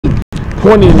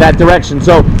pointing in that direction.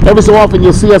 So every so often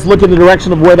you'll see us look in the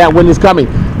direction of where that wind is coming.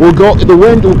 The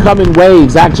wind will come in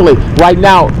waves. Actually, right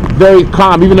now, very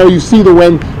calm. Even though you see the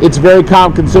wind, it's very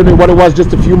calm considering what it was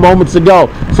just a few moments ago.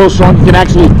 So strong it can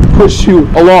actually push you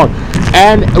along.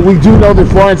 And we do know that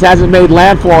Florence hasn't made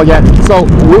landfall yet, so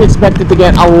we expect it to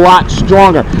get a lot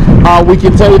stronger. We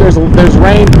can tell you there's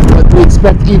rain, but we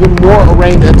expect even more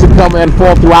rain to come and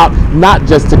fall throughout, not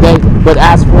just today, but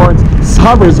as Florence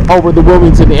hovers over the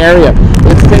Wilmington area.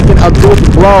 It's taken a good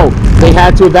blow. They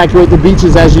had to evacuate the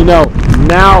beaches, as you know.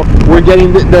 Now we're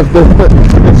getting the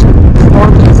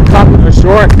storm is coming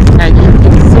ashore, and you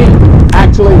can see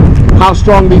actually how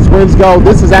strong these winds go.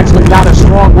 This is actually not a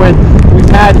strong wind. We've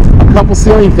had a couple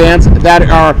ceiling fans that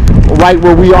are right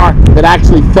where we are that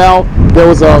actually fell. There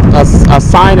was a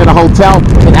sign in a hotel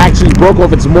that actually broke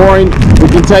off its mooring. We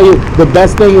can tell you the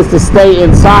best thing is to stay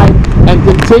inside and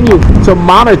continue to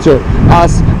monitor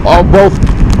us both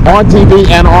on TV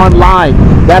and online.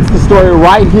 That's the story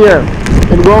right here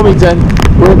in Wilmington.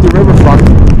 We're at the riverfront,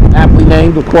 aptly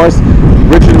named, of course.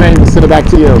 Richard Maine, we'll send it back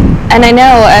to you. And I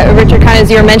know, Richard, kind of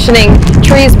as you were mentioning,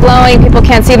 trees blowing, people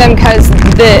can't see them because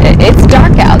it's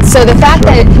dark out. So the fact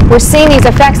that we're seeing these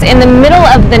effects in the middle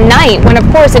of the night, when of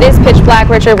course it is pitch black,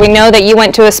 Richard, we know that you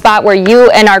went to a spot where you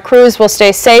and our crews will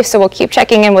stay safe, so we'll keep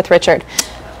checking in with Richard.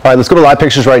 All right, let's go to live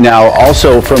pictures right now,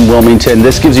 also from Wilmington.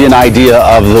 This gives you an idea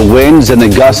of the winds and the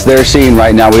gusts they're seeing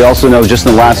right now. We also know just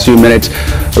in the last few minutes,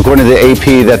 according to the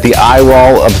AP, that the eye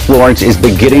wall of Florence is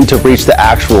beginning to reach the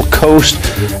actual coast.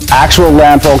 Actual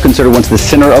landfall considered once the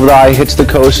center of the eye hits the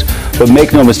coast. But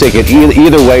make no mistake,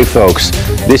 either way, folks,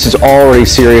 this is already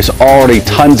serious, already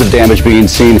tons of damage being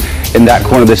seen in that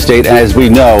corner of the state. And as we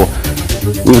know,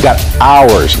 we've got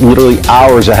hours, literally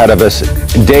hours ahead of us,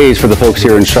 days for the folks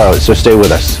here in Charlotte, so stay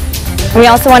with us. We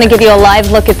also want to give you a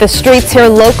live look at the streets here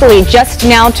locally, just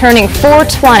now turning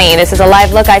 4:20. This is a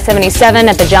live look, I-77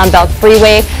 at the John Belk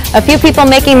Freeway. A few people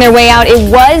making their way out. It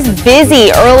was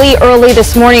busy early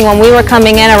this morning when we were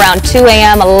coming in around 2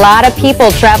 a.m. A lot of people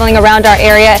traveling around our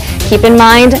area. Keep in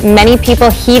mind, many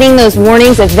people heeding those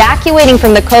warnings, evacuating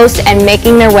from the coast and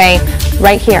making their way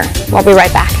right here. We'll be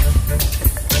right back.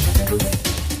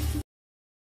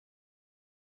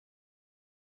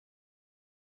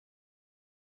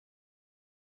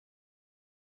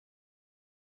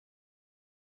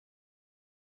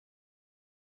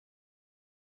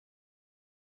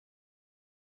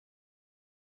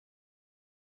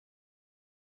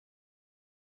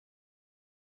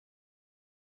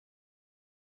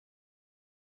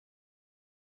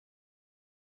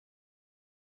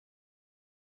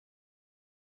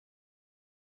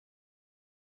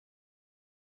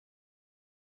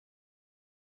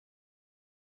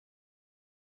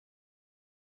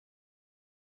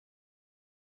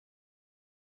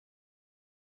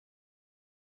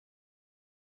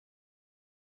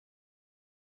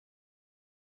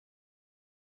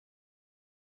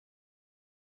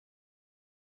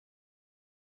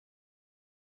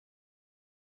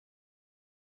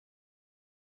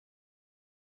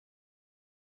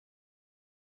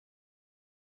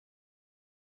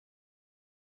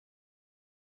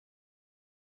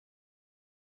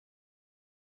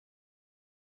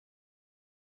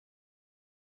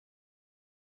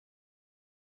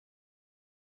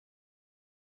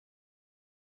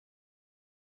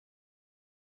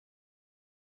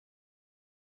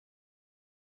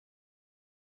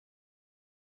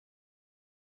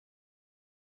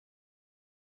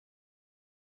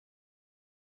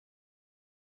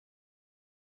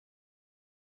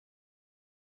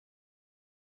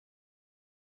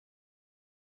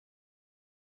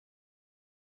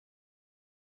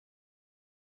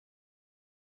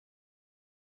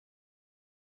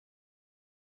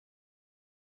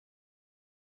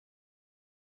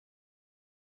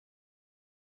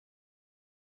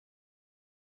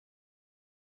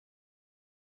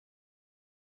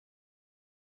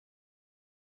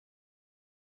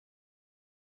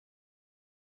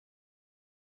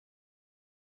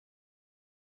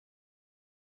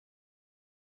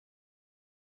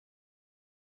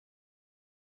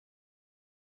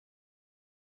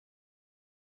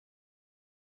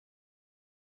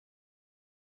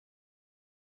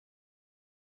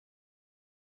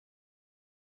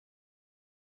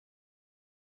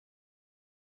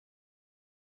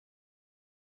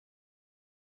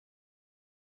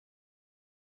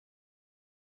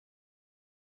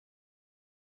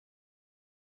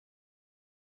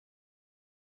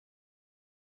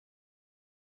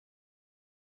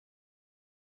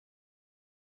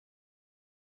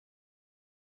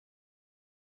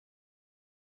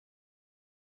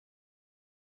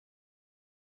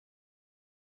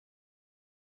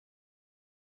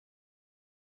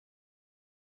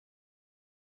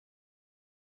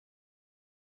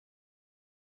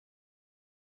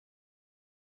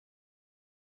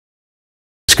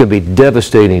 going to be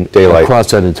devastating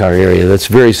across that entire area. That's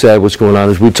very sad what's going on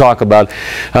as we talk about.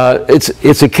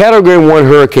 It's a Category 1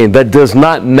 hurricane. That does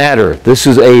not matter. This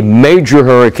is a major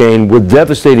hurricane with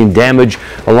devastating damage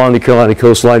along the Carolina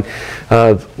coastline.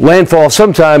 Landfall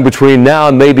sometime between now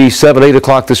and maybe 7, 8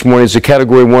 o'clock this morning. It's a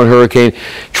Category 1 hurricane.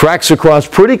 Tracks across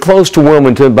pretty close to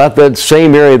Wilmington, about that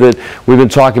same area that we've been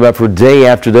talking about for day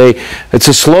after day. It's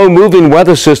a slow-moving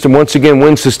weather system. Once again,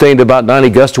 winds sustained about 90,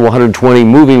 gusts to 120,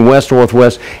 moving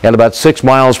west-northwest at about 6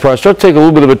 miles per hour. Start to take a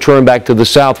little bit of a turn back to the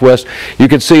southwest. You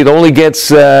can see it only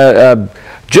gets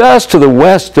just to the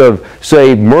west of,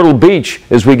 say, Myrtle Beach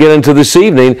as we get into this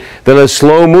evening. Then a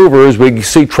slow mover as we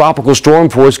see tropical storm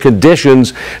force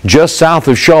conditions just south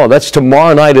of Charlotte. That's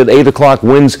tomorrow night at 8 o'clock,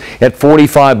 winds at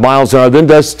 45 miles an hour. Then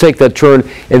does take that turn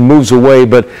and moves away,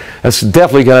 but that's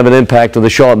definitely going to have an impact on the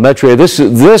Charlotte metro area. This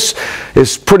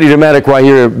is pretty dramatic right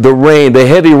here. The rain, the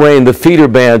heavy rain, the feeder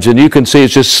bands, and you can see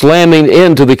it's just slamming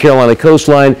into the Carolina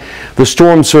coastline. The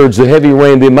storm surge, the heavy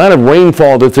rain, the amount of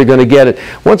rainfall that they're going to get.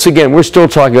 Once again, we're still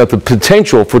talking about the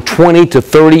potential for 20 to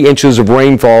 30 inches of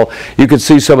rainfall. You can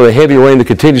see some of the heavy rain that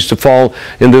continues to fall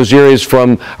in those areas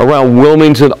from around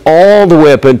Wilmington all the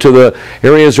way up into the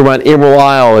areas around Emerald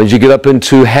Isle, as you get up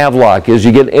into Havelock, as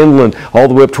you get inland all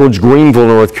the way up towards Greenville,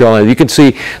 North Carolina. You can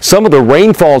see some of the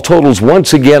rainfall totals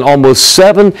once again, almost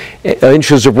 7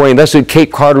 inches of rain. That's at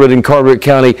Cape Carteret in Carteret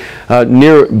County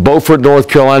near Beaufort, North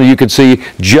Carolina. You can see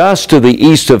just to the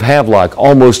east of Havelock,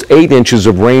 almost 8 inches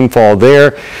of rainfall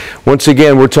there. Once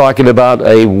again, we're talking about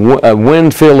a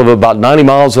wind field of about 90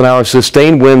 miles an hour,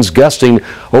 sustained winds gusting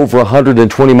over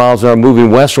 120 miles an hour,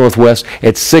 moving west-northwest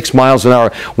at 6 miles an hour.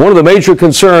 One of the major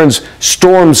concerns,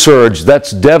 storm surge.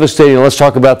 That's devastating. Let's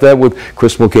talk about that with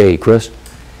Chris Mulcahy. Chris?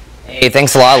 Hey,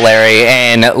 thanks a lot, Larry.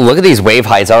 And look at these wave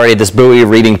heights already. This buoy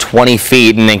reading 20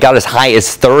 feet, and it got as high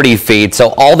as 30 feet.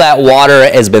 So all that water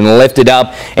has been lifted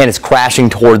up and is crashing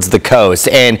towards the coast.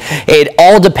 And it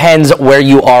all depends where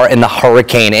you are in the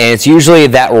hurricane. And it's usually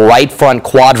that right front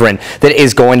quadrant that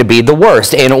is going to be the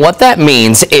worst. And what that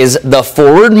means is the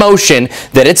forward motion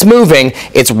that it's moving,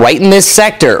 it's right in this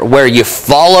sector where you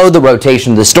follow the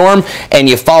rotation of the storm and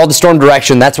you follow the storm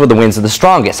direction. That's where the winds are the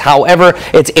strongest. However,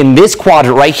 it's in this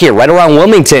quadrant right here, right around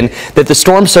Wilmington, that the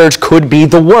storm surge could be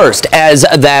the worst, as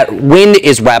that wind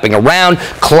is wrapping around,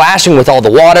 clashing with all the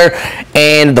water.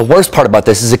 And the worst part about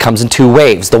this is it comes in 2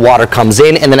 waves. The water comes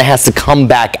in and then it has to come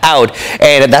back out,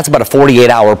 and that's about a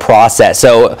 48-hour process.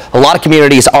 So a lot of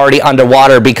communities already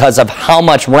underwater because of how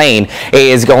much rain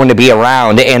is going to be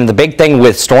around. And the big thing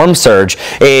with storm surge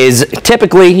is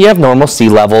typically you have normal sea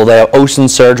level. The ocean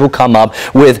surge will come up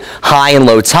with high and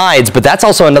low tides, but that's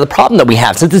also another problem that we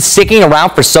have. Since it's sticking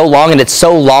around for so long and it's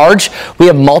so large, we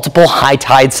have multiple high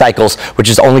tide cycles, which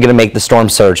is only going to make the storm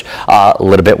surge a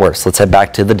little bit worse. Let's head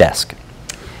back to the desk.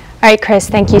 All right, Chris,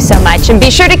 thank you so much. And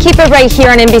be sure to keep it right here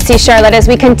on NBC Charlotte as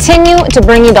we continue to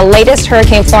bring you the latest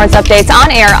Hurricane Florence updates on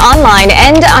air, online,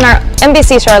 and on our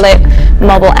NBC Charlotte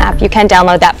mobile app. You can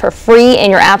download that for free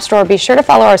in your app store. Be sure to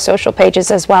follow our social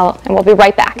pages as well, and we'll be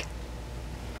right back.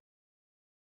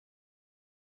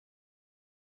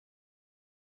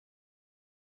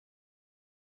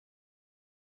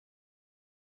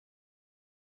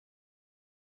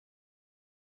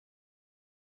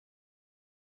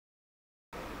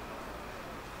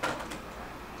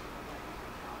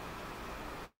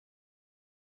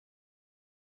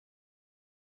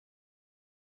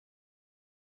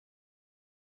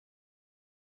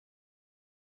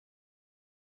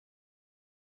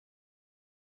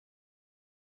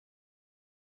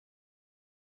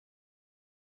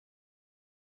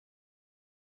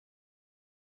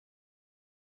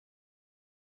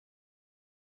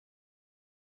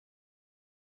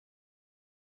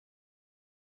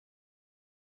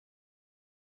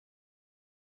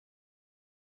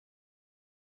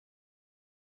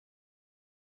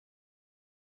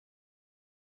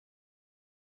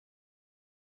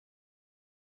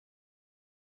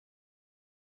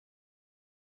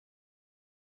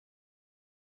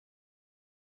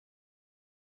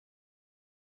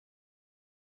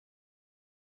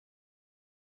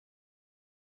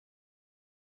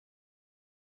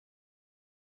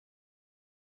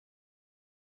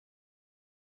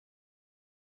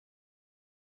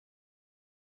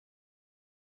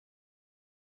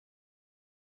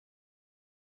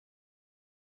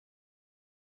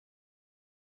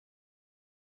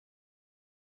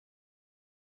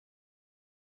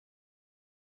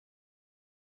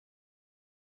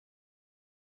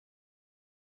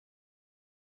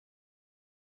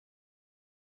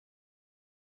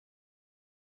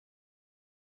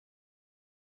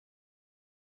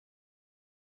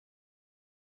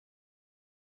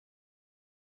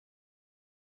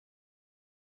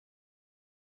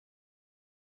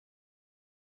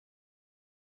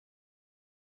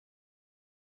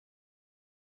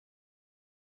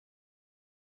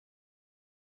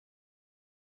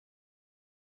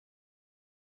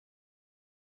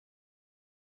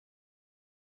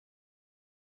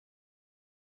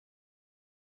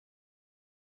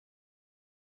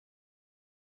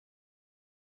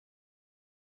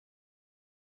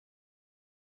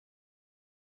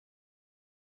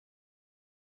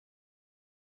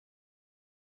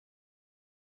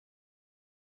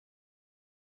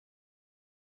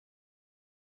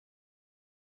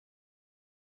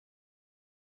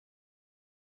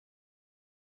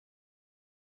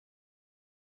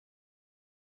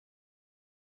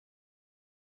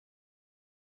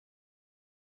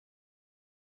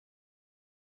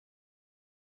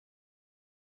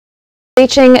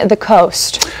 reaching the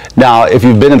coast. Now, if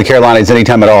you've been in the Carolinas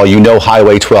anytime at all, you know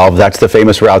Highway 12. That's the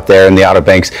famous route there in the Outer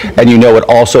Banks. And you know it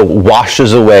also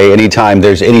washes away anytime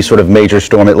there's any sort of major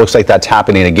storm. It looks like that's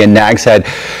happening again. Nags Head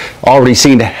already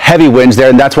seen heavy winds there,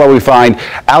 and that's why we find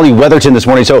Allie Weatherton this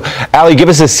morning. So, Allie, give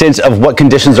us a sense of what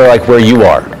conditions are like where you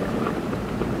are.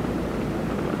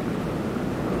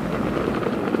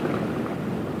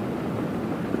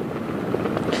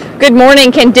 Good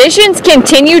morning. Conditions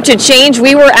continue to change.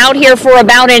 We were out here for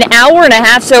about an hour and a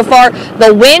half so far.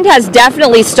 The wind has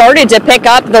definitely started to pick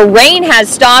up. The rain has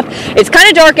stopped. It's kind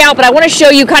of dark out, but I want to show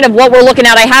you kind of what we're looking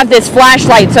at. I have this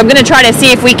flashlight, so I'm going to try to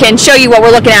see if we can show you what we're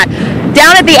looking at.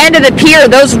 Down at the end of the pier,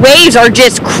 those waves are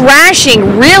just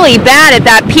crashing really bad at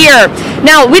that pier.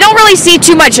 Now, we don't really see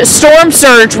too much storm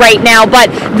surge right now,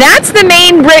 but that's the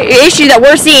main issue that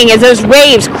we're seeing is those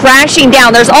waves crashing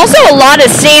down. There's also a lot of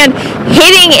sand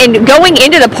hitting and going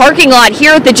into the parking lot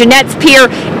here at the Jeanette's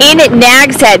Pier in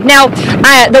Nags Head. Now,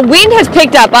 the wind has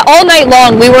picked up all night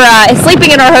long. We were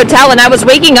sleeping in our hotel, and I was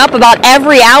waking up about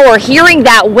every hour hearing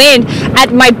that wind.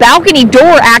 At my balcony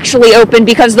door actually opened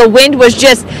because the wind was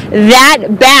just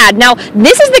that bad. Now,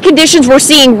 this is the conditions we're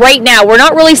seeing right now. We're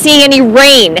not really seeing any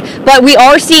rain, but we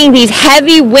are seeing these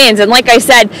heavy winds, and like I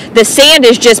said, the sand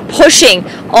is just pushing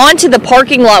onto the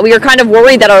parking lot. We are kind of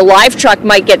worried that our live truck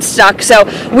might get stuck, so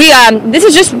this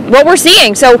is just what we're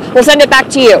seeing, so we'll send it back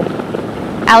to you.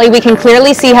 Allie, we can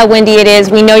clearly see how windy it is.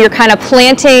 We know you're kind of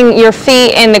planting your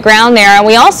feet in the ground there, and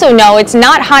we also know it's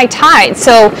not high tide.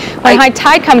 So when high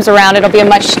tide comes around, it'll be a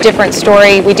much different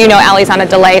story. We do know Allie's on a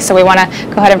delay, so we want to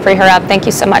go ahead and free her up. Thank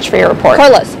you so much for your report.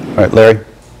 Carlos. All right, Larry.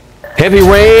 Heavy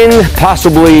rain,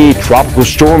 possibly tropical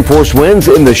storm force winds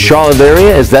in the Charlotte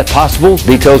area. Is that possible?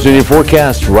 Details in your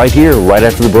forecast right here, right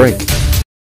after the break.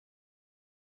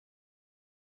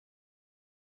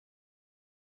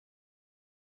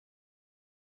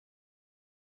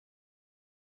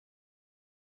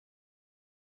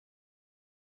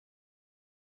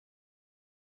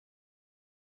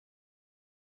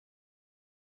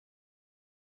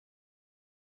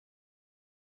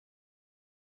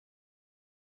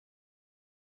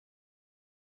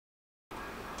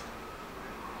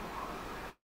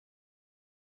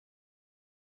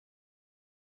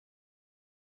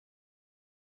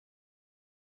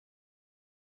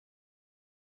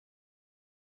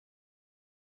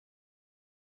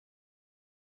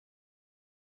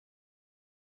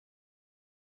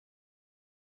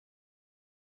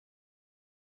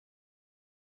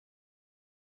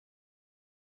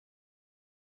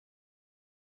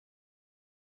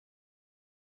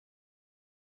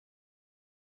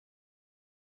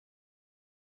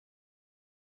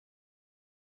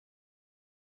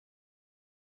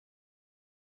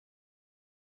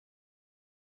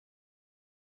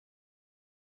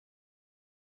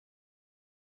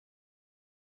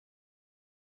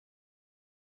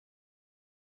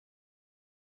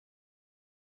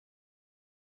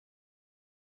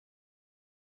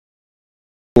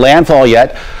 Landfall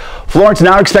yet. Florence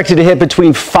now expected to hit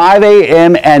between 5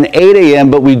 a.m. and 8 a.m.,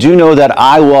 but we do know that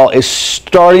eye wall is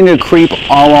starting to creep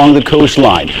along the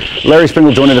coastline. Larry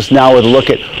Springle joining us now with a look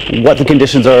at what the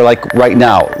conditions are like right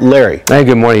now. Larry. Hey,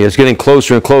 good morning. It's getting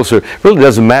closer and closer. It really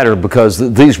doesn't matter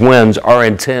because these winds are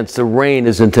intense. The rain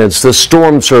is intense. The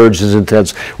storm surge is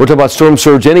intense. We're talking about storm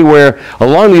surge anywhere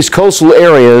along these coastal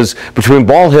areas between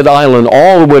Bald Head Island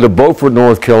all the way to Beaufort,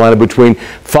 North Carolina, between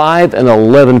 5 and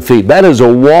 11 feet. That is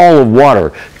a wall of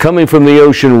water coming from the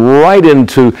ocean right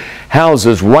into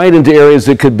houses, right into areas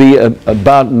that could be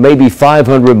about maybe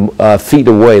 500 feet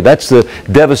away. That's the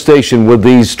devastation with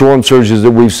these storm surges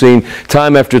that we've seen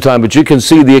time after time. But you can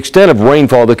see the extent of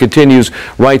rainfall that continues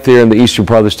right there in the eastern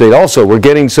part of the state. Also, we're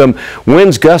getting some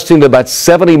winds gusting to about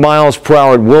 70 miles per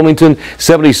hour at Wilmington,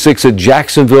 76 at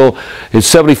Jacksonville, and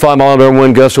 75 mile an hour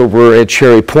wind gusts over at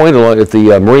Cherry Point at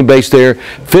the Marine base there,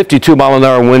 52 mile an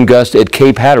hour wind gust at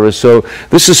Cape Hatteras. So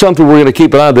this is something we're going to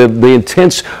keep an eye on. The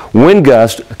intense wind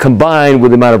gust combined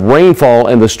with the amount of rainfall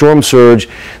and the storm surge,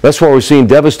 that's why we're seeing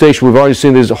devastation. We've already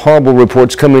seen these horrible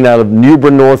reports coming out of New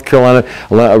Bern, North Carolina,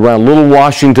 around Little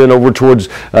Washington, over towards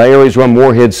areas around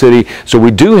Morehead City. So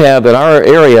we do have in our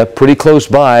area, pretty close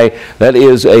by, that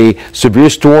is a severe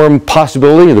storm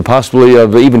possibility, the possibility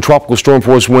of even tropical storm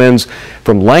force winds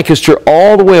from Lancaster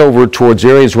all the way over towards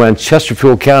areas around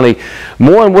Chesterfield County.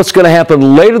 More on what's going to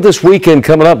happen later this weekend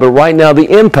coming up, but right now the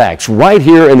impacts right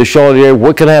here in the Charlotte area.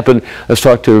 What can happen? Let's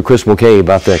talk to Chris Mulcahy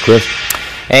about that. Chris.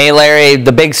 Hey, Larry,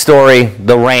 the big story,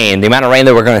 the rain. The amount of rain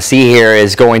that we're going to see here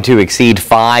is going to exceed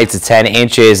 5 to 10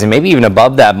 inches and maybe even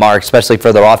above that mark, especially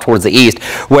further off towards the east,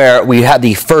 where we have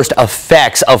the first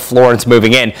effects of Florence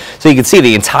moving in. So you can see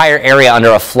the entire area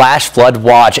under a flash flood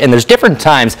watch, and there's different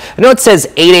times. I know it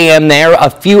says 8 a.m. there. A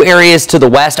few areas to the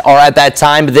west are at that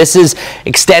time, but this is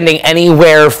extending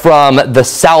anywhere from the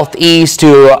southeast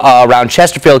to around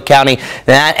Chesterfield County.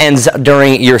 That ends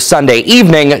during your Sunday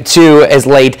evening to as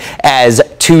late as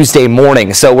Tuesday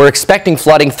morning. So we're expecting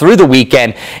flooding through the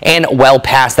weekend and well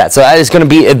past that. So that is going to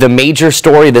be the major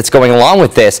story that's going along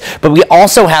with this. But we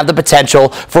also have the potential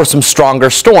for some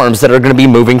stronger storms that are going to be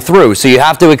moving through. So you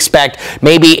have to expect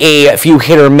maybe a few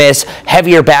hit or miss,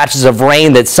 heavier batches of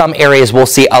rain that some areas will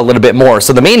see a little bit more.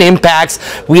 So the main impacts,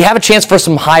 we have a chance for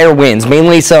some higher winds,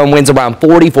 mainly some winds around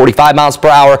 40, 45 miles per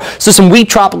hour. So some weak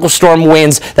tropical storm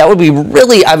winds that would be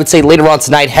really, I would say, later on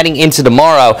tonight heading into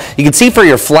tomorrow. You can see for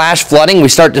your flash flooding,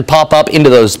 we start to pop up into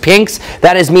those pinks.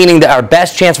 That is meaning that our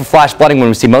best chance for flash flooding when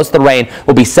we see most of the rain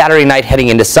will be Saturday night heading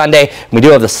into Sunday. We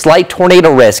do have the slight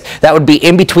tornado risk. That would be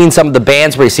in between some of the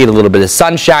bands where you see a little bit of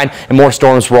sunshine and more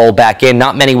storms roll back in.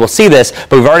 Not many will see this,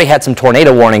 but we've already had some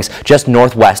tornado warnings just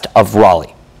northwest of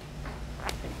Raleigh.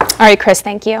 All right, Chris,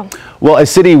 thank you. Well, a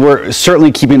city we're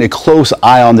certainly keeping a close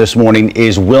eye on this morning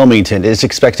is Wilmington. It's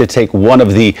expected to take one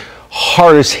of the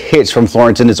hardest hits from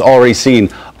Florence, and it's already seen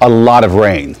a lot of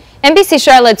rain. NBC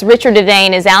Charlotte's Richard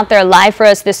Devane is out there live for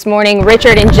us this morning.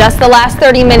 Richard, in just the last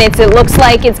 30 minutes, it looks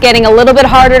like it's getting a little bit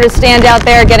harder to stand out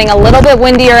there, getting a little bit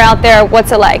windier out there.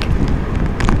 What's it like?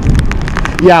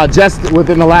 Yeah, just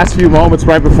within the last few moments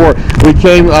right before we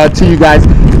came to you guys,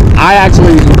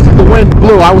 the wind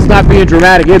blew. I was not being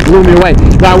dramatic. It blew me away.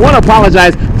 Now, I want to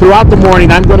apologize. Throughout the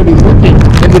morning, I'm going to be looking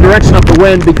in the direction of the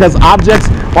wind because objects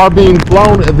are being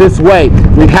blown this way.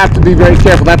 We have to be very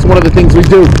careful. That's one of the things we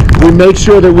do. We make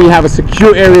sure that we have a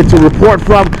secure area to report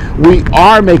from. We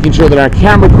are making sure that our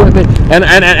camera equipment and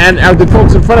the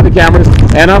folks in front of the cameras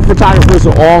and our photographers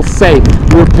are all safe.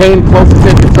 We're paying close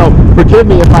attention, so forgive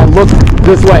me if I look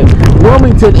this way.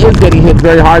 Wilmington is getting hit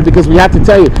very hard because we have to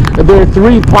tell you that there are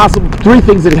three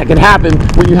things that can happen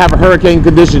when you have a hurricane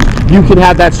condition. You can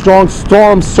have that strong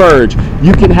storm surge,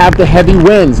 you can have the heavy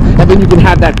winds, and then you can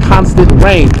have that constant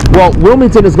rain. Well,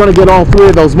 Wilmington is going to get all three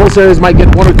of those. Most areas might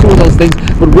get one or two of those things,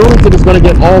 but Wilmington is going to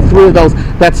get all three of those.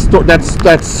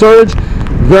 That surge,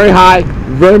 very high,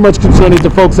 very much concerning to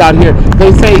folks out here.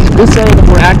 They say this area that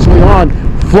we're actually on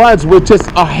floods with just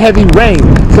a heavy rain.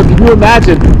 So can you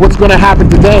imagine what's going to happen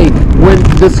today when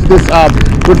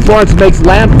when Florence makes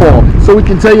landfall? So we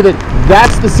can tell you that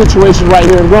that's the situation right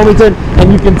here in Wilmington,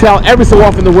 and you can tell every so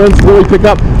often the winds really pick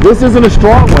up. This isn't a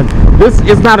strong one. This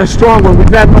is not a strong one. We've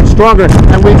had much stronger,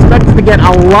 and we expect it to get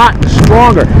a lot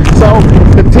stronger. So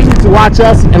continue to watch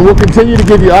us, and we'll continue to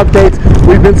give you updates.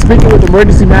 We've been speaking with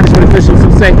emergency management officials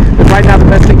who say that right now the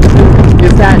best thing to do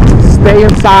is that stay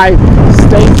inside,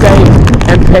 stay safe,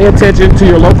 and pay attention to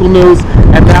your local news,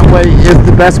 and that way is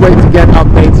the best way to get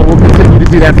updates, and we'll continue to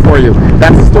do that for you.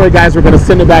 That's the story, guys. We're going to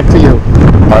send it back to you.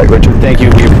 All right, Richard, thank you.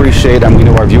 We appreciate, and we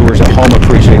know our viewers at home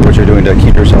appreciate what you're doing to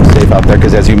keep yourself safe out there,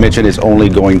 because as you mentioned, it's only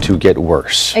going to get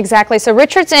worse. Exactly. So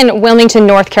Richard's in Wilmington,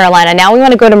 North Carolina. Now we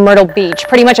want to go to Myrtle Beach,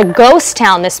 pretty much a ghost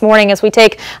town this morning as we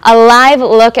take a live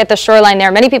look at the shoreline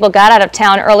there. Many people got out of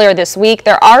town earlier this week.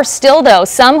 There are still, though,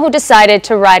 some who decided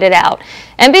to ride it out.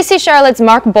 NBC Charlotte's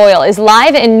Mark Boyle is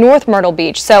live in North Myrtle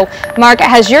Beach. So, Mark,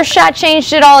 has your shot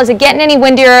changed at all? Is it getting any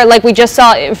windier like we just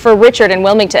saw for Richard in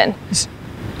Wilmington?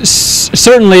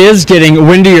 Certainly is getting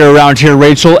windier around here,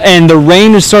 Rachel, and the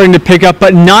rain is starting to pick up,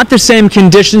 but not the same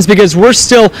conditions because we're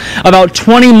still about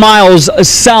 20 miles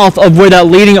south of where that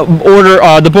leading the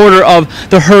border of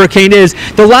the hurricane is.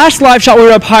 The last live shot we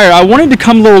were up higher. I wanted to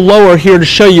come a little lower here to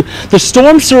show you. The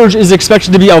storm surge is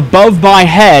expected to be above my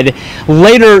head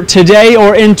later today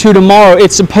or into tomorrow.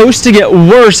 It's supposed to get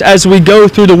worse as we go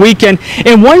through the weekend,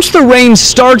 and once the rain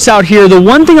starts out here, the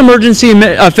one thing emergency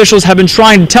officials have been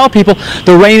trying to tell people,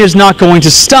 the rain is not going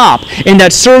to stop, and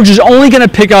that surge is only going to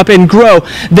pick up and grow.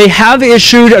 They have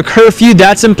issued a curfew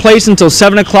that's in place until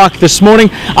 7 o'clock this morning.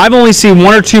 I've only seen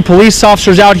 1 or 2 police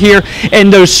officers out here,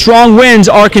 and those strong winds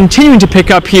are continuing to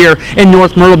pick up here in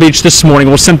North Myrtle Beach this morning.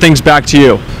 We'll send things back to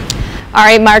you. All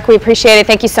right, Mark, we appreciate it.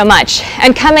 Thank you so much.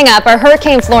 And coming up, our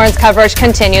Hurricane Florence coverage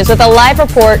continues with a live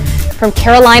report from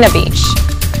Carolina Beach.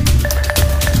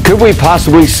 Could we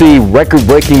possibly see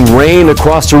record-breaking rain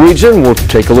across the region? We'll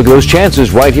take a look at those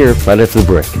chances right here, right after the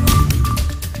break.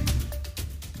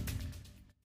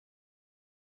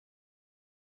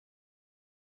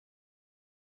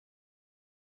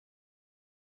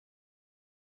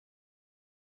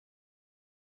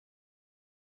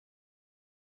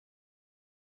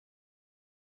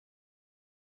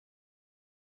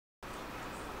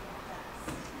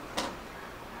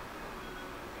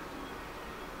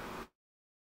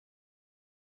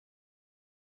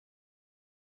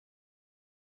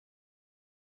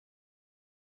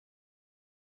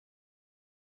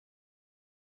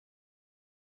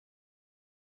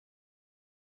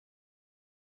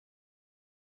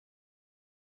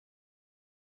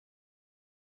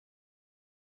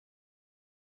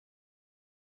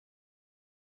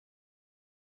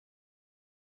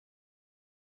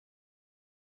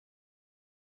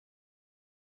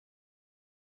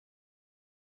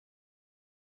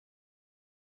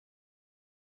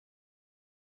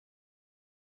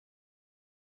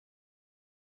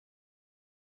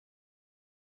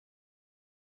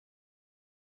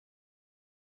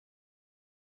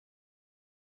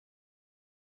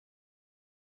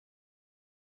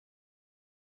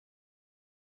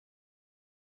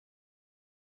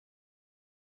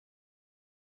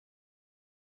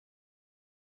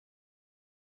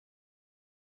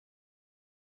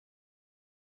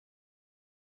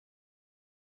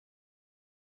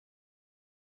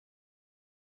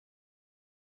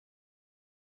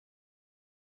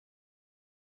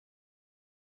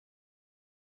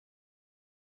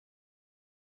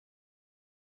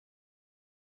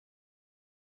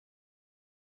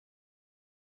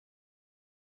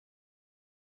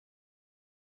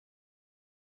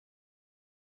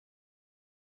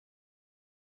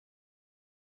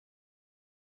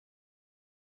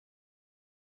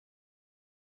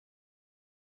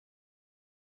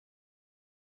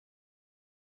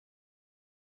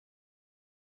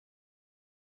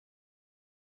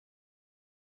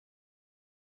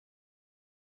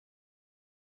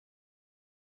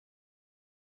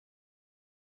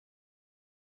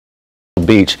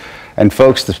 Beach. And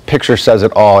folks, this picture says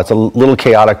it all. It's a little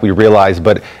chaotic, we realize,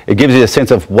 but it gives you a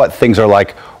sense of what things are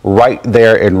like right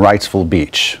there in Wrightsville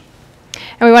Beach.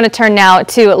 And we want to turn now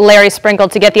to Larry Sprinkle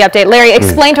to get the update. Larry,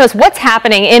 explain to us what's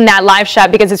happening in that live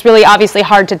shot, because it's really obviously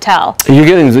hard to tell. You're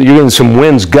getting some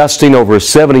winds gusting over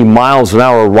 70 miles an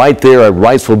hour right there at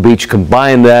Wrightsville Beach.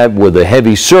 Combine that with the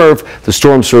heavy surf, the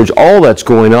storm surge, all that's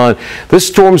going on. This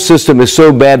storm system is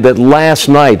so bad that last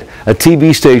night a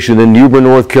TV station in New Bern,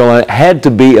 North Carolina had to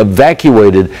be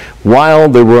evacuated while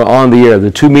they were on the air.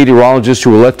 The two meteorologists who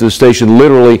were left at the station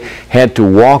literally had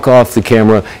to walk off the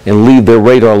camera and leave their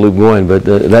radar loop going. But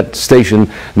that station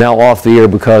now off the air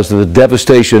because of the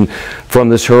devastation from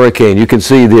this hurricane. You can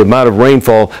see the amount of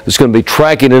rainfall that's going to be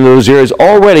tracking into those areas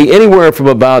already, anywhere from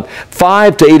about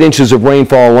 5 to 8 inches of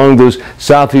rainfall along those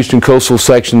southeastern coastal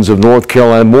sections of North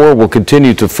Carolina. More will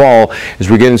continue to fall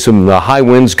as we're getting some high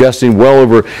winds gusting well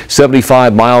over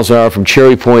 75 miles an hour from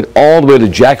Cherry Point all the way to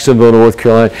Jacksonville, North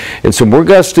Carolina. And some more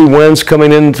gusty winds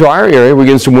coming into our area. We're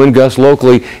getting some wind gusts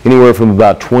locally anywhere from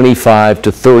about 25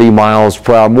 to 30 miles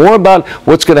per hour. More about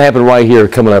what's going to happen right here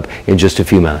coming up in just a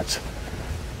few minutes.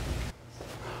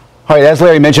 All right, as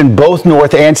Larry mentioned, both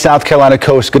North and South Carolina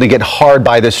coasts going to get hard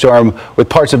by this storm, with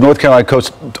parts of North Carolina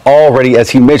coast already, as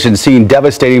he mentioned, seeing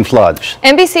devastating floods.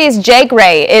 NBC's Jay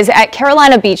Gray is at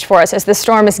Carolina Beach for us as the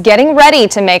storm is getting ready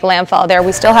to make landfall there.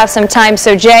 We still have some time.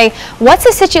 So, Jay, what's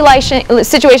the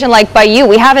situation like by you?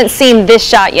 We haven't seen this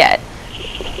shot yet.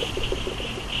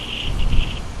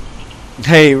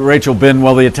 Hey, Rachel, Ben,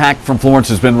 well, the attack from Florence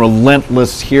has been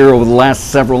relentless here over the last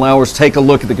several hours. Take a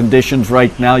look at the conditions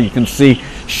right now. You can see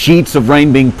sheets of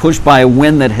rain being pushed by a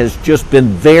wind that has just been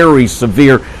very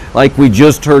severe, like we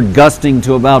just heard, gusting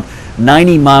to about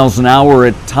 90 miles an hour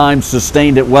at times,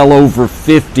 sustained at well over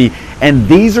 50. And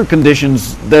these are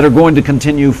conditions that are going to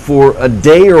continue for a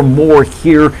day or more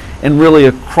here and really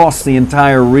across the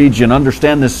entire region.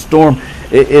 Understand this storm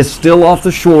is still off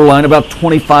the shoreline, about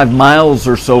 25 miles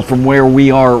or so from where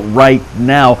we are right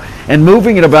now, and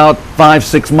moving at about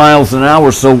 5-6 miles an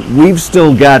hour. So we've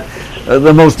still got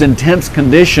the most intense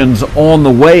conditions on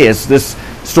the way as this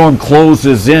storm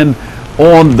closes in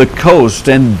on the coast,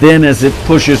 and then as it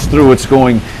pushes through, it's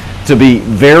going to be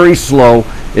very slow.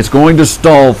 It's going to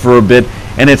stall for a bit,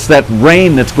 and it's that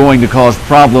rain that's going to cause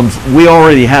problems. We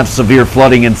already have severe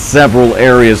flooding in several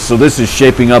areas, so this is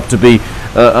shaping up to be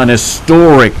an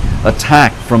historic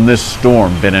attack from this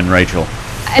storm, Ben and Rachel.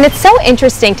 And it's so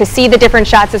interesting to see the different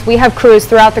shots as we have crews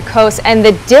throughout the coast and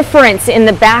the difference in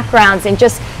the backgrounds and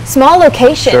just small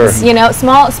locations, Sure. you know,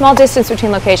 small distance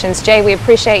between locations. Jay, we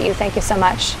appreciate you. Thank you so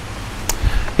much.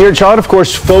 Here in Charlotte, of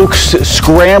course, folks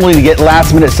scrambling to get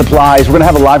last-minute supplies. We're going to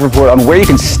have a live report on where you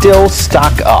can still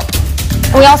stock up.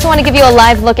 We also want to give you a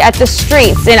live look at the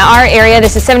streets in our area.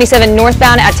 This is 77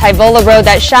 northbound at Tyvola Road.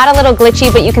 That shot a little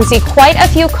glitchy, but you can see quite a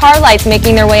few car lights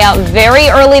making their way out very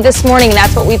early this morning.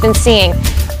 That's what we've been seeing.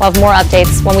 We'll have more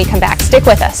updates when we come back. Stick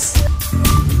with us.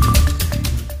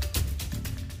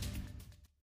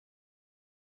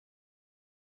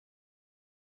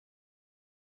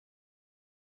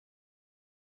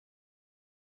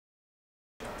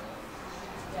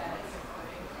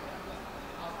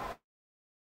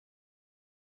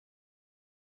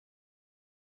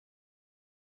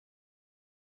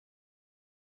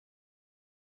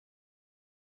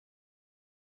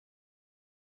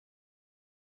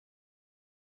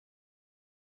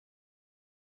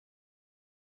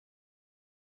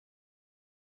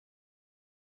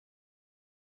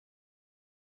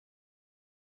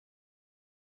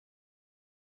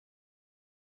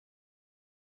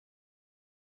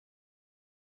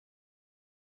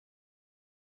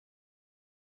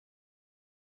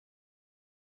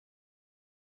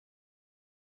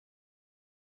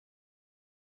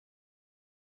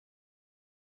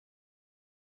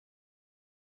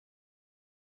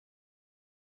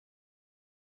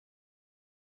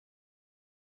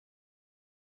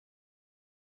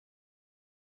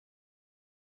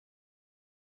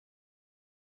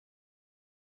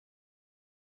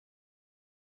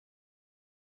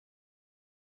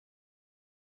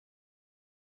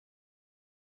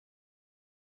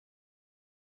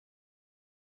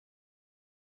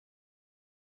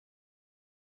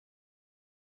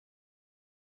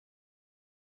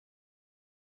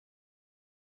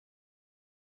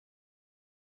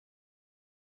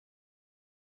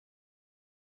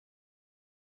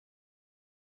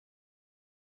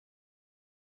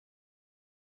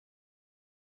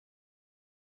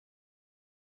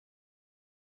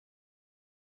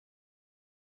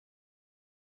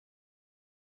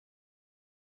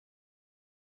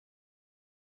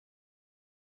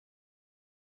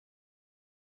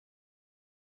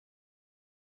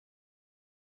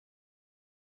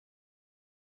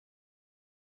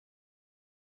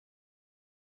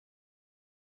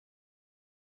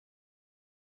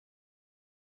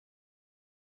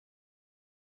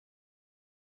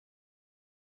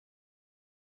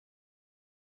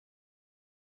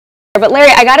 But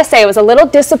Larry, I got to say, it was a little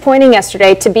disappointing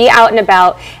yesterday to be out and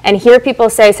about and hear people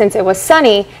say since it was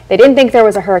sunny, they didn't think there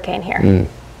was a hurricane here.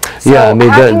 So yeah, I mean,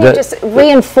 how can you just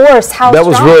reinforce how that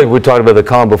strong? was really, we talked about the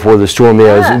calm before the storm.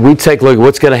 Yeah. We take a look at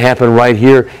what's going to happen right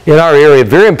here in our area.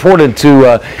 Very important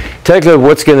to take a look at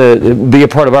what's going to be a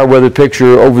part of our weather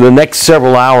picture over the next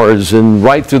several hours and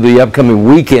right through the upcoming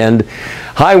weekend.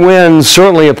 High winds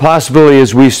certainly a possibility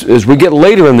as we get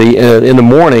later in the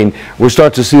morning. We'll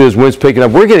start to see those winds picking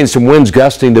up. We're getting some winds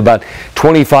gusting to about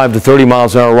 25 to 30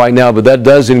 miles an hour right now, but that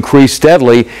does increase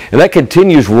steadily, and that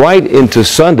continues right into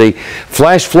Sunday.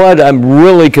 Flash flood, I'm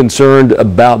really concerned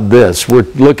about this. We're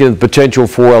looking at the potential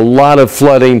for a lot of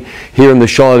flooding here in the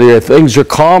Charlotte area. Things are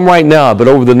calm right now, but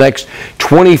over the next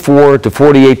 24 to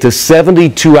 48 to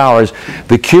 72 hours,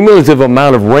 the cumulative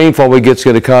amount of rainfall we get is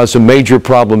going to cause some major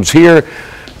problems here.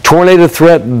 Tornado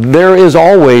threat, there is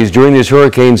always during these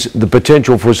hurricanes the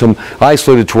potential for some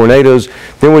isolated tornadoes.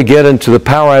 Then we get into the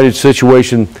power outage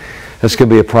situation. That's going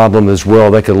to be a problem as well.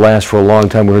 That could last for a long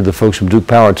time. We heard the folks from Duke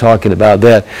Power talking about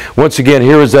that. Once again,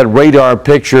 here is that radar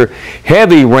picture.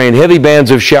 Heavy rain, heavy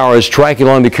bands of showers tracking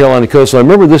along the Carolina coastline.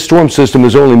 Remember, this storm system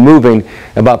is only moving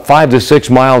about 5 to 6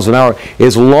 miles an hour.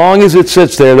 As long as it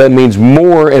sits there, that means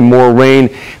more and more rain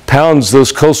pounds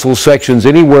those coastal sections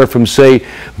anywhere from, say,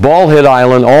 Ball Head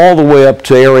Island all the way up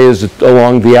to areas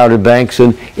along the Outer Banks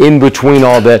and in between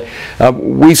all that.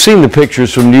 We've seen the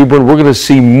pictures from Newbern. We're going to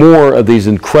see more of these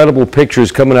incredible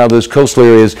pictures coming out of those coastal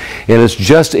areas, and it's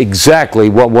just exactly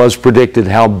what was predicted,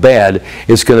 how bad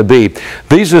it's going to be.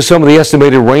 These are some of the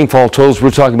estimated rainfall totals.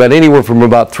 We're talking about anywhere from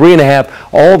about 3.5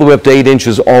 all the way up to 8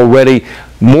 inches already.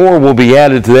 More will be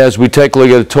added to that as we take a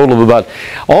look at a total of about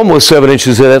almost 7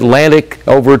 inches in Atlantic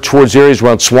over towards areas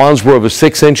around Swansboro of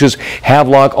 6 inches,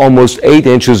 Havelock almost 8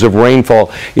 inches of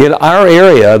rainfall. In our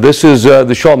area, this is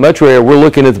the Charlotte metro area, we're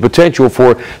looking at the potential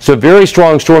for some very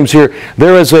strong storms here.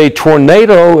 There is a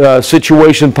tornado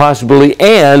situation possibility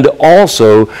and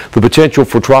also the potential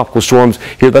for tropical storms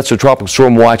here. That's a tropical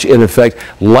storm watch in effect,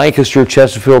 Lancaster,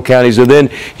 Chesterfield counties. And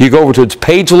then you go over to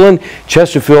Pageland,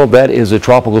 Chesterfield, that is a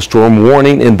tropical storm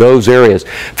warning in those areas.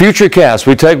 Futurecast,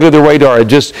 we take a look at the radar. It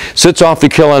just sits off the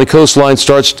Carolina coastline,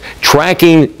 starts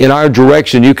tracking in our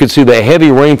direction. You can see the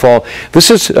heavy rainfall. This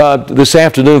is this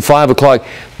afternoon, 5 o'clock.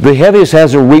 The heaviest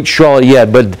hasn't reached Charlotte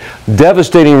yet, but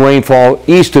devastating rainfall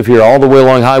east of here, all the way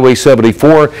along Highway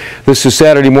 74. This is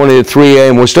Saturday morning at 3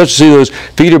 a.m. We'll start to see those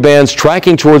feeder bands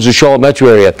tracking towards the Charlotte metro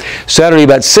area. Saturday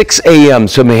about 6 a.m.,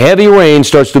 some heavy rain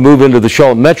starts to move into the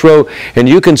Charlotte metro, and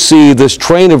you can see this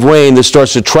train of rain that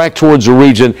starts to track towards the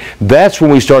region. That's when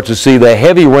we start to see the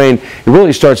heavy rain. It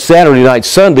really starts Saturday night.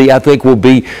 Sunday, I think, will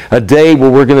be a day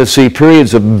where we're going to see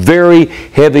periods of very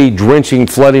heavy, drenching,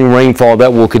 flooding rainfall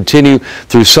that will continue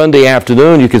through Sunday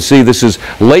afternoon. You can see this is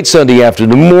late Sunday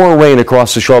afternoon. More rain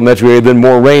across the Charlotte metro area, then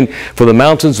more rain for the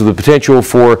mountains with the potential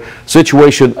for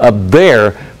situation up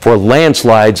there for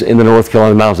landslides in the North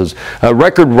Carolina mountains.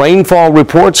 Record rainfall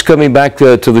reports coming back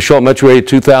to the Charlotte metro area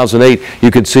 2008.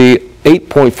 You can see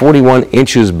 8.41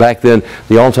 inches back then,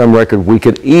 the all-time record. We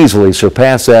could easily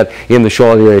surpass that in the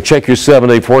Charlotte area. Check your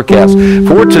 7-day forecast.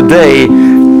 For today,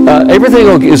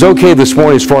 everything is okay this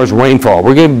morning as far as rainfall.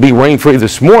 We're going to be rain-free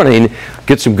this morning,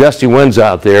 get some gusty winds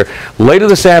out there. Later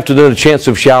this afternoon, a chance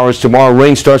of showers. Tomorrow,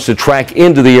 rain starts to track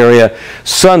into the area.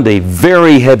 Sunday,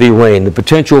 very heavy rain. The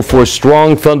potential for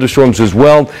strong thunderstorms as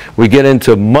well. We get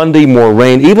into Monday, more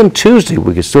rain. Even Tuesday,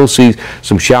 we can still see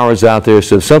some showers out there,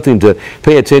 so something to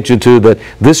pay attention to. But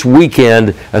this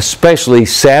weekend, especially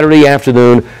Saturday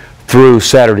afternoon through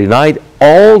Saturday night,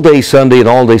 all day Sunday and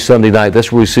all day Sunday night,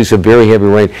 that's where we see some very heavy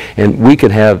rain. And we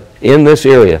could have in this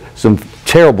area some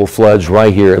terrible floods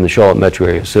right here in the Charlotte metro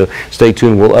area. So stay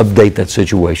tuned. We'll update that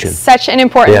situation. Such an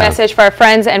important message for our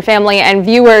friends and family and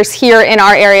viewers here in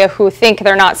our area who think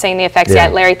they're not seeing the effects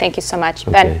yet. Larry, thank you so much.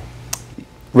 Okay. Ben.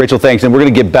 Rachel, thanks. And we're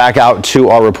going to get back out to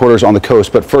our reporters on the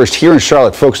coast. But first, here in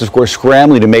Charlotte, folks, of course,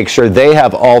 scrambling to make sure they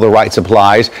have all the right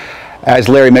supplies. As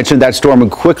Larry mentioned, that storm is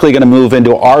quickly going to move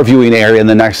into our viewing area in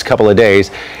the next couple of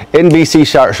days. NBC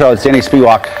Charlotte's Danny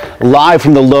Spiewak live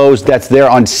from the Lowe's that's there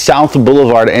on South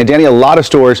Boulevard. And Danny, a lot of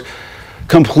stores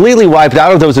completely wiped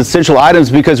out of those essential items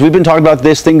because we've been talking about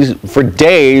this thing for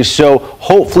days. So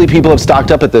hopefully people have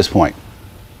stocked up at this point.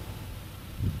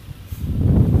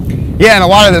 Yeah, and a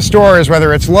lot of the stores,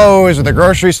 whether it's Lowe's or the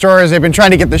grocery stores, they've been trying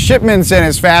to get the shipments in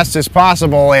as fast as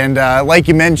possible. And like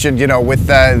you mentioned, you know, with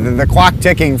the clock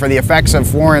ticking for the effects of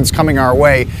Florence coming our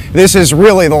way, this is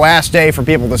really the last day for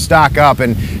people to stock up.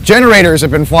 And generators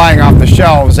have been flying off the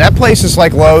shelves at places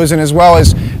like Lowe's, and as well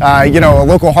as, you know, a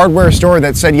local hardware store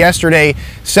that said yesterday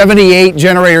 78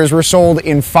 generators were sold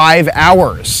in 5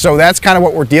 hours. So that's kind of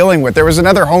what we're dealing with. There was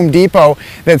another Home Depot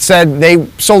that said they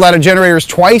sold out of generators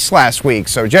twice last week.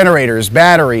 So generators,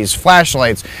 batteries,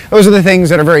 flashlights, those are the things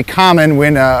that are very common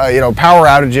when you know, power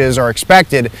outages are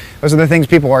expected. Those are the things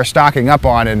people are stocking up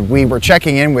on, and we were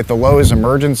checking in with the Lowe's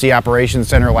Emergency Operations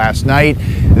Center last night.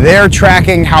 They're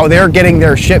tracking how they're getting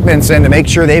their shipments in to make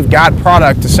sure they've got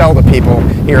product to sell to people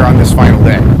here on this final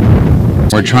day.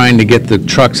 We're trying to get the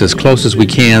trucks as close as we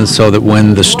can so that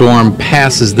when the storm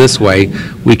passes this way,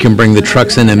 we can bring the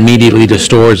trucks in immediately to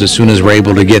stores as soon as we're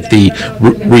able to get the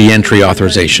re-entry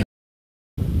authorization.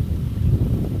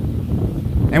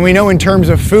 And we know in terms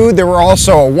of food, there were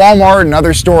also a Walmart and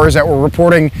other stores that were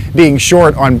reporting being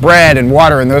short on bread and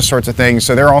water and those sorts of things.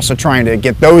 So they're also trying to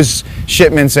get those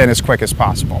shipments in as quick as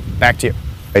possible. Back to you.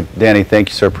 Hey, Danny, thank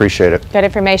you, sir. Appreciate it. Good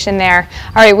information there.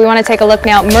 All right, we want to take a look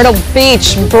now. Myrtle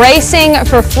Beach bracing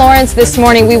for Florence this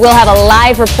morning. We will have a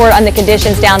live report on the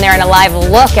conditions down there and a live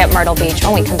look at Myrtle Beach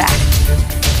when we come back.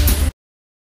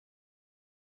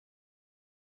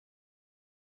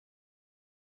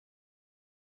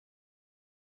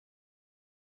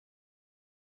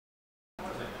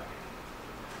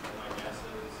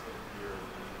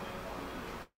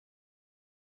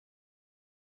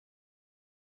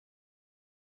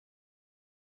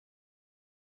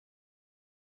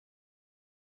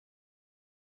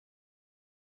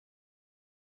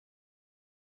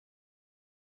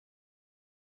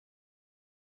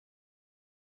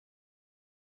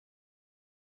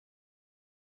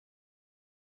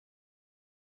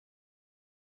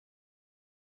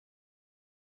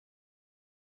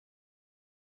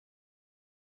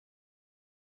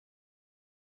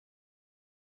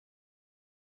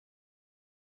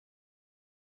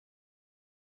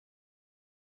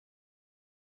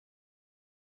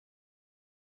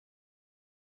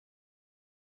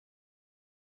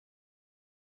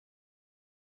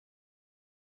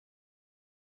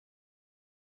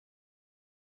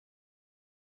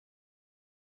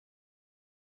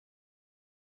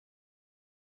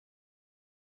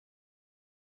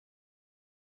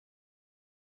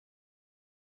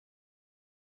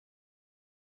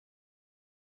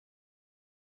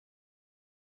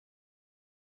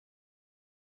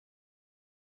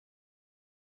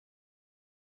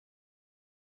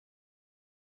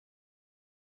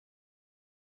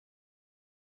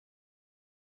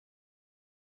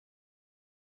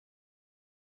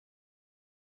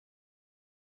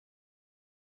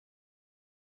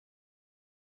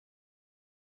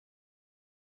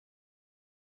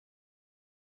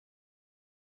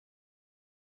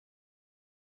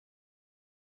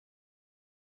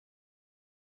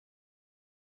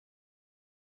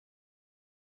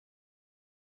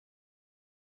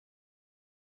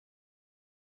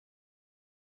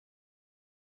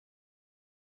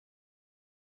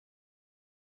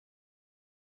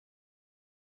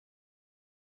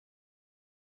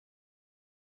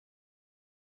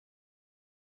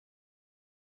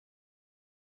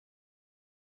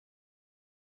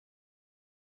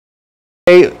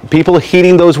 People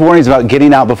heeding those warnings about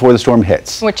getting out before the storm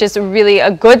hits. Which is really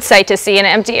a good sight to see, an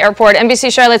empty airport.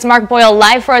 NBC Charlotte's Mark Boyle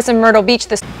live for us in Myrtle Beach.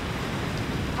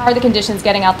 How are the conditions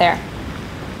getting out there?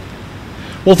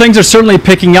 Well, things are certainly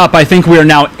picking up. I think we are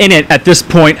now in it at this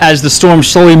point as the storm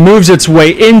slowly moves its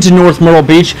way into North Myrtle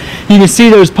Beach. You can see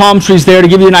those palm trees there to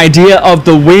give you an idea of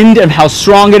the wind and how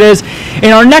strong it is.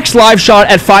 In our next live shot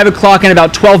at 5 o'clock in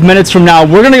about 12 minutes from now,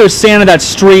 we're going to go stand on that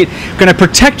street. We're going to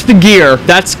protect the gear.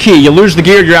 That's key. You lose the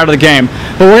gear, you're out of the game.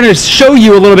 But we're going to show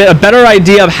you a little bit a better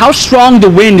idea of how strong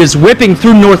the wind is whipping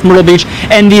through North Myrtle Beach.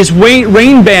 And these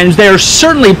rain bands, they are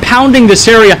certainly pounding this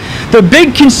area. The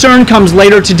big concern comes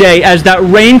later today as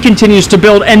that rain continues to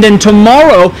build, and then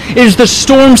tomorrow is the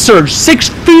storm surge, 6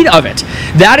 feet of it.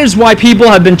 That is why people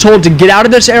have been told to get out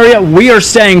of this area. We are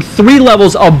staying 3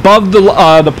 levels above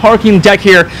the parking deck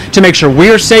here to make sure we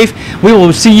are safe. We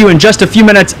will see you in just a few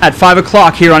minutes at 5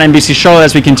 o'clock here on NBC Charlotte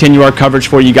as we continue our coverage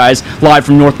for you guys live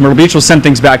from North Myrtle Beach. We'll send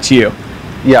things back to you.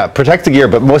 Yeah, protect the gear,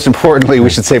 but most importantly, we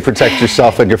should say protect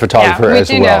yourself and your photographer as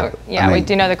well. We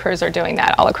do know the crews are doing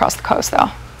that all across the coast, though.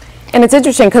 And it's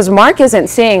interesting because Mark isn't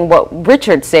seeing what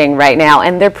Richard's seeing right now,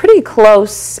 and they're pretty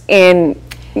close in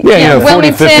Yeah,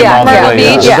 40, 50 miles Myrtle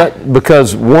away. Beach.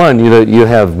 Because one, you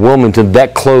have Wilmington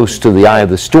that close to the eye of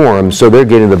the storm, so they're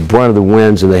getting the brunt of the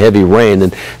winds and the heavy rain.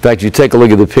 And in fact, you take a look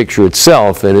at the picture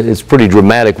itself, and it's pretty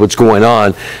dramatic what's going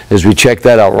on as we check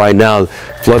that out right now.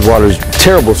 Floodwaters,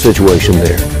 terrible situation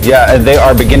there. Yeah, and they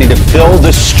are beginning to fill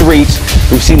the streets.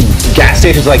 We've seen gas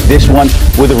stations like this one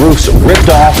with the roofs ripped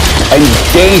off and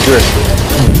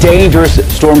dangerous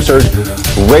storm surge.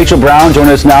 Rachel Brown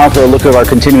joining us now for a look at our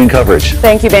continuing coverage.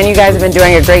 Thank you, Ben. You guys have been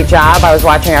doing a great job. I was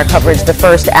watching our coverage the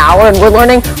first hour, and we're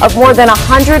learning of more than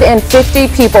 150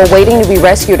 people waiting to be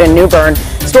rescued in New Bern.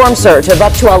 Storm surge of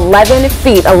up to 11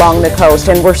 feet along the coast,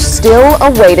 and we're still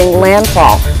awaiting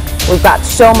landfall. We've got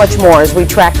so much more as we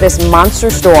track this monster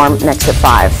storm next at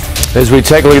 5. As we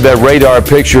take a look at that radar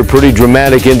picture, pretty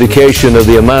dramatic indication of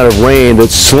the amount of rain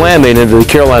that's slamming into the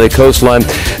Carolina coastline.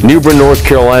 New Bern, North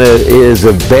Carolina is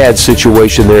a bad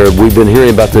situation there. We've been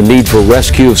hearing about the need for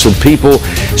rescue of some people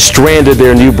stranded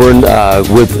there in New Bern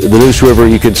with the Neuse River.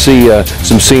 You can see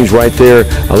some scenes right there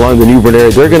along the New Bern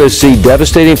area. They're going to see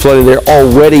devastating flooding there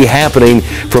already happening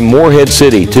from Morehead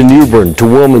City to New Bern to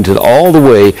Wilmington, all the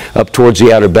way up towards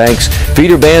the Outer Banks.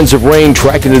 Feeder bands of rain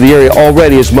tracking to the area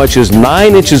already, as much as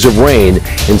 9 inches of rain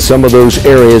in some of those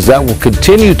areas. That will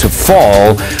continue to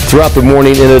fall throughout the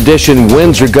morning. In addition,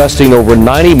 winds are gusting over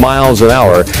 90 miles an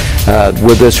hour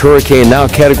with this hurricane now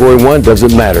Category 1.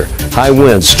 Doesn't matter. High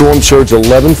winds, storm surge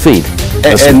 11 feet.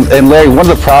 And Larry, one of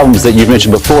the problems that you've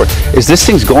mentioned before is this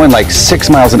thing's going like 6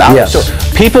 miles an hour. Yes. So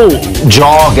people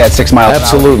jog at 6 miles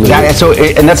Absolutely. an hour.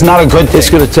 And that's not a good thing. It's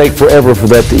going to take forever for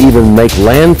that to even make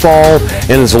landfall,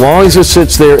 and as long as it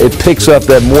sits there, it picks up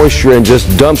that moisture and just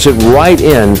dumps it right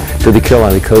in to the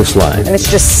Carolina coastline. And it's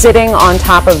just sitting on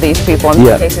top of these people in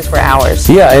many cases for hours.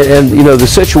 Yeah, and the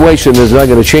situation is not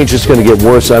going to change. It's going to get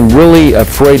worse. I'm really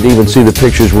afraid to even see the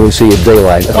pictures when we see it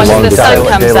daylight. Once the sun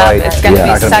comes up, it's going to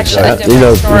be such a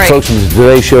different story. The folks from the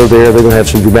Today Show there, they're going to have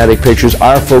some dramatic pictures.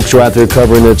 Our folks are out there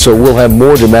covering it, so we'll have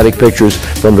more dramatic pictures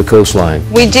from the coastline.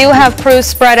 We do have crews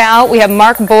spread out. We have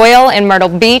Mark Boyle in Myrtle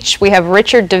Beach. We have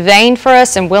Richard Devane for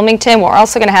us in Wilmington. We're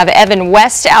also going to have Evan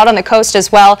West out on the coast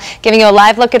as well, giving you a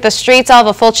live look at the streets. I'll have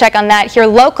a full check on that here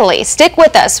locally. Stick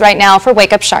with us right now for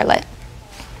Wake Up Charlotte.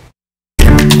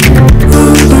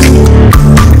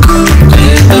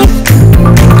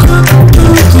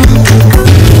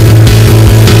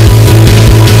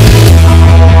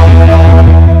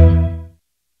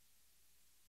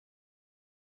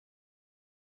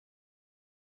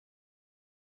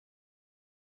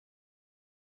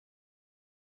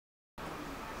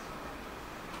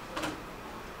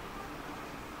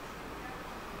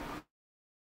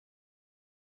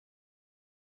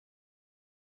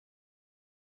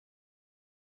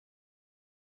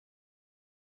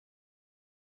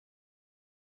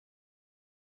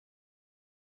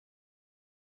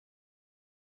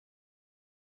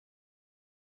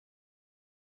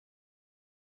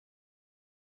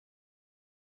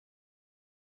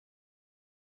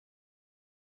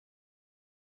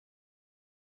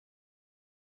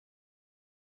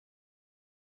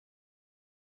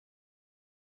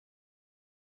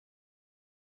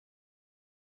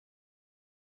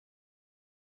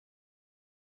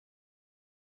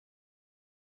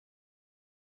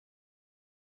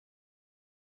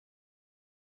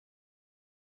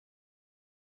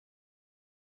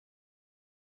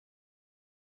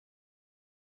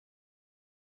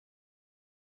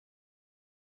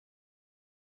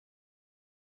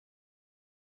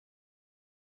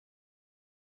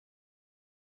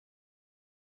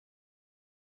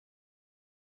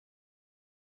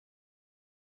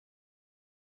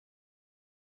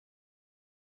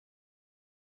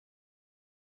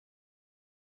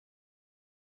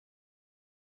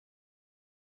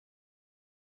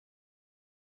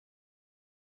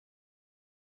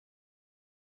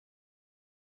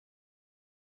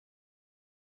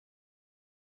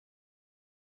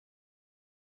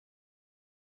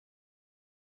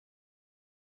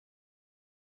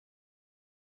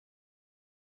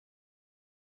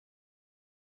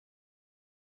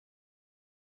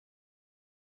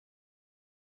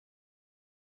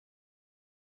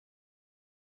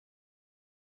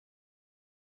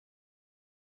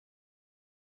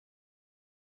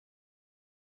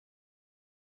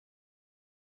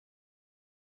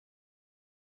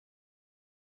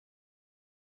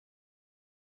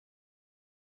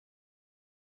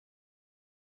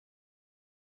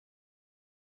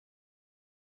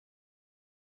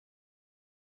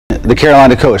 The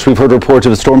Carolina coast, we've heard reports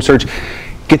of a storm surge.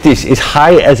 Get this, as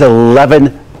high as 11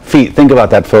 feet. Think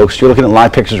about that, folks. You're looking at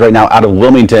live pictures right now out of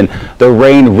Wilmington. The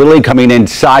rain really coming in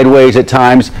sideways at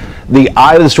times. The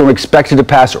eye of the storm expected to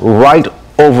pass right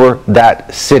over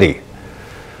that city.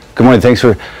 Good morning. Thanks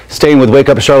for staying with Wake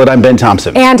Up Charlotte. I'm Ben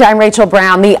Thompson. And I'm Rachel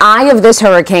Brown. The eye of this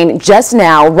hurricane just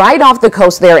now, right off the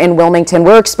coast there in Wilmington.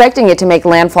 We're expecting it to make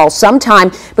landfall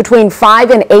sometime between 5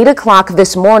 and 8 o'clock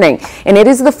this morning. And it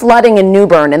is the flooding in New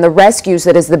Bern and the rescues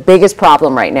that is the biggest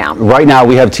problem right now. Right now,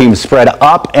 we have teams spread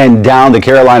up and down the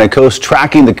Carolina coast,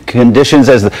 tracking the conditions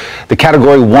as the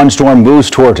Category 1 storm moves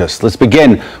toward us. Let's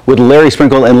begin with Larry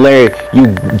Sprinkle. And Larry,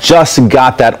 you just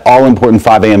got that all-important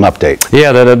 5 a.m. update.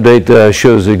 Yeah, that update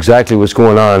shows exactly what's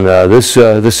going on. This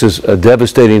is a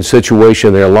devastating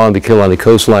situation there along the Carolina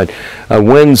coastline.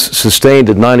 Winds sustained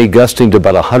at 90, gusting to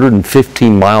about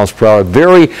 115 miles per hour.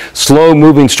 Very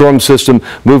slow-moving storm system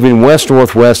moving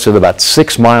west-northwest at about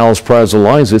 6 miles per hour. As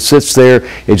long as it sits there,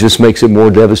 it just makes it more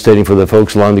devastating for the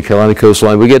folks along the Carolina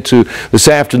coastline. We get to this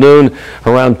afternoon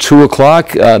around 2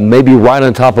 o'clock, maybe right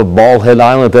on top of Bald Head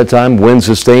Island at that time. Winds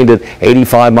sustained at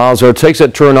 85 miles per hour. It takes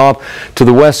that turn off to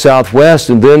the west-southwest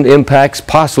and then impacts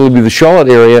possibly the Charlotte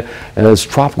area as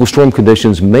tropical storm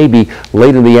conditions maybe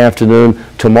late in the afternoon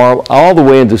tomorrow all the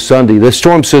way into Sunday. This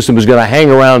storm system is going to hang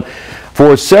around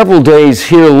for several days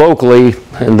here locally,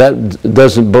 and that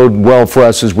doesn't bode well for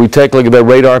us as we take a look at that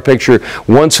radar picture.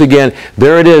 Once again,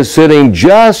 there it is sitting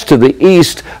just to the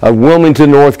east of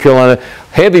Wilmington, North Carolina.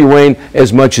 Heavy rain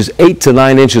as much as 8 to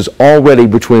 9 inches already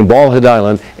between Bald Head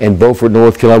Island and Beaufort,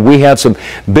 North Carolina. We have some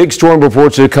big storm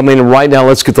reports that are coming in right now.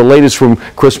 Let's get the latest from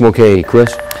Chris Mulcahy.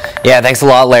 Chris? Yeah, thanks a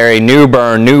lot, Larry. New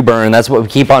Bern, that's what we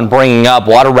keep on bringing up.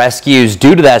 Water rescues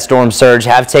due to that storm surge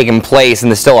have taken place, and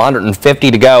there's still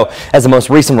 150 to go as the most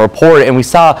recent report. And we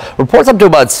saw reports up to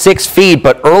about 6 feet,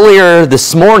 but earlier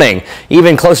this morning,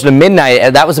 even closer to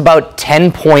midnight, that was about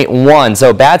 10.1.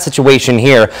 So bad situation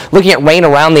here. Looking at rain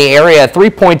around the area,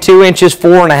 3.2 inches,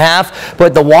 4.5,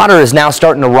 but the water is now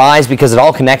starting to rise because it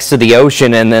all connects to the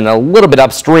ocean, and then a little bit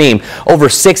upstream, over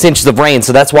 6 inches of rain.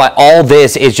 So that's why all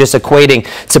this is just equating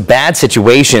to bad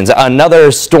situations.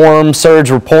 Another storm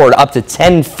surge report up to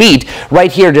 10 feet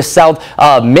right here just south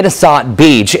of Minnesota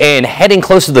Beach, and heading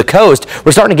close to the coast,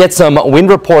 we're starting to get some wind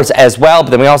reports as well,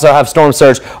 but then we also have storm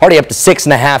surge already up to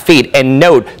 6.5 feet. And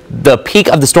note, the peak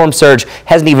of the storm surge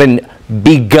hasn't even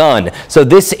begun. So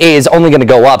this is only going to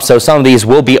go up. So some of these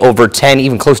will be over 10,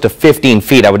 even close to 15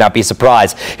 feet. I would not be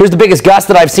surprised. Here's the biggest gust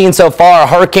that I've seen so far.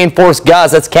 Hurricane force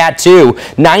gust. That's Cat 2.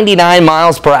 99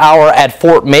 miles per hour at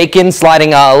Fort Macon,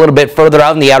 sliding a little bit further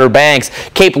out in the Outer Banks.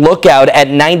 Cape Lookout at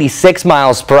 96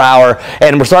 miles per hour.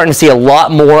 And we're starting to see a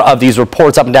lot more of these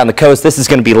reports up and down the coast. This is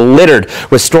going to be littered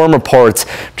with storm reports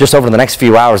just over the next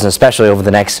few hours, and especially over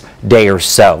the next day or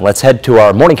so. Let's head to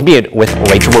our morning commute with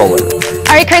Rachel Roller.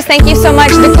 All right, Chris, thank you so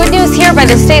much. The good news here by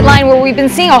the state line, where we've been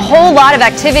seeing a whole lot of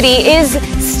activity, is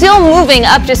still moving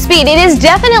up to speed. It is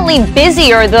definitely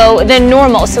busier, though, than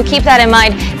normal, so keep that in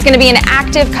mind. It's going to be an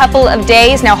active couple of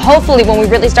days. Now, hopefully, when we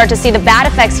really start to see the bad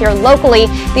effects here locally,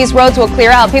 these roads will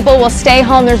clear out. People will stay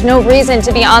home. There's no reason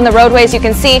to be on the roadways. You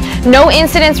can see no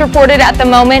incidents reported at the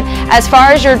moment. As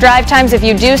far as your drive times, if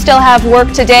you do still have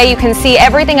work today, you can see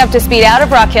everything up to speed out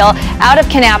of Rock Hill, out of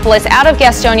Kannapolis, out of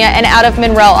Gastonia, and out of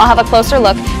Monroe. I'll have a closer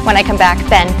look when I come back.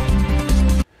 Ben.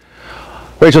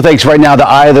 Rachel, thanks. Right now, the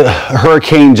eye of the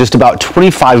hurricane just about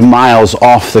 25 miles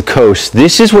off the coast.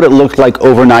 This is what it looked like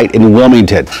overnight in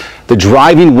Wilmington. The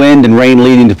driving wind and rain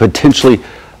leading to potentially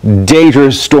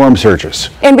dangerous storm surges.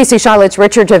 NBC Charlotte's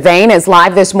Richard Devane is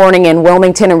live this morning in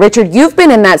Wilmington. And Richard, you've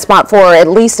been in that spot for at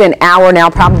least an hour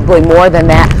now, probably more than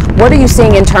that. What are you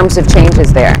seeing in terms of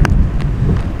changes there?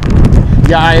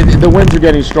 Yeah, the winds are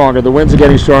getting stronger. The winds are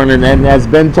getting stronger, and as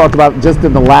Ben talked about just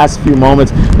in the last few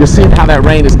moments, you're seeing how that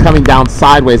rain is coming down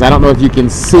sideways. I don't know if you can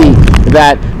see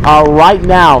that right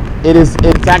now. It's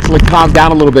actually calmed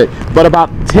down a little bit, but about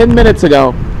 10 minutes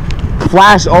ago,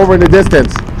 flash over in the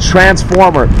distance,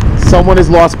 transformer. Someone has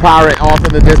lost power off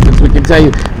in the distance. We can tell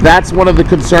you that's one of the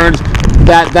concerns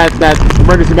that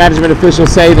emergency management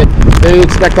officials say, that they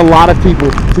expect a lot of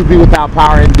people to be without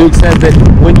power. And Duke says that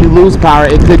when you lose power,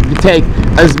 it could take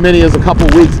as many as a couple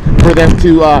weeks for them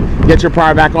to get your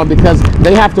power back on, because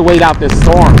they have to wait out this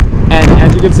storm. And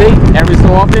as you can see, every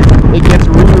so often, it gets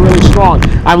really, really strong.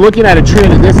 I'm looking at a tree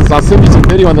in the distance. I'll send you some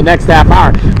video in the next half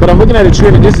hour. But I'm looking at a tree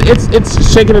in the distance.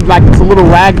 It's shaking it like it's a little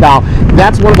rag doll.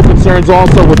 That's one of the concerns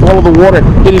also with all of the water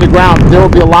hitting the ground. There will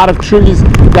be a lot of trees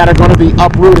that are going to be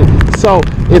uprooted. So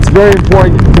it's very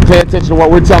important to pay attention to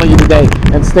what we're telling you today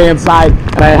and stay inside.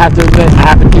 And I have to admit,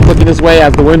 I have to keep looking this way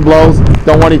as the wind blows.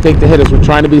 Don't want anything to hit us. We're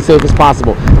trying to be safe as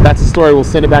possible. That's the story. We'll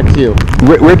send it back to you.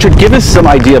 Richard, give us some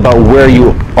idea about where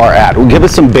you are at. Give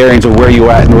us some bearings of where you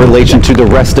are at in relation to the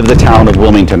rest of the town of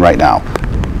Wilmington right now.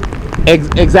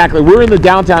 Exactly. We're in the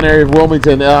downtown area of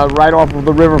Wilmington, right off of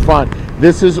the riverfront.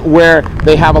 This is where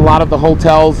they have a lot of the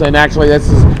hotels, and actually this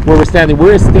is where we're standing.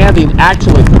 We're standing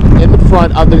actually in the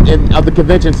front of the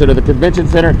convention center. The convention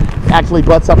center actually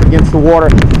butts up against the water.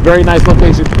 Very nice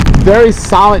location. Very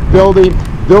solid building,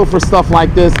 built for stuff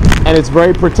like this, and it's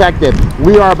very protected.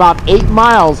 We are about 8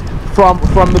 miles from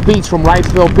the beach, from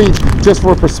Wrightsville Beach, just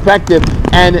for perspective.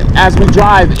 And as we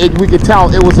drive, we could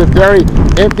tell it was a very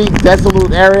empty,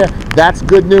 desolate area. That's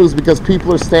good news because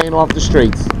people are staying off the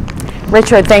streets.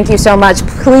 Richard, thank you so much.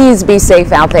 Please be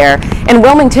safe out there. And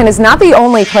Wilmington is not the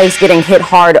only place getting hit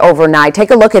hard overnight.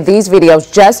 Take a look at these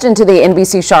videos just into the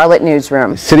NBC Charlotte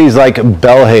newsroom. Cities like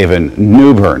Belhaven,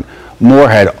 New Bern,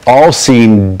 Moorhead, all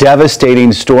seeing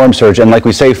devastating storm surge. And like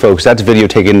we say, folks, that's video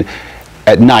taken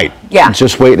at night. Yeah.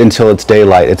 Just wait until it's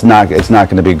daylight. It's not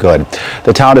going to be good.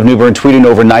 The town of New Bern tweeting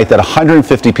overnight that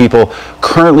 150 people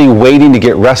currently waiting to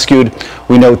get rescued.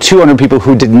 We know 200 people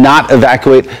who did not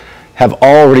evacuate have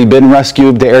already been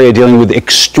rescued. The area dealing with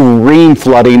extreme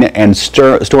flooding and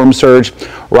storm surge.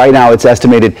 Right now, it's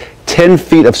estimated 10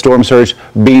 feet of storm surge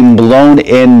being blown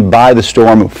in by the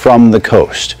storm from the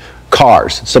coast.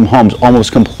 Cars, some homes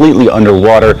almost completely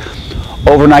underwater.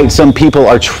 Overnight, some people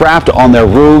are trapped on their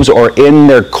roofs or in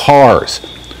their cars.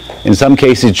 In some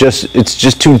cases, it's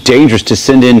just too dangerous to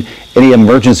send in any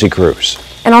emergency crews.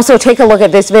 And also take a look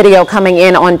at this video coming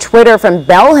in on Twitter from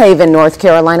Belhaven, North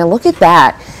Carolina. Look at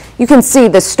that. You can see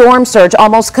the storm surge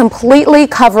almost completely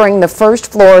covering the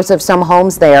first floors of some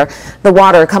homes there. The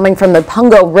water coming from the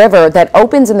Pungo River that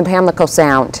opens in the Pamlico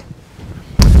Sound.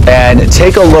 And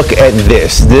take a look at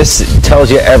this. This tells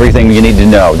you everything you need to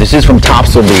know. This is from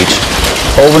Topsail Beach.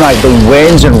 Overnight, the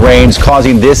winds and rains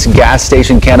causing this gas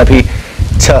station canopy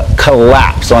to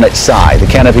collapse on its side. The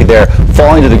canopy there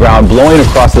falling to the ground, blowing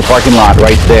across the parking lot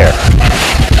right there.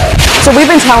 So we've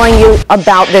been telling you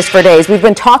about this for days. We've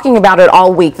been talking about it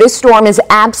all week. This storm is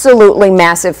absolutely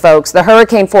massive, folks. The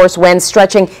hurricane force winds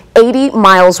stretching 80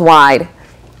 miles wide.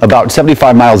 About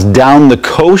 75 miles down the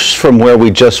coast from where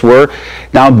we just were.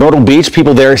 Now in Myrtle Beach,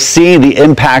 people there seeing the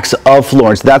impacts of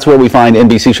Florence. That's where we find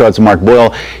NBC Charlotte's Mark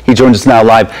Boyle. He joins us now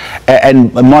live.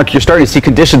 And Mark, you're starting to see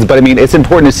conditions, but I mean, it's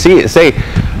important to say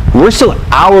we're still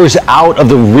hours out of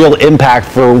the real impact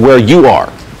for where you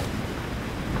are.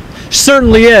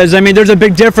 Certainly is. I mean, there's a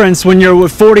big difference when you're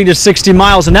 40 to 60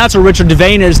 miles, and that's where Richard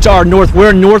Devane is to our north.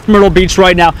 We're in North Myrtle Beach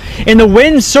right now, and the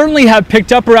winds certainly have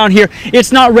picked up around here.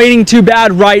 It's not raining too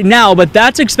bad right now, but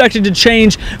that's expected to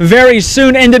change very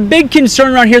soon. And the big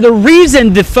concern around here, the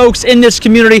reason the folks in this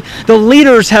community, the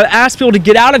leaders, have asked people to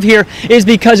get out of here is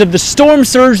because of the storm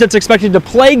surge that's expected to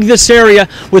plague this area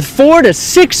with 4 to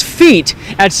 6 feet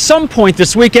at some point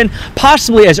this weekend,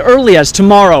 possibly as early as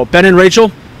tomorrow. Ben and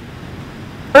Rachel?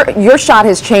 Your shot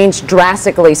has changed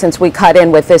drastically since we cut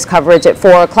in with this coverage at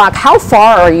 4 o'clock. How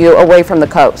far are you away from the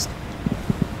coast?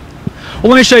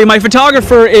 Well, let me show you. My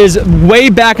photographer is way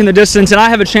back in the distance, and I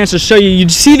have a chance to show you. You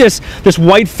see this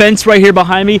white fence right here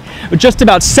behind me, just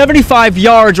about 75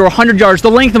 yards or 100 yards,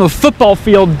 the length of a football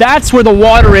field. That's where the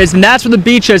water is, and that's where the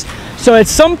beach is. So at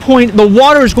some point, the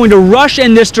water is going to rush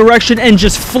in this direction and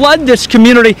just flood this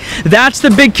community. That's the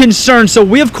big concern. So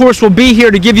we, of course, will be here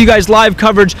to give you guys live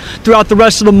coverage throughout the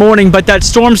rest of the morning. But that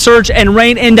storm surge and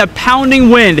rain and that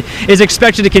pounding wind is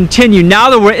expected to continue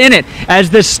now that we're in it as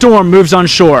this storm moves on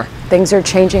shore. Things are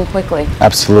changing quickly.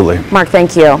 Absolutely. Mark,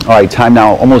 thank you. All right, time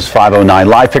now, almost 5:09.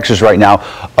 Live pictures right now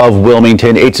of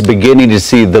Wilmington. It's beginning to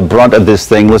see the brunt of this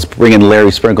thing. Let's bring in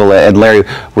Larry Sprinkle. And Larry,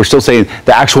 we're still saying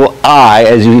the actual eye,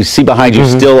 as you see behind you,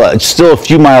 still a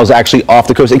few miles actually off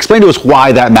the coast. Explain to us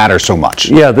why that matters so much.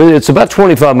 Yeah, it's about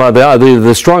 25 miles.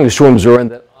 The strongest storms are in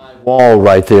that wall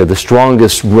right there, the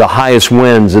strongest, highest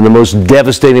winds and the most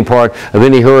devastating part of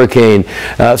any hurricane.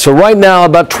 So right now,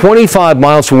 about 25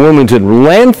 miles from Wilmington.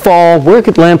 Landfall, where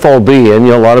could landfall be? And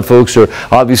a lot of folks are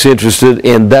obviously interested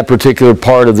in that particular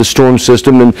part of the storm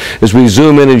system. And as we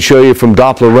zoom in and show you from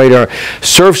Doppler radar,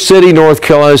 Surf City, North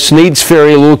Carolina, Sneads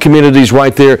Ferry, little communities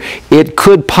right there, it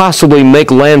could possibly make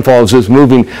landfall as it's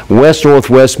moving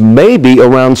west-northwest, maybe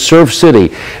around Surf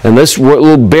City. And this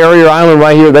little barrier island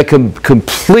right here, that could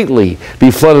completely be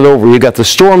flooded over. You got the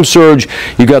storm surge,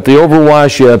 you got the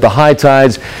overwash, you have the high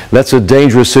tides. That's a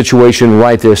dangerous situation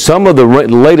right there. Some of the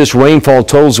latest rainfall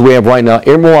totals we have right now: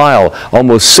 Emerald Isle,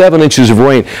 almost 7 inches of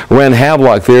rain. Around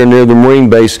Havelock there near the Marine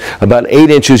base, about 8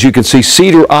 inches. You can see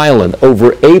Cedar Island,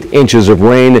 over 8 inches of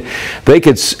rain. They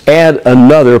could add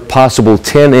another possible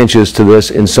 10 inches to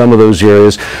this in some of those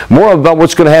areas. More about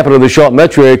what's going to happen to the Charlotte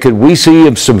metro area. Could we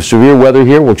see some severe weather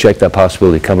here? We'll check that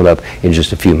possibility coming up in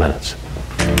just a few minutes.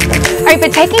 All right,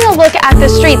 but taking a look at the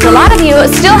streets, a lot of you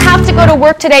still have to go to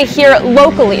work today here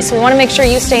locally, so we want to make sure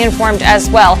you stay informed as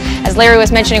well. As Larry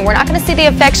was mentioning, we're not going to see the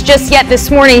effects just yet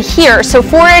this morning here. So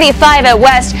 485 at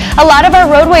West, a lot of our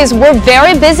roadways were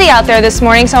very busy out there this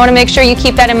morning, so I want to make sure you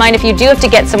keep that in mind if you do have to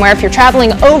get somewhere. If you're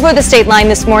traveling over the state line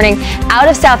this morning, out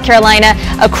of South Carolina,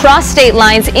 across state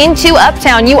lines into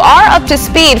Uptown, you are up to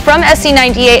speed from SC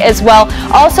 98 as well,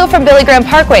 also from Billy Graham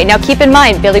Parkway. Now keep in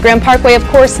mind, Billy Graham Parkway, of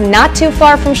course, not too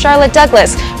far from Charlotte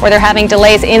Douglas, where they're having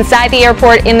delays inside the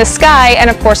airport, in the sky, and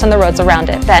of course on the roads around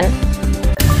it. Ben?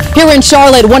 Here in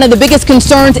Charlotte, one of the biggest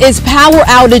concerns is power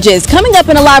outages. Coming up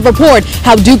in a live report,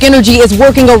 how Duke Energy is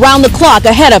working around the clock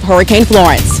ahead of Hurricane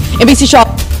Florence. NBC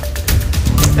Charlotte.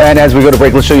 And as we go to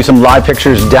break, let's show you some live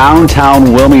pictures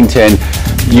downtown Wilmington.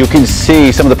 You can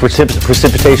see some of the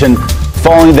precipitation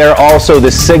falling there. Also,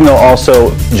 the signal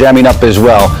also jamming up as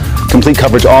well. Complete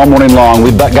coverage all morning long.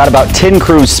 We've got about 10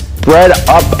 crews spread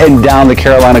up and down the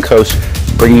Carolina coast,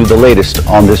 bringing you the latest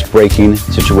on this breaking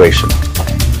situation.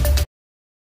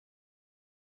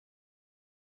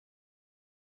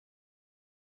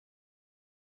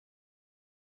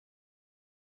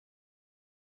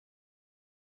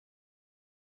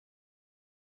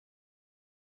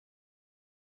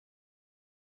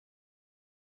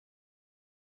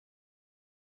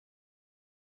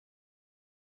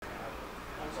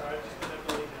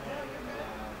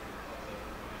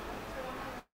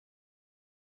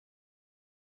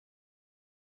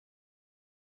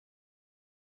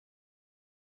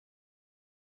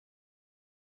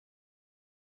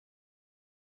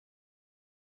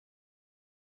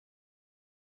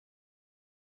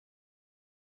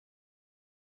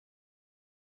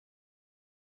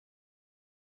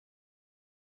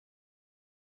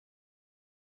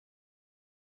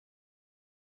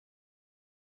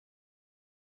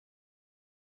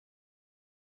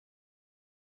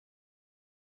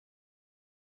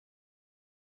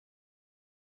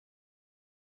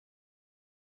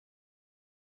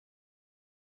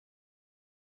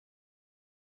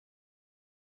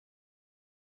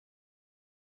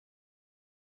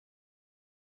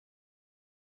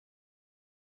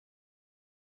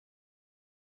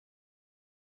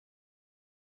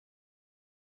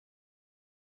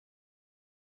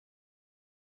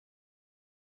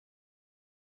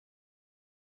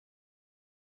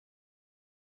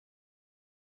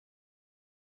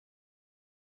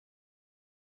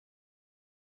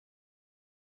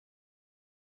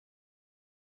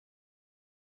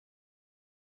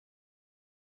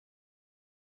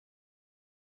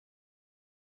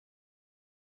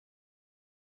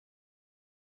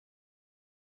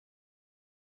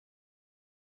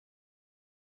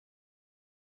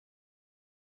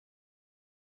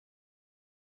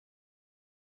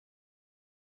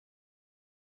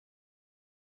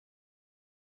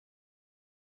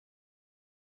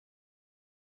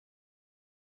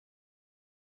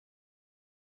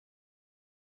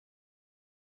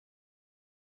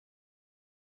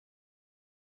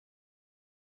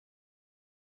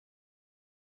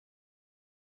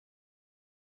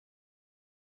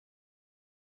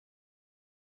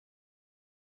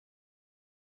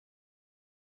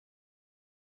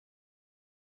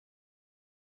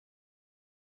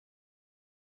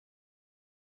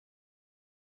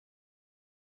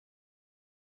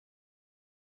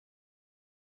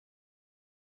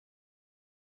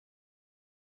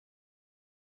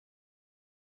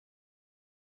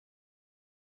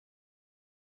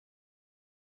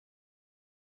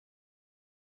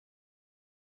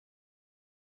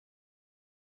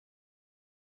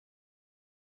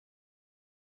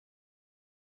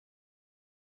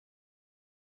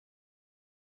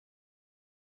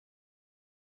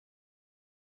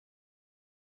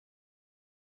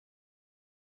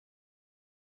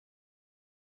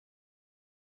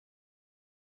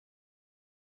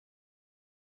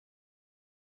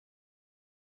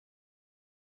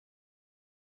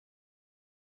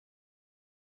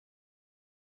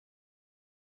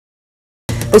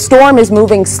 The storm is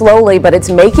moving slowly, but it's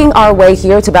making our way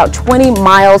here. It's about 20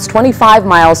 miles, 25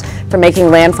 miles from making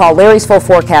landfall. Larry's full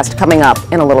forecast coming up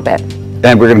in a little bit.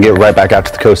 And we're going to get right back out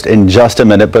to the coast in just a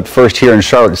minute. But first, here in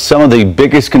Charlotte, some of the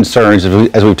biggest concerns,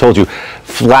 as we've told you,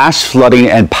 flash flooding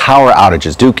and power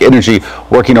outages. Duke Energy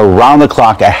working around the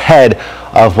clock ahead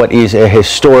of what is a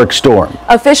historic storm.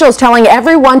 Officials telling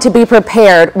everyone to be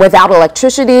prepared without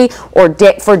electricity or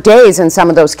for days in some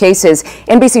of those cases.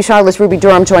 NBC Charlotte's Ruby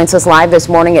Durham joins us live this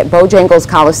morning at Bojangles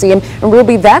Coliseum. And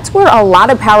Ruby, that's where a lot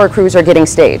of power crews are getting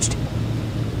staged.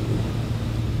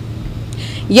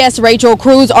 Yes, Rachel,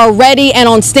 crews are ready and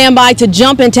on standby to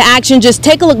jump into action. Just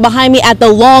take a look behind me at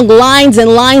the long lines and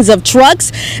lines of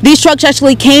trucks. These trucks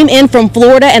actually came in from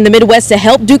Florida and the Midwest to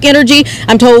help Duke Energy.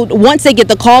 I'm told once they get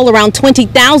the call, around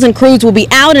 20,000 crews will be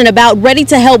out and about ready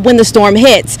to help when the storm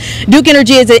hits. Duke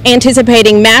Energy is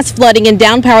anticipating mass flooding and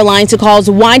down power lines to cause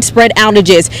widespread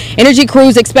outages. Energy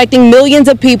crews expecting millions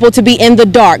of people to be in the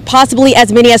dark, possibly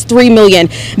as many as 3 million.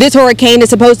 This hurricane is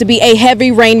supposed to be a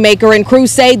heavy rainmaker, and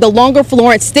crews say the longer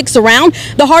Florence sticks around,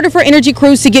 the harder for energy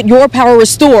crews to get your power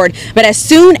restored. But as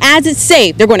soon as it's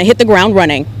safe, they're going to hit the ground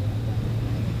running.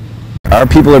 Our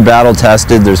people are battle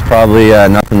tested. There's probably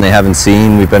nothing they haven't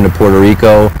seen. We've been to Puerto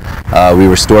Rico. We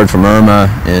restored from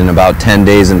Irma in about 10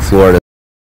 days in Florida.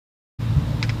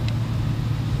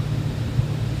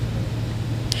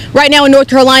 Right now in North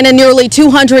Carolina, nearly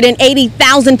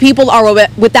 280,000 people are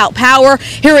without power.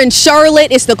 Here in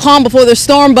Charlotte, it's the calm before the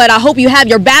storm, but I hope you have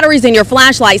your batteries and your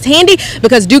flashlights handy,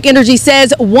 because Duke Energy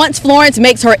says once Florence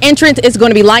makes her entrance, it's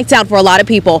going to be lights out for a lot of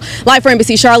people. Live for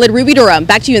NBC Charlotte, Ruby Durham.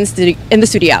 Back to you in the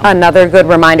studio. Another good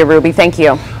reminder, Ruby. Thank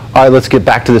you. All right, let's get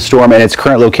back to the storm and its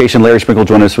current location. Larry Sprinkle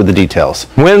join us with the details.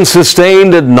 Winds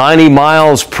sustained at 90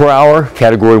 miles per hour.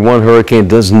 Category 1 hurricane.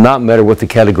 Does not matter what the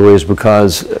category is,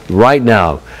 because right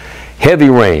now, heavy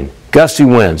rain, gusty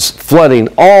winds, flooding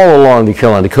all along the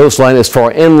Carolina coastline, as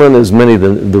far inland as many of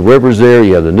the rivers there.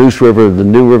 You have the Neuse River, the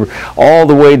New River, all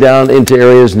the way down into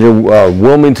areas near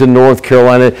Wilmington, North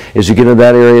Carolina. As you get into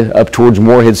that area, up towards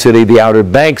Morehead City, the Outer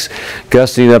Banks,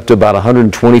 gusting up to about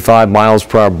 125 miles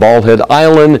per hour. Bald Head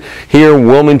Island here,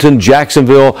 Wilmington,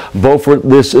 Jacksonville, Beaufort,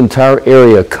 this entire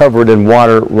area covered in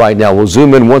water right now. We'll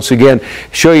zoom in once again,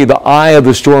 show you the eye of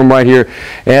the storm right here.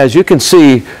 As you can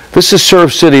see, this is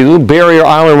Surf City, little barrier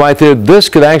island right there. This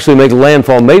could actually make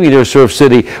landfall maybe near Surf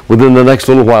City within the next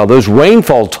little while. Those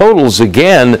rainfall totals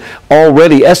again,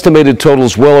 already estimated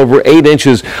totals well over 8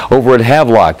 inches over at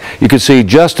Havelock. You can see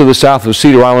just to the south of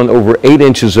Cedar Island, over 8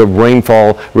 inches of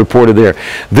rainfall reported there.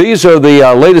 These are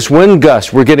the latest wind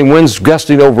gusts. We're getting winds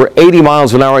gusting over 80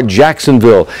 miles an hour at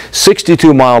Jacksonville,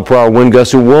 62 mile per hour wind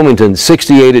gusts at Wilmington,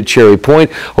 68 at Cherry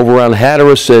Point, over around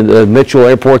Hatteras and Mitchell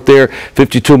Airport there,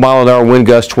 52 mile an hour wind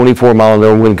gusts, 24 mile an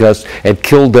hour wind gusts at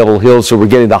Kill Devil Hill. So we're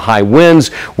getting the high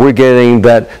winds. We're getting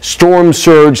that storm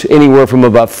surge anywhere from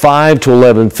about 5 to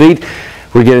 11 feet.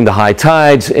 We're getting the high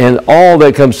tides, and all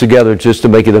that comes together just to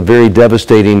make it a very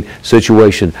devastating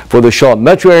situation. For the Charlotte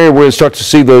metro area, we're going to start to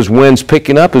see those winds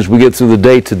picking up as we get through the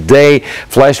day today.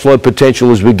 Flash flood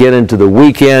potential as we get into the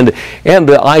weekend, and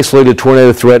the isolated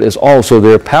tornado threat is also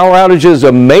there. Power outages,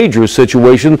 a major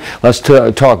situation. Let's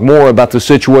talk more about the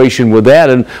situation with that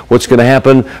and what's going to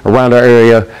happen around our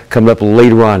area coming up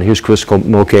later on. Here's Chris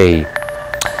Mulcahy.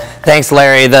 Thanks,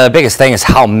 Larry. The biggest thing is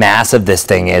how massive this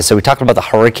thing is. So we talked about the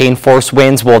hurricane force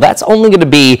winds. Well, that's only going to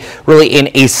be really in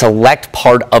a select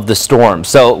part of the storm.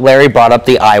 So Larry brought up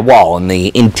the eye wall, and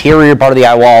the interior part of the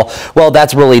eye wall, well,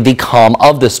 that's really the calm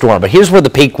of the storm. But here's where the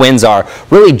peak winds are,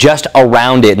 really just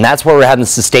around it. And that's where we're having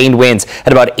sustained winds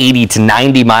at about 80 to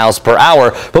 90 miles per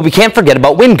hour. But we can't forget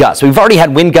about wind gusts. We've already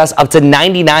had wind gusts up to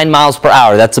 99 miles per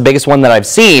hour. That's the biggest one that I've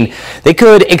seen. They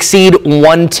could exceed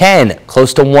 110,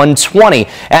 close to 120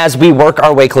 as we work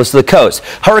our way close to the coast.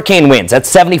 Hurricane winds at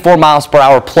 74 miles per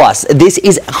hour plus. This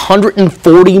is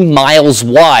 140 miles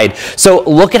wide. So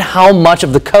look at how much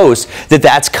of the coast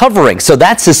that's covering. So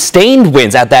that's sustained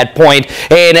winds at that point.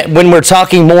 And when we're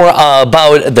talking more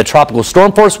about the tropical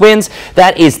storm force winds,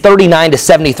 that is 39 to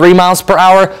 73 miles per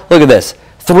hour. Look at this.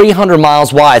 300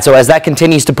 miles wide. So as that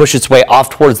continues to push its way off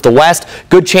towards the west,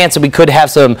 good chance that we could have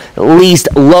some at least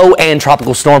low-end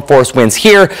tropical storm force winds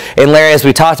here. And Larry, as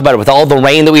we talked about it, with all the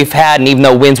rain that we've had, and even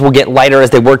though winds will get lighter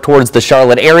as they work towards the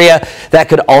Charlotte area, that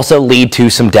could also lead to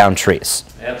some downed trees.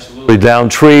 Absolutely. Down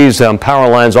trees, down power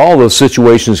lines, all those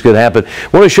situations could happen. I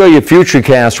want to show you a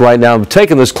futurecast right now. I'm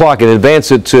taking this clock and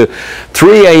advance it to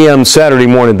 3 a.m. Saturday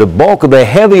morning. The bulk of the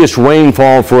heaviest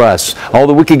rainfall for us,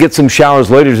 although we could get some showers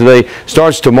later today,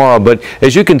 starts tomorrow. But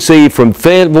as you can see, from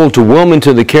Fayetteville to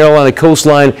Wilmington, the Carolina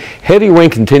coastline, heavy rain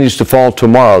continues to fall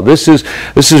tomorrow. This is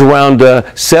around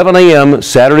 7 a.m.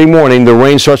 Saturday morning. The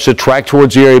rain starts to track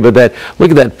towards the area, but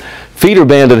look at that feeder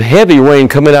band of heavy rain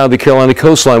coming out of the Carolina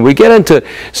coastline. We get into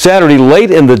Saturday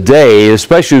late in the day,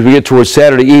 especially as we get towards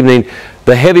Saturday evening.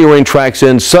 The heavy rain tracks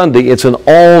in Sunday. It's an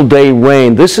all-day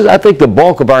rain. This is, I think, the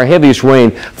bulk of our heaviest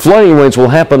rain. Flooding rains will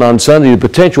happen on Sunday. The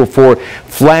potential for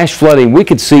flash flooding, we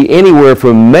could see anywhere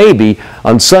from maybe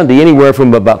on Sunday, anywhere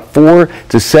from about 4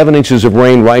 to 7 inches of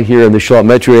rain right here in the Charlotte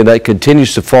metro area. That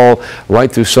continues to fall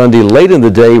right through Sunday, late in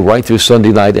the day, right through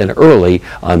Sunday night, and early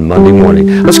on Monday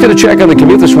morning. Let's get a check on the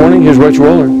commute this morning. Here's Rachel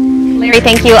Roller. Larry,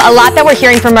 thank you. A lot that we're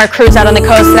hearing from our crews out on the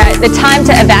coast that the time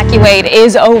to evacuate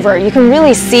is over. You can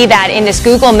really see that in this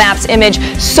Google Maps image.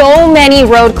 So many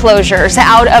road closures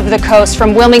out of the coast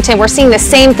from Wilmington. We're seeing the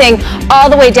same thing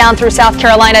all the way down through South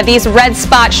Carolina. These red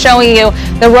spots showing you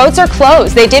the roads are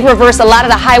closed. They did reverse a lot of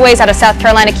the highways out of South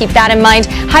Carolina. Keep that in mind.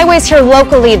 Highways here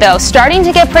locally, though, starting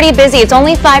to get pretty busy. It's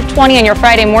only 5:20 on your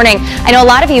Friday morning. I know a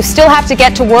lot of you still have to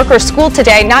get to work or school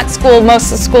today. Not school, most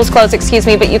of the schools closed, excuse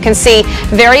me, but you can see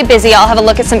very busy. I'll have a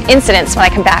look at some incidents when I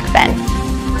come back, Ben.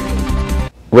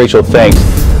 Rachel, thanks.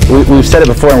 We've said it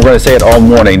before and we're going to say it all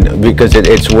morning because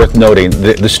it's worth noting.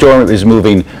 The storm is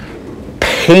moving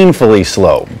painfully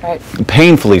slow. Right.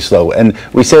 Painfully slow. And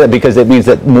we say that because it means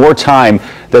that more time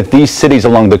that these cities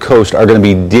along the coast are going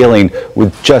to be dealing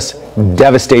with just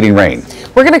devastating rain.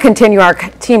 We're going to continue our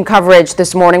team coverage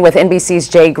this morning with NBC's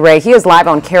Jay Gray. He is live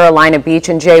on Carolina Beach.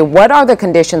 And Jay, what are the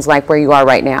conditions like where you are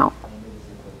right now?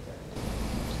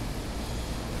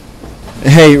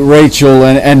 Hey, Rachel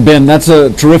and Ben, that's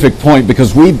a terrific point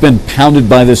because we've been pounded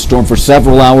by this storm for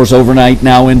several hours overnight,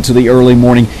 now into the early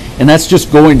morning, and that's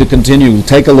just going to continue.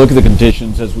 Take a look at the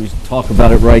conditions as we talk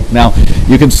about it right now.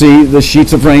 You can see the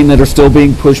sheets of rain that are still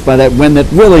being pushed by that wind that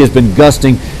really has been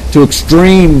gusting to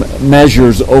extreme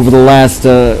measures over the last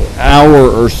hour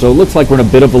or so. Looks like we're in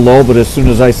a bit of a lull, but as soon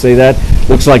as I say that,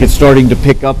 looks like it's starting to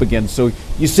pick up again. So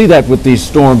you see that with these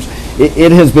storms.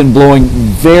 It has been blowing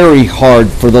very hard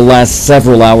for the last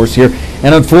several hours here,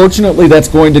 and unfortunately that's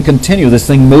going to continue. This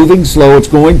thing moving slow, it's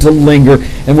going to linger,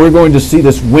 and we're going to see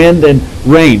this wind and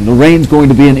rain. The rain's going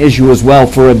to be an issue as well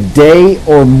for a day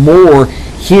or more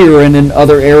here and in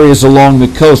other areas along the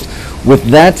coast. With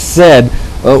that said,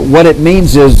 what it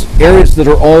means is areas that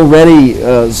are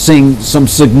already seeing some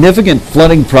significant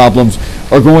flooding problems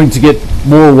are going to get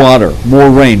more water,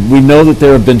 more rain. We know that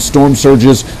there have been storm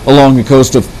surges along the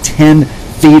coast of 10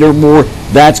 feet or more.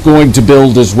 That's going to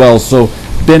build as well. So,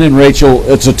 Ben and Rachel,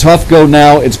 it's a tough go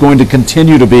now. It's going to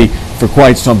continue to be for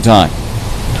quite some time.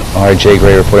 All right, Jay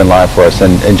Gray reporting live for us.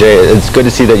 And Jay, it's good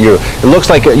to see that it looks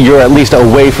like you're at least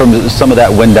away from some of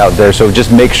that wind out there. So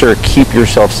just make sure, keep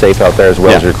yourself safe out there as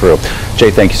well as your crew.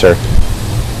 Jay, thank you, sir.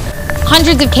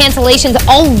 Hundreds of cancellations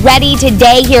already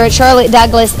today here at Charlotte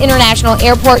Douglas International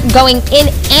Airport, going in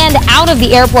and out of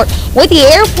the airport. What the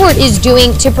airport is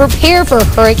doing to prepare for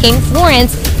Hurricane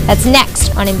Florence, that's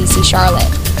next on NBC Charlotte.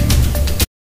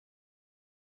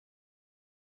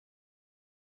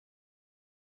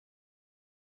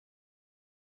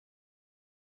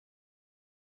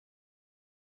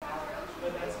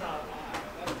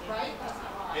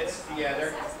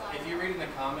 If you read in the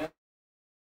comments.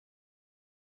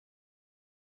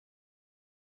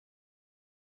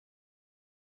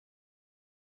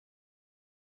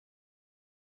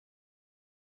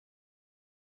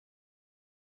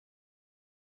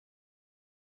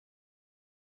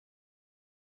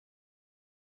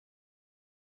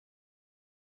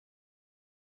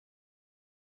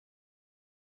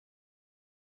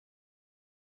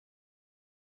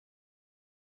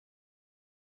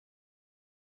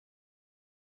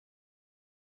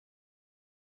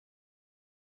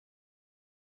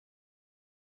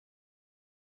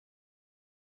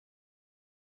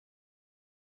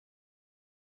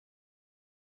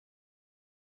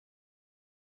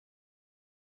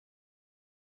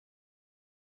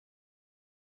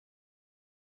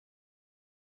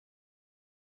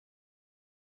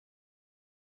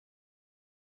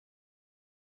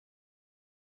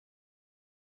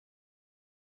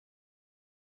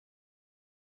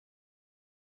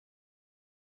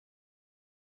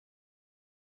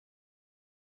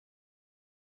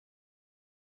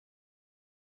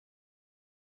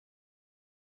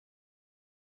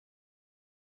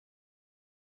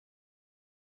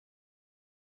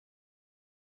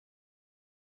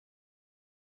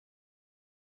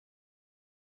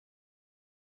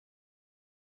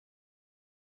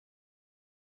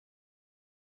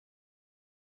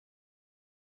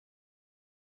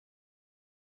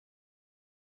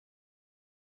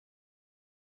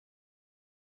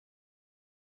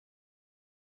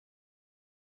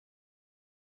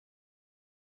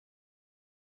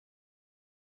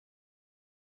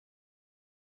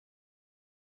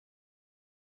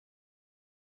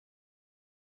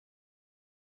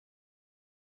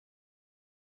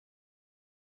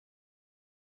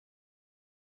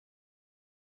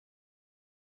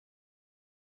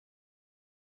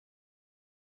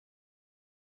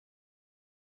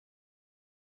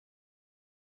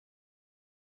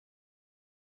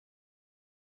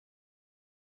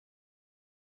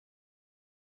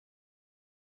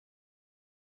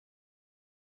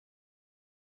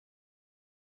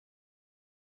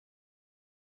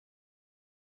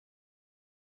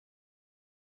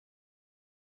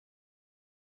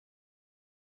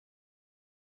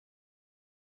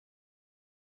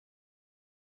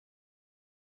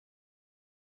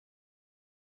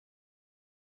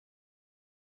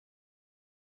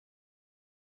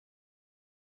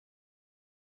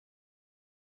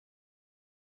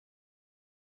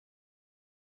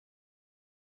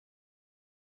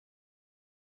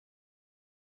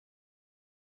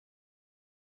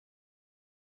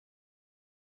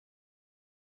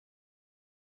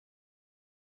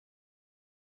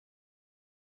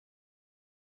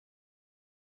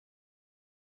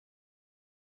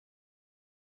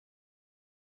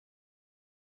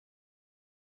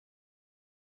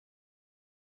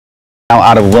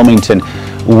 out of Wilmington.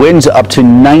 Winds up to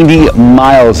 90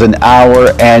 miles an hour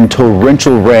and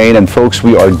torrential rain. And folks,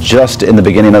 we are just in the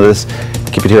beginning of this.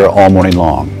 Keep it here all morning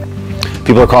long.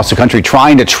 People across the country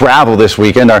trying to travel this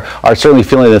weekend are certainly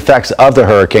feeling the effects of the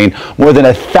hurricane. More than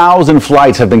 1,000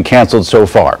 flights have been canceled so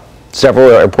far. Several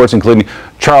airports, including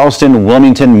Charleston,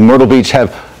 Wilmington, Myrtle Beach,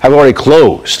 have already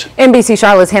closed. NBC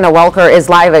Charlotte's Hannah Welker is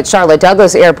live at Charlotte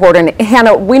Douglas Airport. And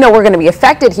Hannah, we know we're going to be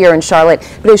affected here in Charlotte,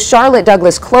 but is Charlotte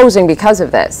Douglas closing because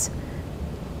of this?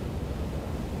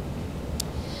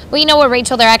 Well, you know what,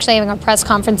 Rachel, they're actually having a press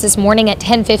conference this morning at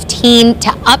 10:15 to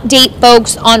update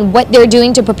folks on what they're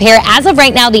doing to prepare. As of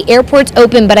right now, the airport's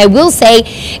open, but I will say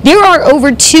there are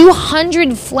over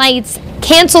 200 flights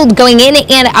canceled going in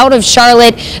and out of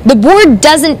Charlotte. The board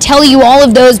doesn't tell you all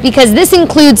of those because this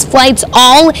includes flights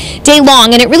all day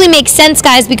long. And it really makes sense,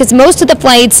 guys, because most of the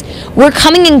flights were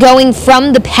coming and going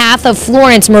from the path of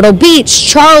Florence, Myrtle Beach,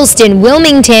 Charleston,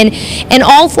 Wilmington, and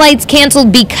all flights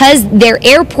canceled because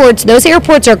those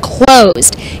airports are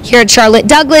closed. Here at Charlotte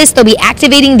Douglas, they'll be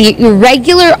activating the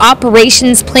irregular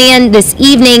operations plan this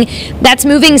evening. That's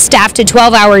moving staff to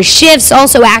 12-hour shifts,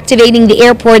 also activating the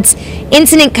airport's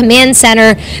incident command center.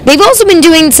 They've also been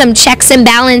doing some checks and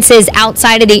balances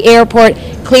outside of the airport,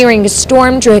 clearing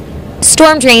storm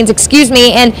drains,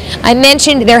 and I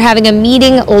mentioned they're having a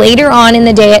meeting later on in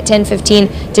the day at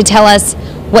 10:15 to tell us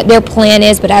what their plan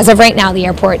is, but as of right now, the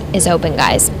airport is open,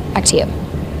 guys. Back to you.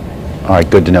 All right,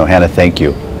 good to know, Hannah. Thank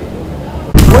you.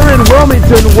 We're in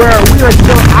Wilmington, where we are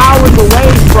still hours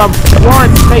away from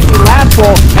Florence making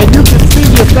landfall, and you can see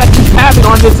the effect it's having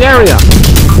on this area.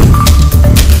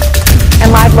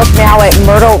 And live look now at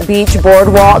Myrtle Beach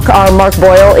Boardwalk. Our Mark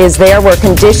Boyle is there, where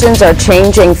conditions are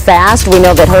changing fast. We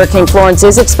know that Hurricane Florence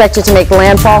is expected to make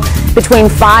landfall between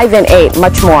 5 and 8.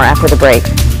 Much more after the break.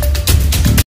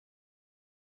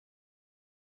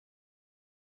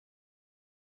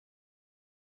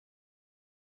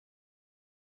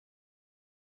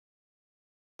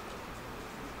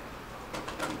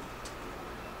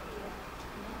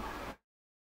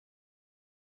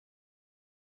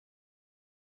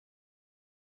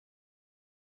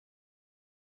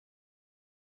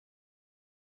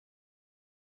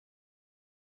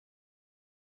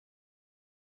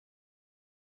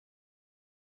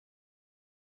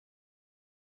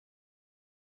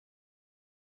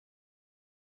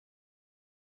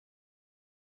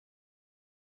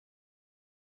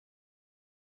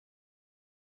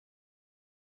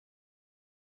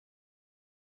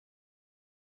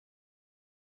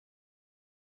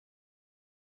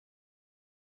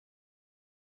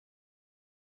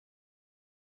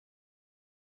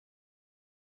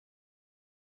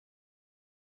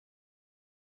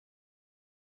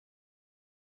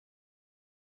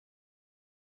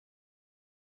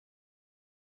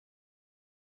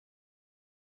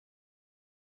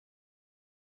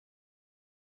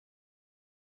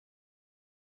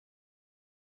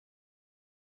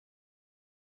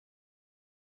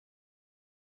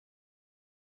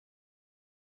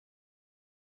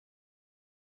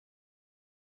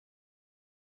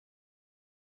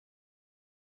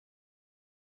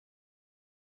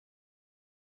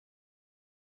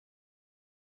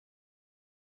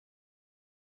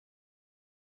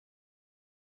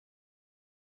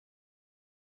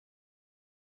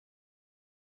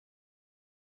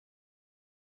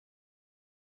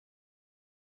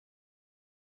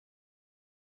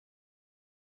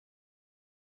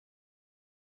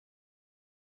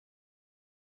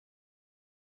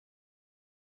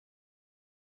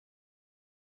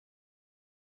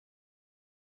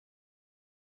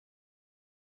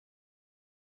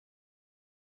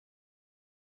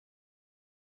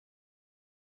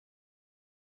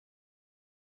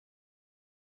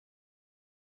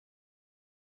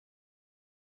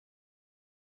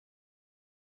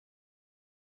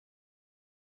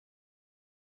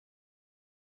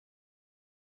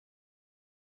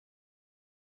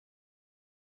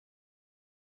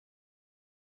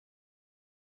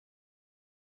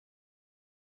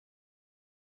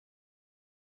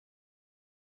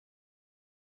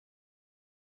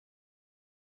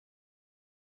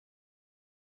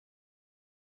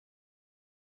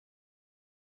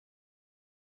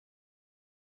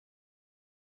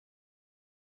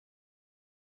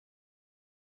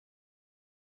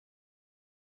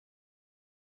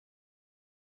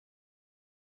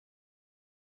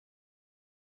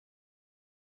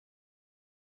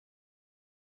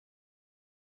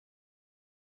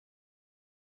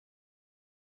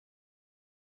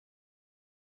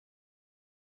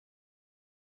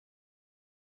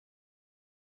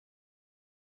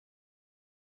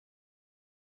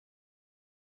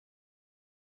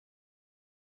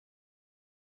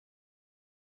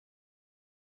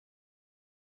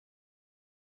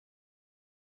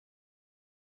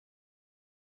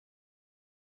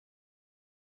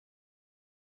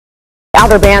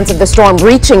 outer bands of the storm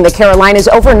reaching the Carolinas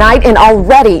overnight and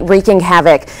already wreaking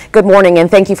havoc. Good morning,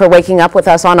 and thank you for waking up with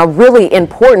us on a really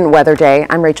important weather day.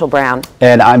 I'm Rachel Brown.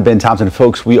 And I'm Ben Thompson.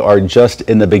 Folks, we are just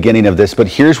in the beginning of this, but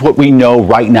here's what we know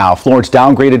right now. Florence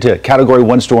downgraded to Category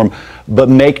 1 storm, but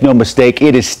make no mistake,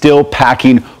 it is still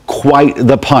packing quite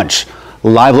the punch.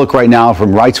 Live look right now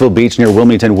from Wrightsville Beach near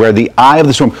Wilmington, where the eye of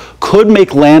the storm could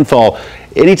make landfall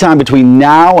anytime between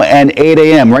now and 8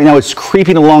 a.m. Right now, it's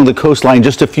creeping along the coastline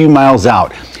just a few miles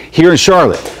out. Here in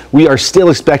Charlotte, we are still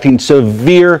expecting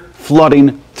severe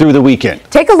flooding through the weekend.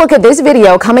 Take a look at this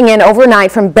video coming in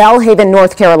overnight from Belhaven,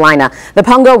 North Carolina. The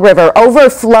Pungo River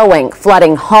overflowing,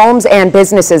 flooding homes and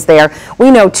businesses there.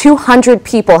 We know 200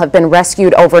 people have been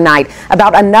rescued overnight.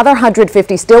 About another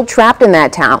 150 still trapped in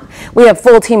that town. We have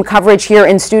full team coverage here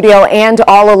in studio and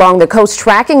all along the coast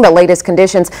tracking the latest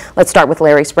conditions. Let's start with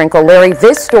Larry Sprinkle. Larry,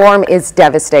 this storm is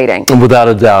devastating. Without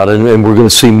a doubt, and we're going to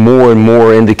see more and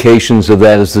more indications of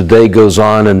that as the day goes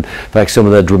on. And in fact, some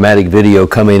of that dramatic video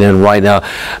coming in right now.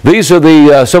 These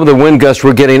are some of the wind gusts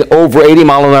we're getting. Over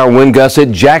 80-mile-an-hour wind gusts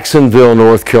at Jacksonville,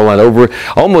 North Carolina. Over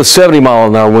almost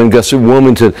 70-mile-an-hour wind gusts at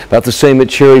Wilmington. About the same at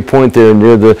Cherry Point there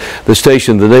near the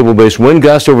station, the naval base. Wind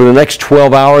gusts over the next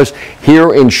 12 hours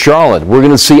here in Charlotte. We're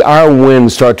going to see our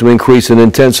winds start to increase in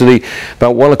intensity.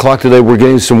 About 1 o'clock today, we're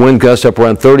getting some wind gusts up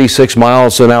around 36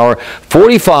 miles an hour.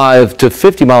 45 to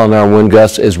 50-mile-an-hour wind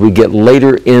gusts as we get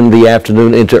later in the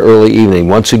afternoon into early evening.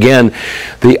 Once again,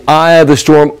 the eye of the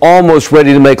storm almost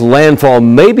ready to make landfall,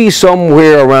 maybe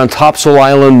somewhere around Topsail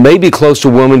Island, maybe close to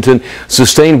Wilmington.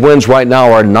 Sustained winds right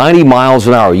now are 90 miles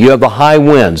an hour. You have the high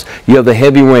winds, you have the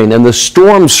heavy rain, and the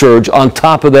storm surge on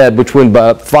top of that between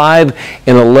about 5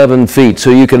 and 11 feet. So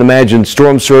you can imagine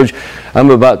storm surge. I'm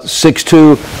about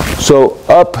 6'2", so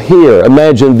up here,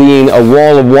 imagine being a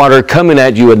wall of water coming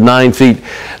at you at 9 feet.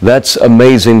 That's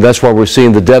amazing. That's why we're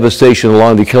seeing the devastation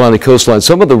along the Carolina coastline.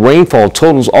 Some of the rainfall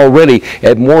totals already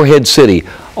at Morehead City,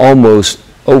 almost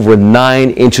over 9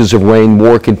 inches of rain.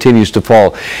 More continues to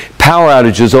fall. Power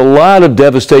outages, a lot of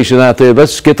devastation out there.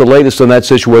 Let's get the latest on that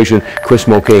situation. Chris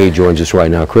Mulcahy joins us right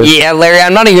now. Chris? Yeah, Larry,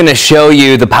 I'm not even going to show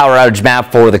you the power outage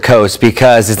map for the coast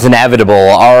because it's inevitable.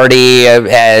 Already,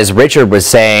 as Richard was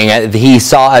saying, he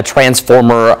saw a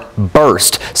transformer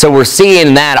burst. So we're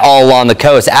seeing that all along the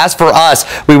coast. As for us,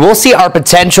 we will see our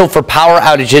potential for power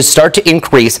outages start to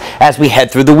increase as we head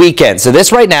through the weekend. So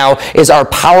this right now is our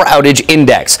power outage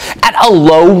index. At a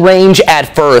low range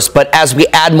at first, but as we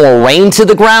add more rain to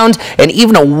the ground, and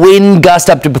even a wind gust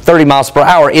up to 30 miles per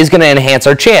hour is going to enhance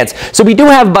our chance. So we do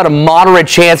have about a moderate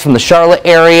chance from the Charlotte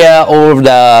area over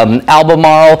the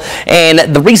Albemarle,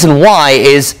 and the reason why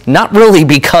is not really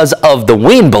because of the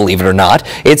wind, believe it or not.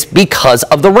 It's because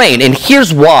of the rain, and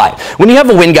here's why. When you have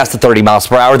a wind gust of 30 miles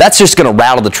per hour, that's just going to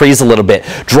rattle the trees a little bit.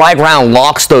 Dry ground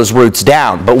locks those roots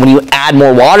down, but when you add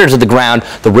more water to the ground,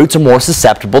 the roots are more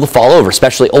susceptible to fall over,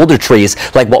 especially older trees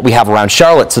like what we have around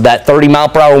Charlotte. So that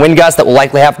 30-mile-per-hour wind gust that will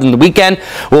likely happen in the weekend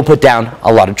will put down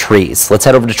a lot of trees. Let's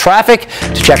head over to traffic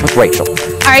to check with Rachel.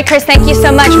 All right, Chris, thank you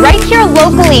so much. Right here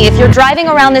locally, if you're driving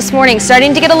around this morning,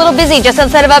 starting to get a little busy just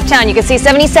outside of Uptown. You can see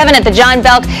 77 at the John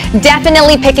Belk,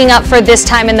 definitely picking up for this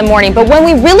time in the morning. But when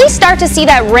we really start to see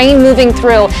that rain moving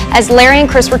through, as Larry and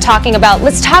Chris were talking about,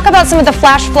 let's talk about some of the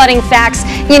flash flooding facts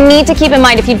you need to keep in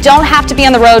mind. If you don't have to be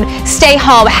on the road, stay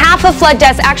home. Half of flood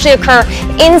deaths actually occur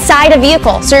inside a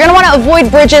vehicle. So you're going to want to avoid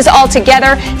bridges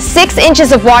altogether. 6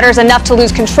 inches of water is enough to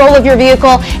lose control of your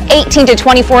vehicle. 18 to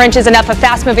 24 inches enough of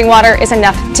fast-moving water is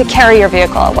enough to carry your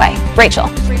vehicle away. Rachel.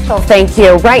 Thank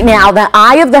you. Right now, the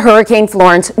eye of the Hurricane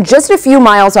Florence, just a few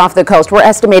miles off the coast. We're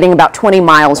estimating about 20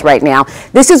 miles right now.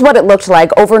 This is what it looked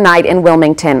like overnight in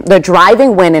Wilmington. The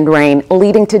driving wind and rain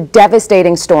leading to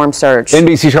devastating storm surge.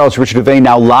 NBC Charlotte's Richard Devane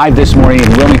now live this morning in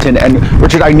Wilmington. And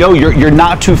Richard, I know you're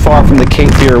not too far from the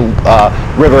Cape Fear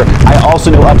River. I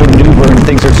also know up in New Bern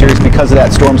things are serious because of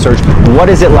that storm surge. What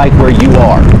is it like where you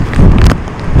are?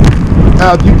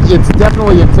 It's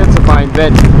definitely intensifying,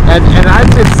 Ben, and I've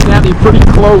been standing pretty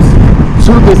close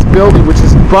to this building, which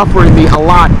is buffering me a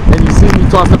lot, and you see me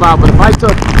talking about, but if I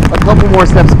took a couple more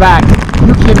steps back,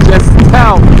 you can just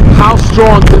tell how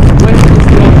strong this wind is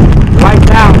getting. Right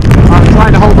now,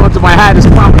 trying to hold on to my hat is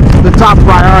probably the top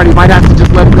priority. Might have to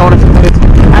just let it go in a few minutes.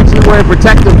 Actually wearing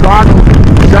protective goggles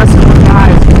just for the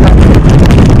eyes.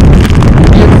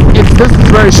 This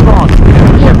is very strong.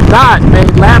 We have not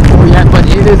made landfall yet, but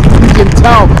it is. You can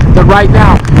tell that right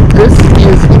now this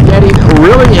is getting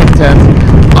really intense.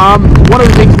 One of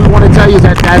the things we want to tell you is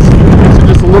that, as we mentioned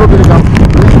just a little bit ago,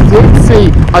 we did see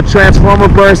a transformer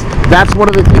burst. That's one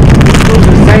of the things the crews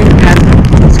are saying. And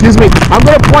excuse me, I'm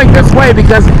going to point this way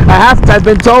because I've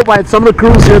been told by some of the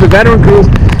crews here, the veteran crews,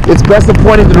 it's best to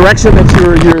point in the direction that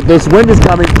this wind is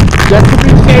coming, just to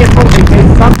be careful in case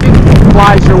something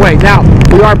flies your way. Now,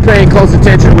 we are paying close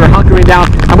attention. We're hunkering down.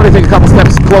 I'm going to take a couple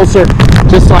steps closer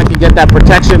just so I can get that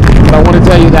protection. But I want to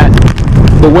tell you that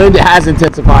the wind has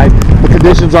intensified. The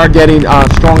conditions are getting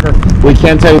stronger. We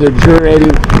can tell you they're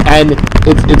deteriorating, and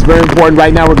it's very important.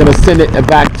 Right now, we're going to send it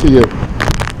back to you.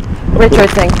 Richard,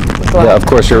 thanks. Yeah, of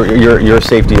course, your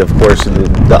safety, of course,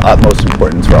 the utmost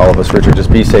importance for all of us. Richard,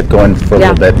 just be safe going for a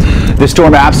little bit. This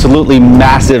storm, absolutely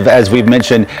massive, as we've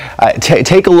mentioned.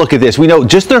 Take a look at this. We know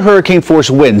just the hurricane force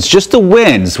winds, just the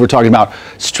winds we're talking about,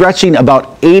 stretching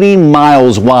about 80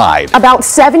 miles wide. About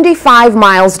 75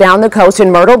 miles down the coast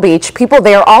in Myrtle Beach, people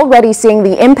there already seeing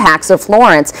the impacts of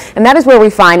Florence. And that is where we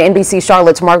find NBC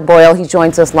Charlotte's Mark Boyle. He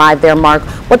joins us live there. Mark,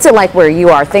 what's it like where you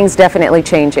are? Things definitely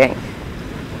changing.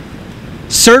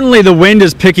 Certainly the wind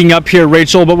is picking up here,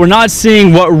 Rachel, but we're not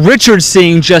seeing what Richard's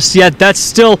seeing just yet. That's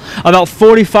still about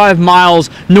 45 miles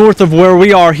north of where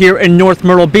we are here in North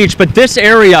Myrtle Beach. But this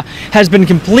area has been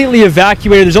completely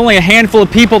evacuated. There's only a handful of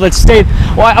people that stayed.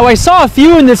 Well, I saw a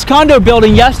few in this condo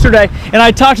building yesterday, and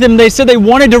I talked to them. They said they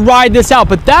wanted to ride this out,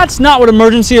 but that's not what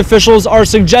emergency officials are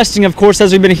suggesting, of course,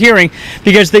 as we've been hearing,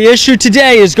 because the issue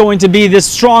today is going to be this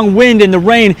strong wind and the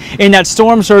rain in that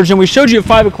storm surge. And we showed you at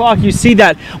 5 o'clock, you see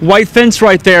that white fence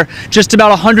right there. Just about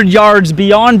 100 yards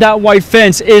beyond that white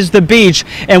fence is the beach.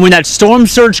 And when that storm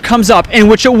surge comes up, in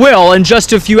which it will in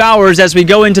just a few hours as we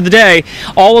go into the day,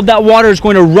 all of that water is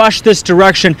going to rush this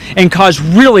direction and cause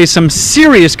really some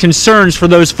serious concerns for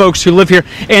those folks who live here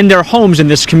and their homes in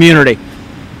this community.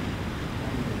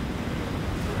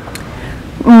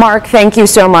 Mark, thank you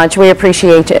so much. We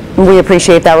appreciate it. We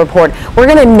appreciate that report. We're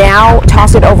going to now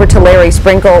toss it over to Larry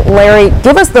Sprinkle. Larry,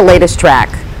 give us the latest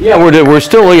track. Yeah, we're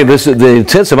still looking at the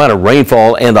intense amount of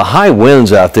rainfall and the high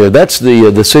winds out there. That's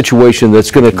the situation that's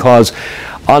going to cause,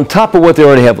 on top of what they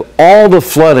already have, all the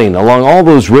flooding along all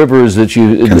those rivers that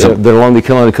are along the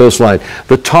Carolina coastline,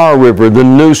 the Tar River, the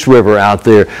Neuse River out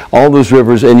there, all those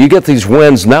rivers, and you get these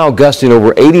winds now gusting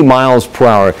over 80 miles per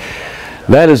hour.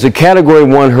 That is a Category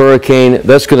 1 hurricane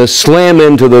that's going to slam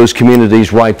into those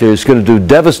communities right there. It's going to do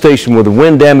devastation with the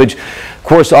wind damage. Of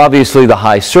course, obviously the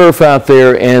high surf out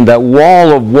there and that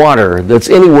wall of water that's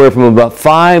anywhere from about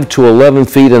 5 to 11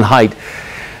 feet in height.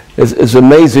 It's an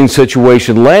amazing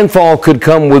situation. Landfall could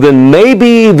come within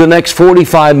maybe the next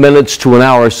 45 minutes to an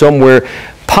hour somewhere,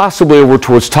 possibly over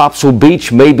towards Topsail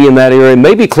Beach, maybe in that area,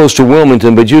 maybe close to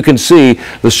Wilmington, but you can see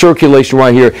the circulation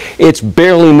right here. It's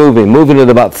barely moving at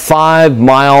about 5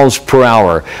 miles per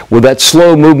hour. With that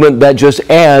slow movement, that just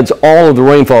adds all of the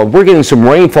rainfall. We're getting some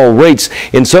rainfall rates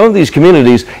in some of these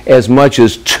communities as much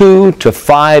as 2 to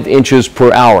 5 inches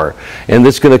per hour. And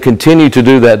it's going to continue to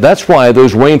do that. That's why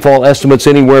those rainfall estimates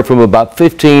anywhere from about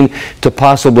 15 to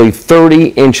possibly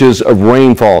 30 inches of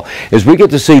rainfall. As we get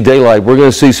to see daylight, we're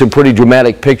going to see some pretty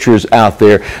dramatic pictures out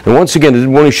there. And once again, I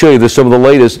want to show you some of the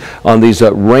latest on these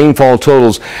rainfall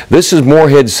totals. This is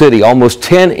Morehead City, almost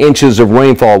 10 inches of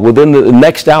rainfall. Within the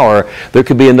next hour, there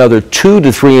could be another 2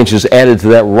 to 3 inches added to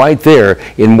that right there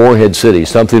in Morehead City.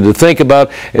 Something to think about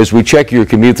as we check your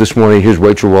commute this morning. Here's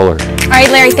Rachel Roller. All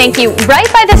right, Larry, thank you.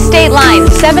 Right by the state line,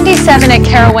 77 at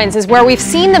Carowinds is where we've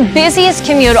seen the busiest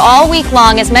commute all week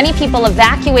long as many people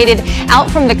evacuated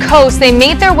out from the coast. They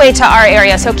made their way to our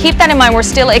area, so keep that in mind. We're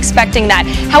still expecting that.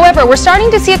 However, we're starting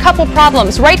to see a couple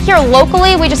problems. Right here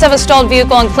locally, we just have a stalled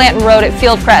vehicle on Clanton Road at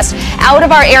Fieldcrest. Out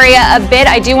of our area a bit,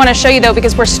 I do want to show you though,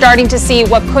 because we're starting to see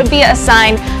what could be a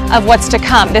sign of what's to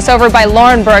come. This over by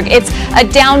Laurenburg. It's a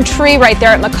downed tree right there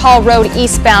at McCall Road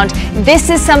eastbound. This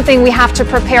is something we have to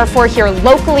prepare for here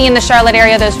locally in the Charlotte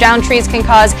area. Those downed trees can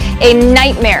cause a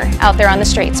nightmare out there on the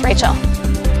streets. Rachel.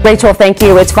 Rachel, thank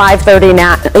you. It's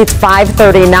 5:39. It's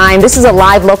 5:39. This is a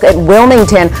live look at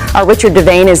Wilmington. Our Richard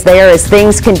Devane is there as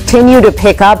things continue to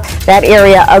pick up. That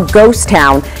area a ghost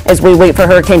town as we wait for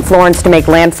Hurricane Florence to make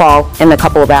landfall in a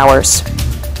couple of hours.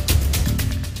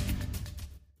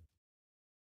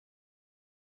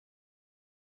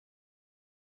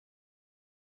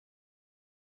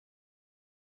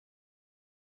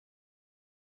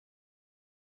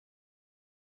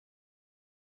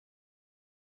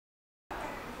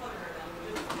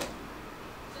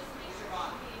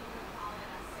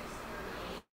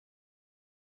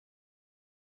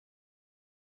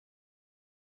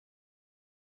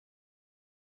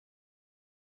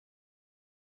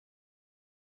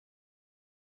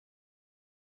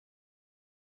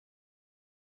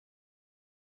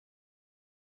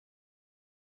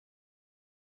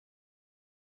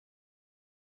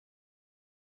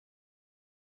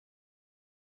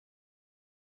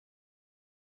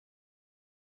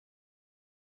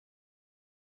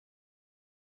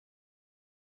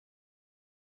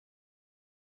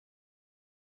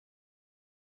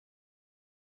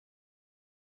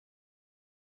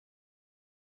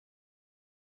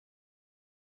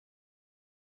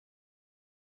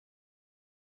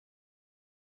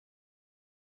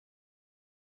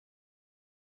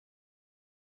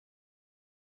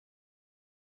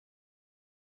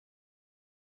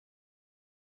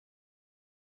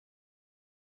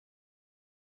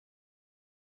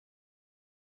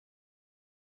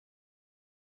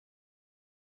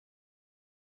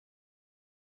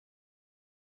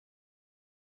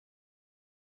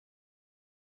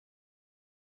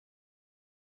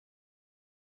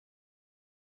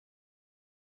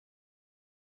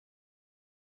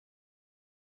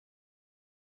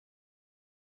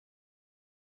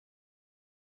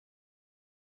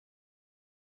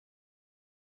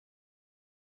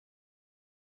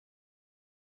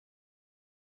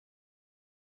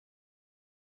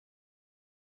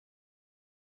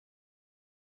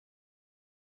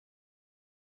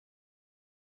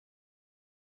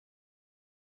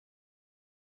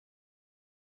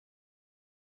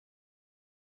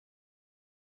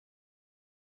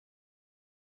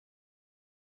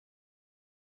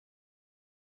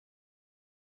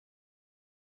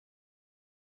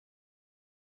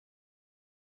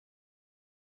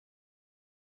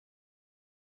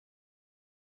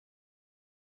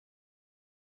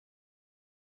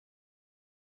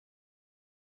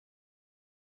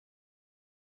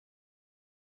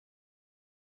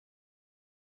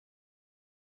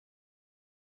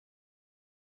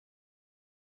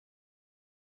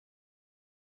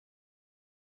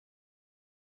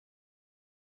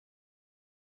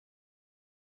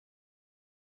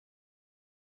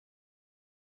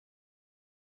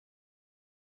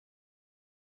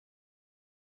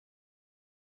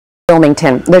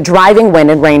 Wilmington, the driving wind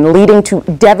and rain leading to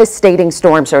devastating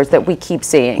storm surge that we keep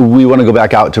seeing. We want to go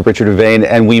back out to Richard Devane,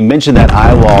 and we mentioned that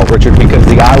eye wall, Richard, because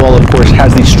the eye wall, of course,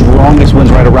 has the strongest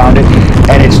winds right around it,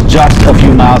 and it's just a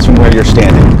few miles from where you're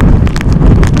standing.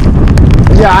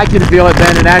 Yeah, I can feel it,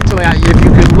 Ben, and actually, if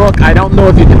you can look, I don't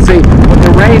know if you can see, but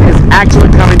the rain is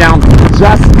actually coming down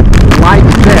just like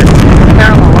this.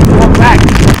 Parallel. Let's walk back.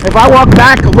 If I walk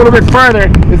back a little bit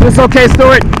further, is this okay,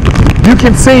 Stuart? You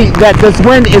can see that this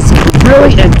wind is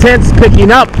really intense, picking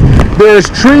up. There's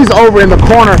trees over in the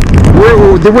corner.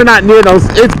 We're not near those.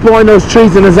 It's blowing those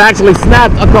trees and has actually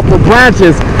snapped a couple of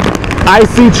branches. I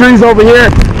see trees over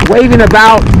here waving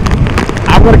about.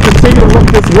 I'm going to continue to look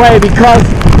this way because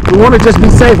we want to just be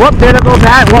safe. Whoop, there goes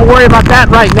that. Won't worry about that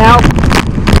right now.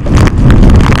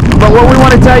 But what we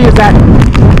want to tell you is that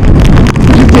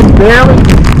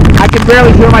I can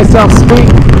barely hear myself speak.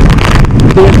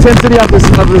 The intensity of this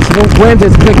wind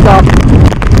has picked up,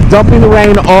 dumping the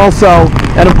rain also,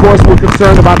 and of course we're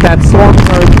concerned about that storm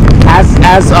surge as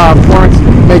Florence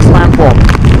makes landfall.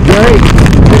 Very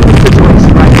different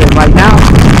situation right here, right now.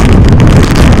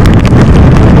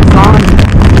 It's on.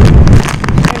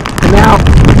 And now,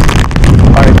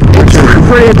 all right, Richard, it's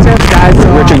pretty intense, guys. So,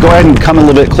 Richard, go ahead and come a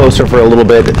little bit closer for a little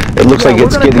bit. It looks like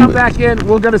it's getting. We're going to come back in.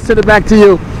 We're going to send it back to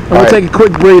you. And we'll take a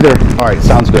quick breather. All right,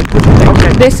 sounds good.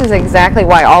 Okay. This is exactly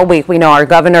why all week we know our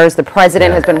governors, the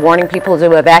president has been warning people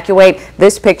to evacuate.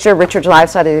 This picture, Richard's live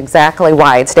side, is exactly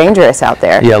why it's dangerous out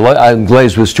there. Yeah, I'm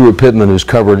glazed with Stuart Pittman, who's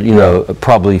covered,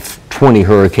 probably 20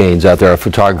 hurricanes out there, a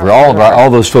photographer. All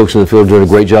those folks in the field are doing a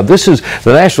great job. This is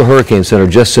the National Hurricane Center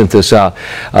just sent this out.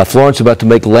 Florence about to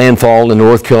make landfall in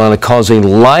North Carolina, causing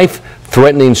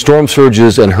life-threatening storm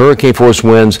surges and hurricane-force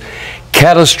winds.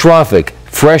 Catastrophic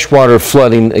freshwater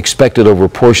flooding expected over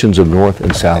portions of North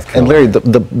and South Carolina. And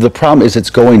Larry, the problem is it's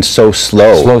going so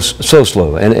slow. So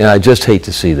slow, and I just hate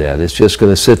to see that. It's just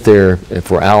going to sit there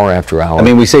for hour after hour. I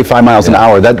mean, we say 5 miles an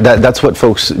hour. That's what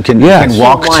folks can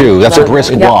walk to. That's a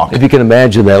brisk walk. If you can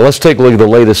imagine that. Let's take a look at the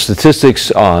latest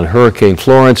statistics on Hurricane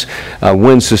Florence.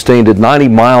 Winds sustained at 90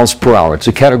 miles per hour. It's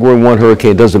a Category 1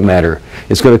 hurricane. It doesn't matter.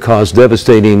 It's going to cause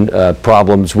devastating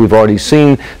problems. We've already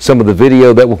seen some of the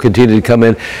video that will continue to come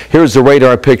in. Here's the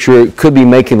radar picture. It could be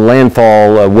making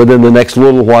landfall within the next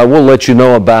little while. We'll let you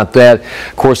know about that.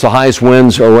 Of course, the highest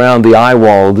winds around the eye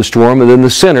wall of the storm, and in the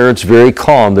center, it's very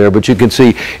calm there, but you can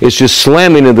see it's just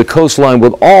slamming into the coastline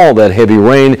with all that heavy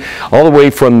rain, all the way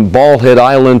from Bald Head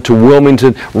Island to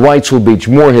Wilmington, Wrightsville Beach,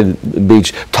 Moorhead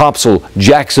Beach, Topsail,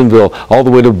 Jacksonville, all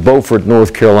the way to Beaufort,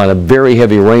 North Carolina. Very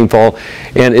heavy rainfall,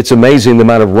 and it's amazing the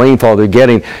amount of rainfall they're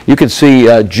getting. You can see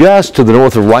just to the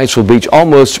north of Wrightsville Beach,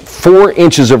 almost 4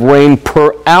 inches of rain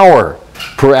per hour.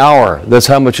 That's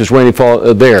how much is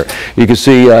rainfall there. You can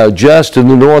see just to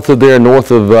the north of there,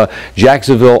 north of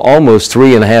Jacksonville, almost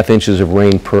 3.5 inches of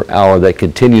rain per hour that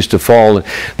continues to fall.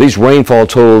 These rainfall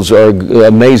totals are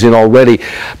amazing already.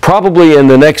 Probably in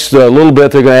the next little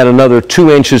bit, they're going to add another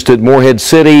 2 inches to Moorhead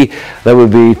City. That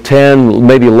would be 10,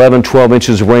 maybe 11, 12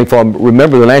 inches of rainfall.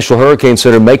 Remember, the National Hurricane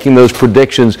Center making those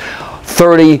predictions.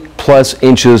 30+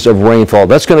 inches of rainfall.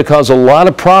 That's going to cause a lot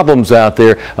of problems out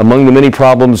there. Among the many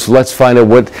problems, let's find out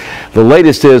what the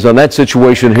latest is on that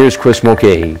situation. Here's Chris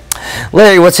Mulcahy.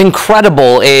 Larry, what's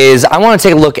incredible is I want to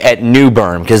take a look at New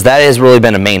Bern, because that has really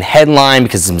been a main headline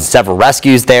because there's been several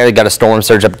rescues there. They got a storm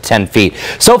surge up to 10 feet.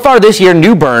 So far this year,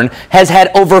 New Bern has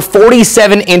had over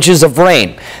 47 inches of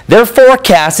rain. They're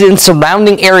forecasted in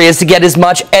surrounding areas to get as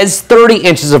much as 30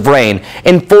 inches of rain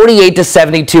in 48 to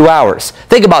 72 hours.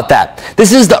 Think about that.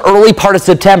 This is the early part of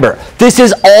September. This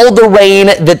is all the rain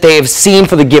that they have seen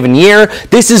for the given year.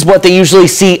 This is what they usually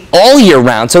see all year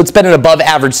round. So it's been an above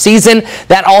average season.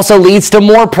 That also leads to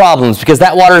more problems because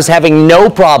that water is having no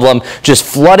problem just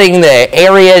flooding the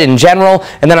area in general.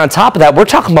 And then on top of that, we're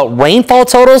talking about rainfall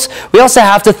totals. We also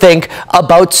have to think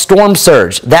about storm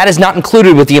surge. That is not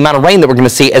included with the amount of rain that we're going to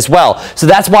see as well. So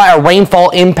that's why our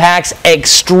rainfall impacts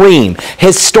extreme,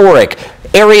 historic.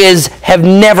 Areas have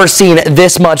never seen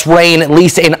this much rain, at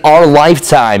least in our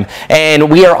lifetime. And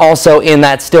we are also in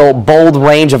that still bold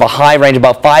range of a high range,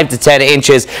 about 5 to 10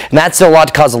 inches. And that's still a lot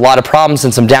to cause a lot of problems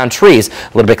and some downed trees a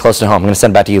little bit close to home. I'm going to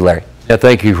send it back to you, Larry. Yeah,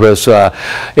 thank you, Chris.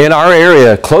 In our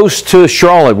area, close to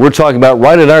Charlotte, we're talking about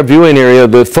right in our viewing area,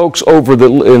 the folks over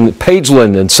in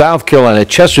Pageland in South Carolina,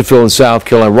 Chesterfield in South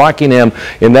Carolina, Rockingham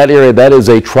in that area, that is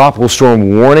a tropical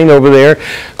storm warning over there.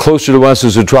 Closer to us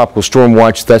is a tropical storm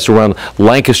watch. That's around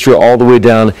Lancaster all the way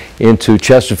down into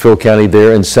Chesterfield County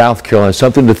there in South Carolina.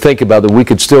 Something to think about, that we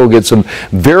could still get some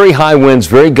very high winds,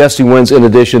 very gusty winds, in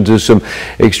addition to some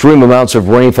extreme amounts of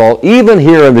rainfall. Even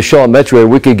here in the Charlotte metro area,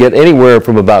 we could get anywhere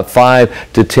from about 5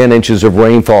 5 to 10 inches of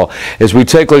rainfall. As we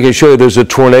take a look and show you, there's a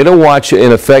tornado watch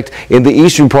in effect in the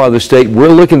eastern part of the state. We're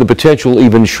looking at the potential,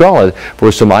 even Charlotte,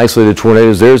 for some isolated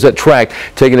tornadoes. There's that track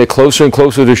taking it closer and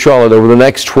closer to Charlotte over the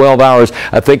next 12 hours.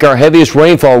 I think our heaviest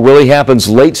rainfall really happens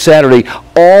late Saturday,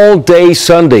 all day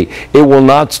Sunday. It will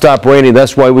not stop raining.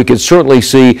 That's why we could certainly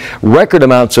see record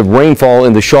amounts of rainfall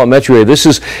in the Charlotte metro area. This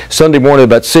is Sunday morning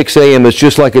about 6 a.m. It's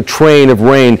just like a train of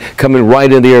rain coming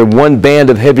right in the air. One band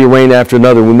of heavy rain after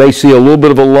another. We may see a little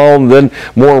bit of a lull, and then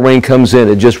more rain comes in.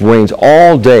 It just rains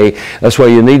all day. That's why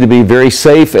you need to be very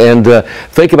safe and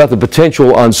think about the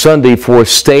potential on Sunday for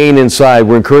staying inside.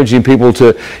 We're encouraging people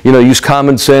to, use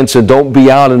common sense and don't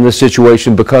be out in this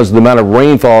situation because of the amount of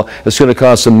rainfall that's going to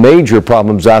cause some major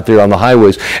problems out there on the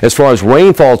highways. As far as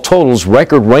rainfall totals,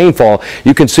 record rainfall,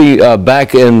 you can see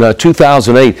back in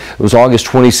 2008, it was August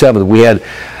 27th, we had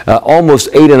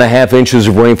almost 8.5 inches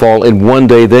of rainfall in one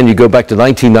day. Then you go back to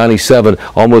 1997,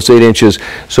 almost 8 inches.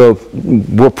 So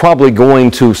we're probably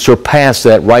going to surpass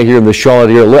that right here in the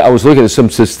Charlotte area. I was looking at some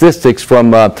statistics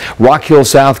from Rock Hill,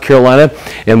 South Carolina,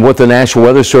 and what the National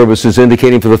Weather Service is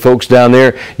indicating for the folks down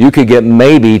there. You could get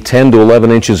maybe 10 to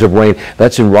 11 inches of rain.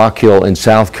 That's in Rock Hill in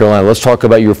South Carolina. Let's talk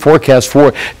about your forecast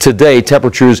for today.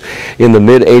 Temperatures in the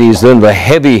mid-80s, then the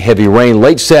heavy, heavy rain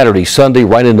late Saturday, Sunday,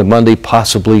 right into Monday,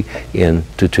 possibly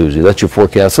into Tuesday. That's your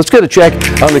forecast. Let's get a check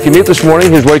on the commute this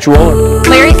morning. Here's Rachel Roller.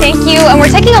 Larry, thank you. And we're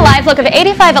taking a live look of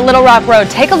 85 at Little Rock Road.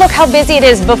 Take a look how busy it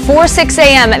is before 6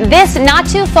 a.m. This not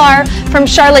too far from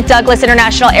Charlotte Douglas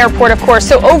International Airport, of course.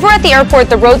 So over at the airport,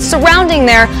 the roads surrounding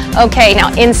there, okay.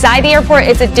 Now inside the airport,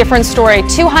 it's a different story.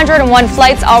 201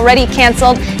 flights already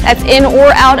canceled. That's in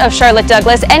or out of Charlotte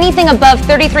Douglas. Anything above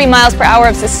 33 miles per hour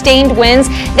of sustained winds,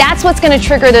 that's what's going to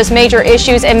trigger those major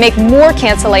issues and make more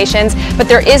cancellations. But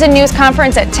there is a news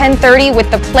conference at 10:30 with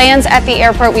the plans at the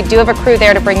airport. We do have a crew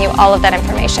there to bring you all of that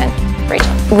information.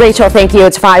 Rachel, thank you.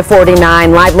 It's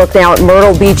 5:49. Live look now at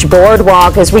Myrtle Beach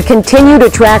Boardwalk as we continue to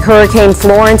track Hurricane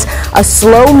Florence, a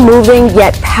slow-moving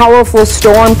yet powerful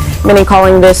storm. Many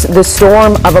calling this the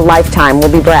storm of a lifetime.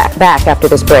 We'll be back after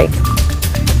this break.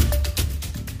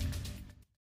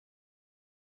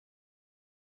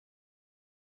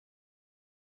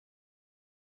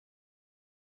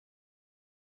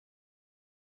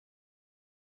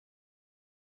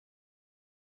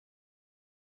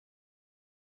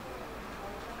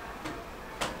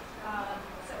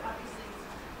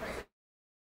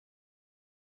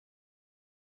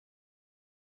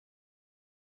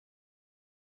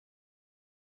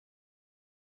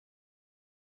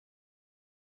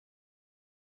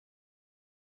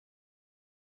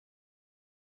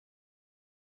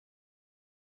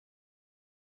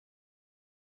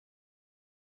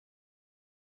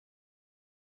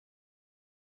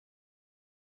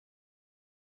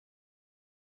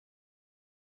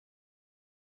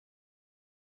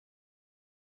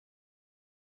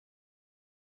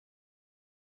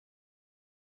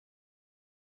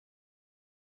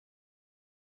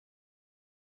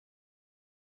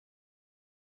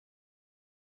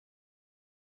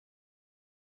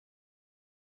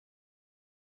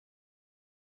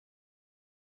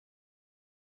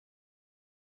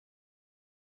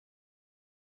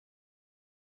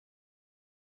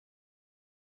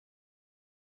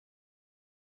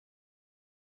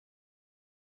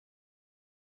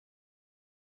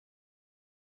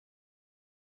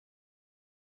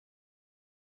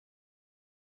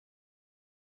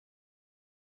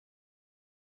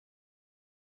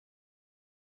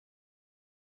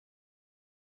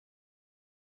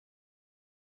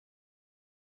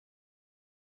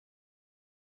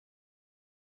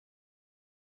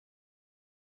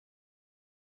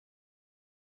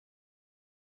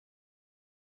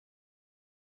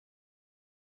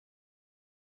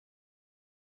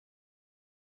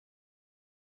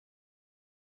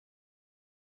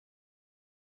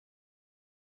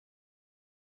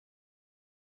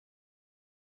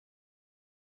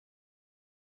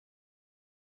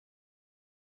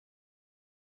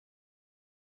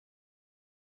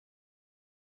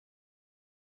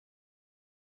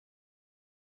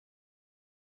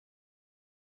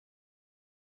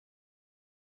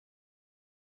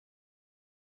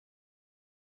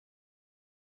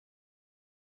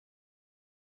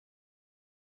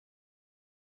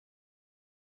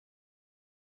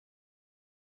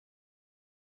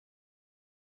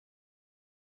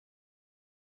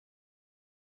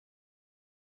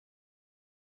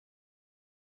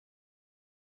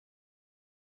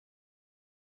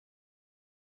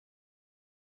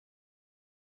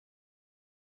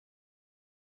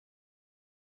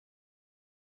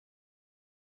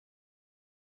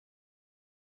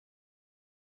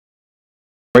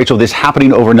 Rachel, this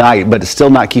happening overnight, but it's still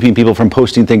not keeping people from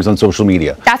posting things on social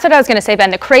media. That's what I was going to say,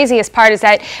 Ben. The craziest part is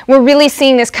that we're really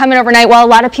seeing this coming overnight while a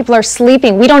lot of people are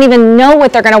sleeping. We don't even know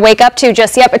what they're going to wake up to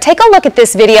just yet. But take a look at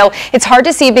this video. It's hard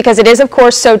to see because it is, of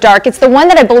course, so dark. It's the one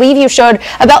that I believe you showed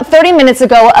about 30 minutes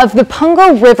ago of the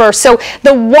Pungo River. So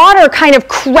the water kind of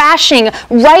crashing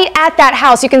right at that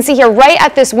house. You can see here right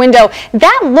at this window.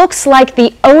 That looks like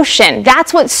the ocean.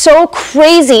 That's what's so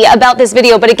crazy about this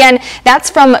video. But again, that's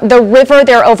from the river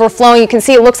there overflowing. You can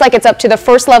see it looks like it's up to the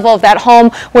first level of that home,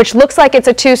 which looks like it's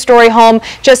a two-story home.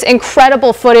 Just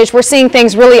incredible footage. We're seeing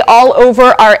things really all over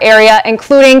our area,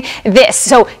 including this.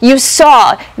 So you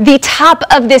saw the top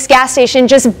of this gas station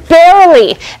just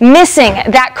barely missing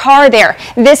that car there.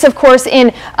 This, of course,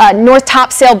 in North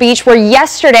Topsail Beach, where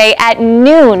yesterday at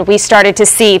noon we started to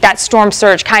see that storm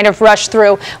surge kind of rush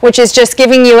through, which is just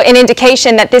giving you an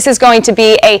indication that this is going to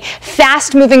be a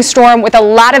fast-moving storm with a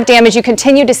lot of damage. You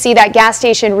continue to see that gas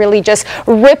station really just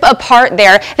rip apart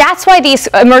there. That's why these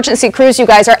emergency crews, you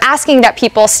guys, are asking that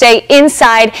people stay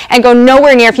inside and go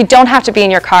nowhere near. If you don't have to be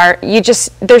in your car,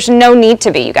 there's no need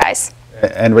to be, you guys.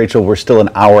 And Rachel, we're still an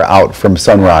hour out from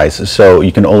sunrise, so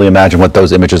you can only imagine what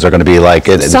those images are going to be like.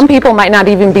 Some people might not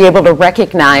even be able to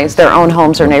recognize their own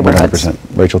homes or neighborhoods.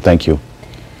 100%. Rachel, thank you.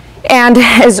 And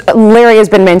as Larry has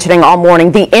been mentioning all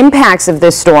morning, the impacts of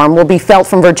this storm will be felt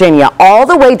from Virginia all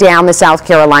the way down the South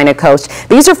Carolina coast.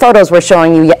 These are photos we're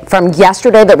showing you from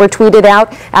yesterday that were tweeted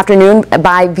out afternoon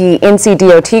by the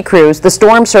NCDOT crews. The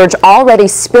storm surge already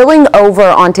spilling over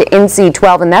onto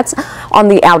NC-12, and that's on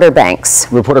the Outer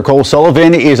Banks. Reporter Cole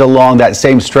Sullivan is along that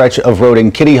same stretch of road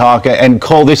in Kitty Hawk. And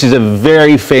Cole, this is a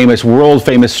very famous,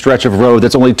 world-famous stretch of road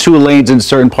that's only 2 lanes in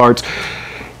certain parts.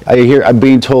 I'm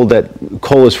being told that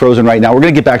Cole is frozen right now. We're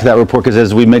going to get back to that report because,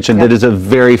 as we mentioned, it is a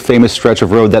very famous stretch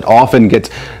of road that often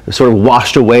gets sort of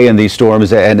washed away in these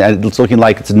storms, and it's looking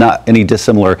like it's not any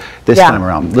dissimilar this time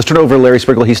around. Let's turn over to Larry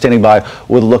Sprinkle. He's standing by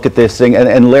with a look at this thing.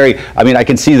 And Larry, I mean, I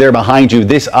can see there behind you,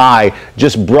 this eye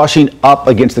just brushing up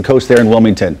against the coast there in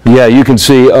Wilmington. Yeah, you can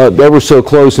see ever so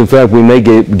close. In fact, we may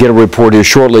get a report here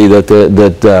shortly that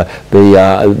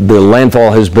the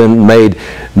landfall has been made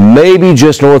maybe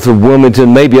just north of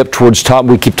Wilmington, maybe up towards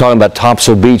we keep talking about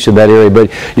Topsail Beach in that area,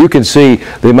 but you can see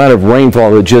the amount of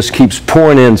rainfall that just keeps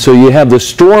pouring in. So you have the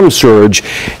storm surge,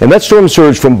 and that storm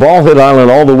surge from Ball Head Island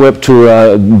all the way up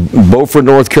to Beaufort,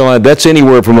 North Carolina, that's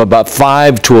anywhere from about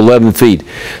 5 to 11 feet.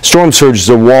 Storm surge is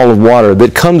a wall of water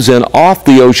that comes in off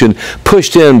the ocean,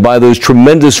 pushed in by those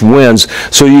tremendous winds.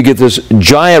 So you get this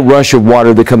giant rush of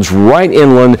water that comes right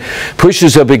inland,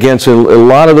 pushes up against a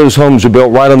lot of those homes are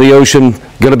built right on the ocean,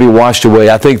 going to be washed away.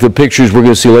 I think the pictures we're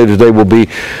going to see later today will be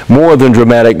more than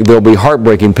dramatic. There'll be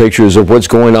heartbreaking pictures of what's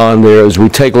going on there as we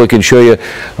take a look and show you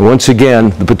once again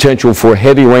the potential for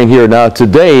heavy rain here. Now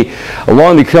today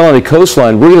along the Carolina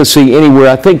coastline we're going to see anywhere,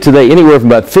 I think today, anywhere from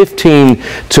about 15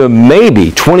 to maybe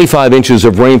 25 inches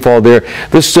of rainfall there.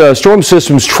 This storm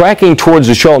system's tracking towards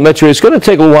the Charlotte metro. It's going to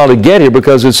take a little while to get here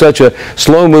because it's such a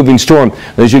slow moving storm.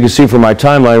 As you can see from my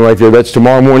timeline right there, that's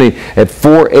tomorrow morning at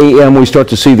 4 a.m. we start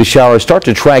to see the showers start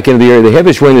to track into the area. The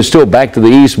heaviest rain is still back to the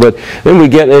east, but then we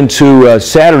get into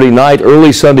Saturday night,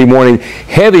 early Sunday morning,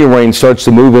 heavy rain starts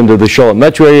to move into the Charlotte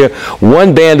metro area.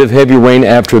 One band of heavy rain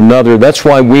after another. That's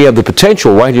why we have the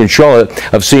potential right here in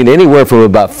Charlotte of seeing anywhere from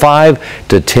about 5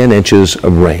 to 10 inches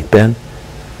of rain. Ben?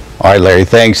 All right, Larry,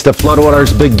 thanks. The floodwater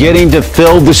is beginning to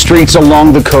fill the streets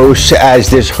along the coast as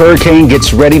this hurricane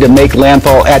gets ready to make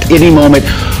landfall at any moment.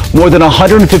 More than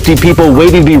 150 people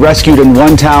waiting to be rescued in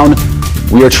one town.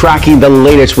 We are tracking the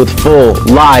latest with full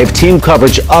live team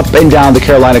coverage up and down the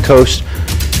Carolina coast.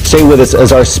 Stay with us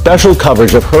as our special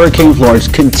coverage of Hurricane Florence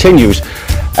continues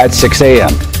at 6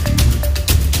 a.m.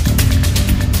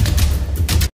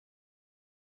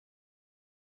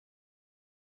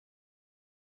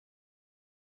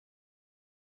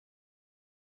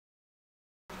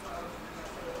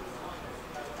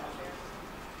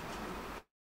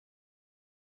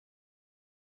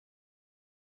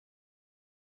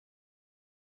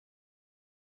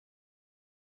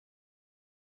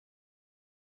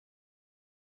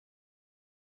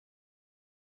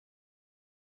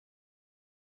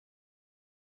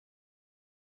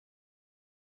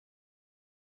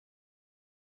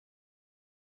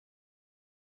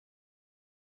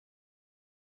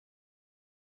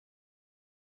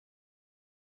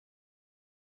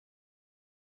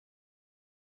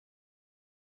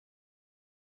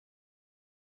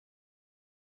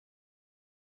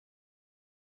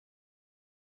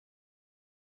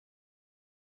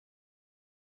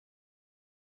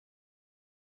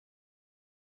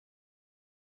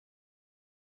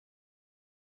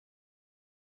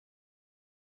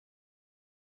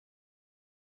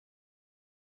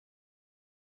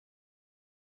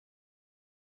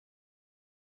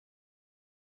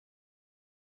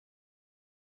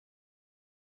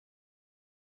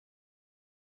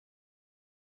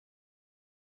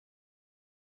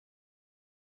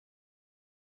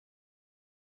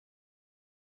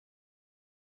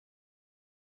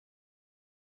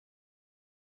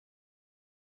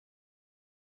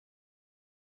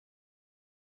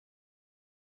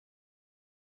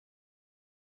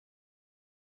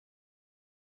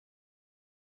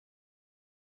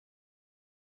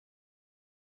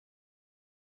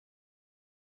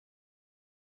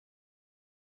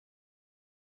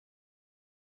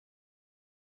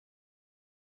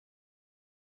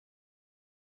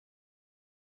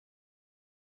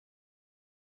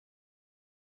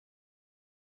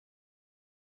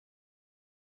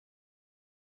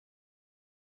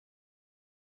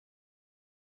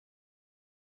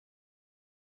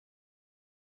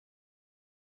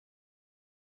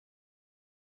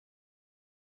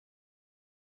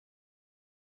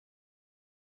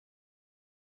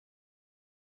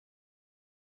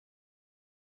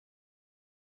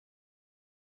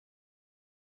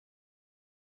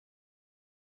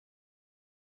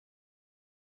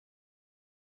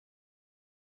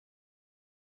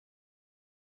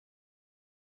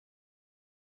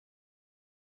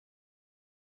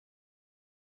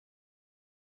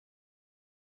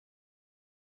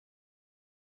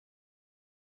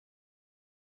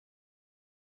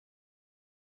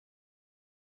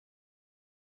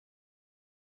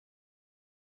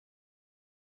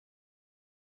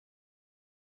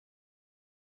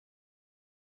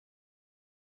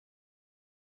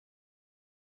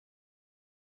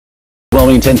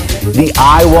 Wilmington. The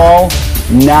eye wall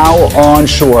now on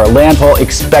shore. Landfall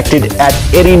expected at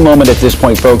any moment at this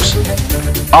point, folks.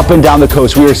 Up and down the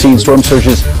coast, we are seeing storm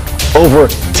surges over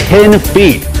 10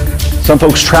 feet. Some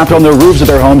folks trapped on the roofs of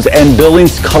their homes and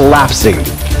buildings collapsing.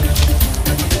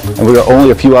 And we are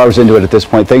only a few hours into it at this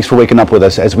point. Thanks for waking up with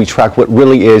us as we track what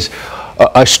really is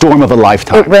a storm of a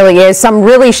lifetime. It really is. Some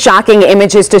really shocking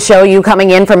images to show you coming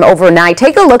in from overnight.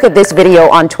 Take a look at this video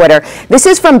on Twitter. This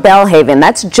is from Bellhaven.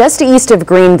 That's just east of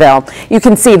Greenville. You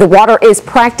can see the water is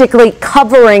practically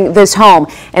covering this home.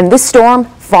 And this storm,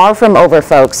 far from over,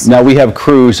 folks. Now we have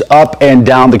crews up and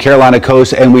down the Carolina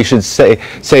coast, and we should say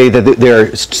that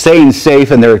they're staying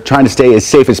safe and they're trying to stay as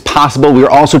safe as possible. We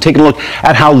are also taking a look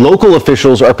at how local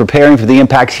officials are preparing for the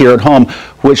impacts here at home,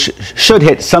 which should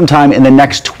hit sometime in the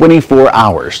next 24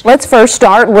 hours. Let's first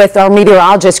start with our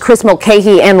meteorologist Chris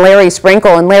Mulcahy and Larry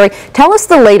Sprinkle. And Larry, tell us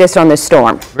the latest on this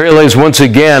storm. Very latest, once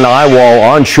again, eye wall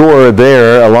onshore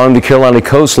there along the Carolina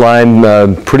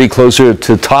coastline, pretty closer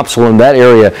to Topsail in that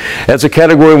area. That's a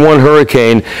Category 1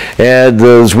 hurricane, and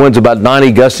those winds about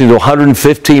 90 gusting to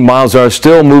 115 miles an hour,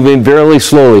 still moving very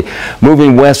slowly,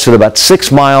 moving west at about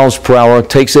 6 miles per hour,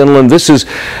 takes inland. This is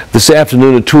this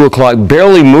afternoon at 2 o'clock,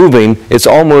 barely moving. It's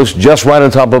almost just right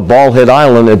on top of Bald Head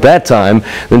Island at that time,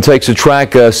 then takes a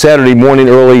track Saturday morning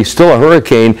early, still a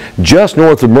hurricane just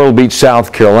north of Myrtle Beach,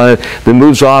 South Carolina, then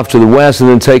moves off to the west and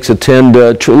then takes a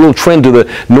little trend to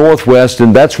the northwest,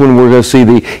 and that's when we're going to see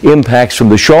the impacts from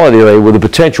the Charlotte area with the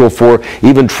potential for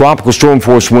even tropical storm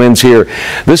force winds here.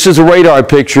 This is a radar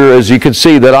picture. As you can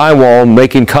see, that eye wall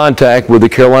making contact with the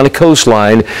Carolina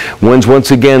coastline. Winds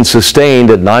once again sustained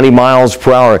at 90 miles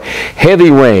per hour.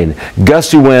 Heavy rain,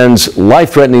 gusty winds,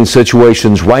 life-threatening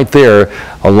situations right there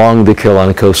along the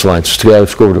Carolina coastline. So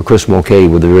let's go over to Chris Mulcahy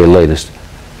with the very latest.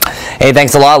 Hey,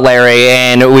 thanks a lot, Larry.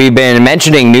 And we've been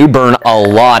mentioning New Bern a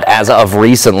lot as of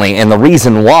recently. And the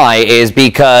reason why is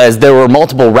because there were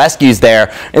multiple rescues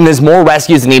there, and there's more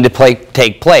rescues that need to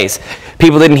take place.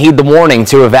 People didn't heed the warning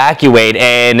to evacuate,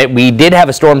 and we did have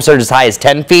a storm surge as high as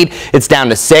 10 feet. It's down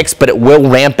to 6, but it will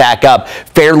ramp back up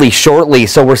fairly shortly.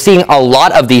 So we're seeing a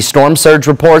lot of these storm surge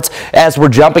reports as we're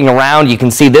jumping around. You can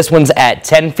see this one's at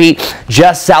 10 feet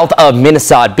just south of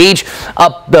Minnesota Beach,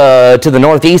 up to the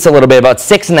northeast a little bit, about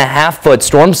 6.5-foot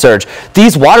storm surge.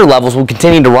 These water levels will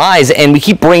continue to rise, and we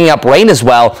keep bringing up rain as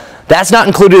well. That's not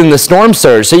included in the storm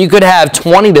surge, so you could have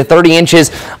 20 to 30 inches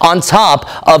on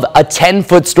top of a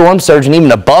 10-foot storm surge and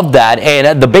even above that.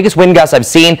 And the biggest wind gusts I've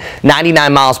seen,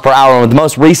 99 miles per hour. And with the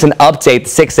most recent update, the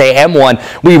 6 a.m. one,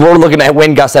 we were looking at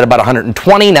wind gusts at about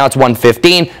 120. Now it's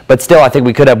 115, but still I think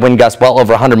we could have wind gusts well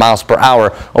over 100 miles per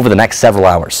hour over the next several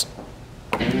hours.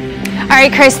 All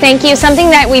right, Chris, thank you. Something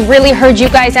that we've really heard you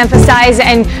guys emphasize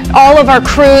and all of our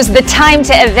crews, the time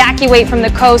to evacuate from the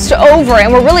coast over.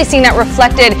 And we're really seeing that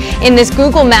reflected in this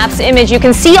Google Maps image. You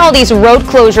can see all these road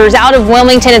closures out of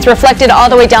Wilmington. It's reflected all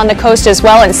the way down the coast as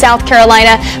well in South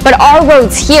Carolina. But our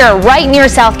roads here, right near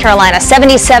South Carolina,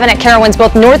 77 at Carowinds,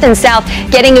 both north and south,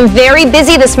 getting very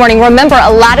busy this morning. Remember,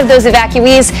 a lot of those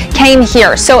evacuees came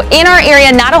here. So in our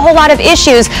area, not a whole lot of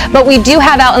issues, but we do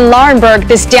have out in Laurinburg,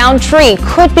 this downed tree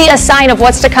could be a sign of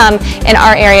what's to come in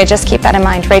our area. Just keep that in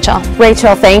mind. Rachel,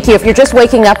 thank you. If you're just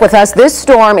waking up with us, this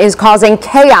storm is causing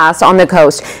chaos on the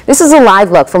coast. This is a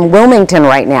live look from Wilmington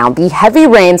right now. The heavy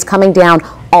rains coming down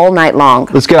all night long.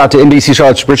 Let's get out to NBC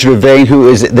Charlotte's Richard Vane, who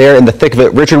is there in the thick of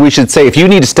it. Richard, we should say, if you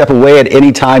need to step away at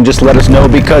any time, just let us know,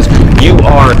 because you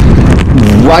are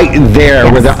right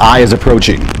there where the eye is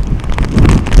approaching.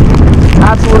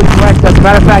 Absolutely correct. As a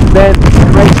matter of fact, Ben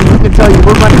and Rachel, we can tell you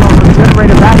we're running on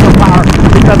generator backup power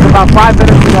because about 5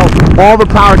 minutes ago, all the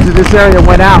power to this area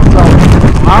went out. So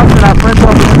us and our friends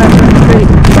over in NBC,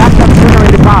 backup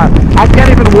generator power. I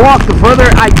can't even walk. The further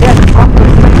I get from the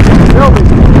building,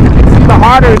 you can see the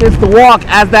harder it is to walk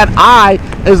as that eye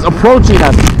is approaching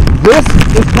us. This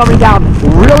is coming down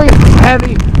really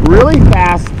heavy, really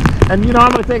fast. And you know,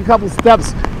 I'm going to take a couple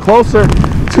steps closer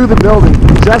to the building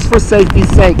just for safety's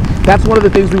sake. That's one of the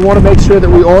things we want to make sure that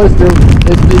we always do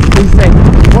is be safe.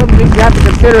 One of the things you have to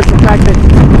consider is the fact that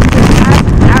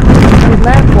after the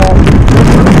landfall, there's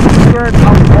really concern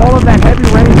of all of that heavy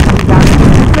rain coming down into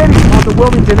the city of the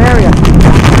Wilmington area.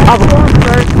 Of storm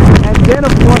surge, and then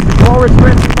of course the forward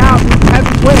stretching out these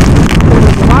heavy winds. So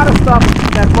there's a lot of stuff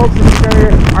that folks in this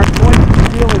area are going to be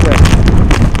dealing with.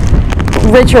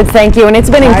 Richard, thank you. And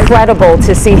it's been incredible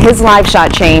to see his live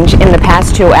shot change in the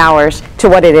past 2 hours to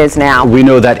what it is now. We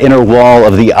know that inner wall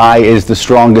of the eye is the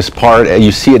strongest part.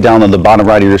 You see it down on the bottom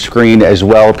right of your screen as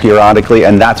well periodically,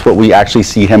 and that's what we actually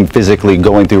see him physically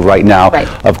going through right now.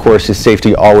 Of course, his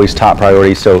safety always top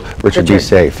priority, so Richard, be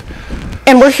safe.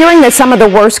 And we're hearing that some of the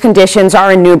worst conditions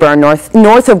are in New Bern,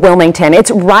 north of Wilmington. It's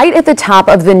right at the top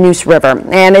of the Neuse River.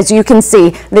 And as you can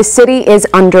see, the city is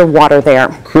underwater there.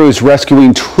 Crews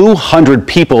rescuing 200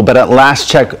 people, but at last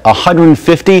check,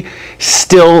 150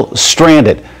 still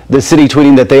stranded. The city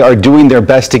tweeting that they are doing their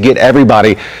best to get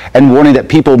everybody and warning that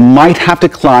people might have to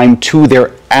climb to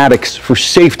their attics for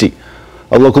safety.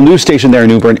 A local news station there in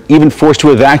New Bern even forced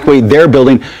to evacuate their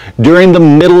building during the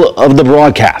middle of the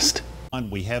broadcast.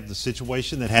 We have the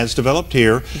situation that has developed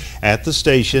here at the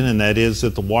station, and that is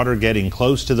that the water getting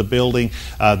close to the building,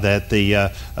 that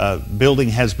the building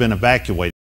has been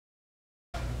evacuated.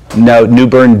 Now, New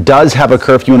Bern does have a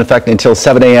curfew in effect until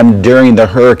 7 a.m. during the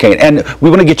hurricane. And we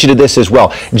want to get you to this as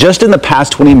well. Just in the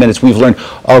past 20 minutes, we've learned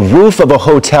a roof of a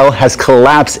hotel has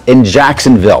collapsed in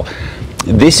Jacksonville.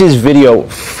 This is video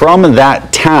from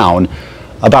that town.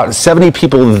 About 70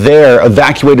 people there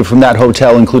evacuated from that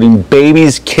hotel, including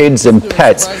babies, kids, and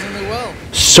pets.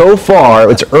 So far,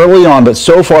 it's early on, but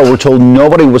so far we're told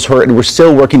nobody was hurt, and we're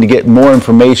still working to get more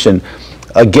information.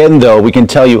 Again, though, we can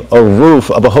tell you a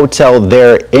roof of a hotel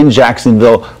there in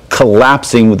Jacksonville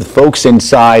collapsing with folks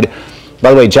inside.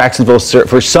 By the way, Jacksonville,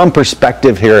 for some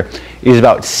perspective here, is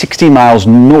about 60 miles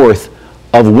north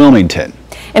of Wilmington.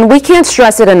 And we can't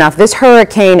stress it enough. This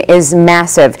hurricane is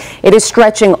massive. It is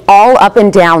stretching all up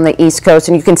and down the East Coast,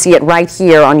 and you can see it right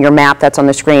here on your map that's on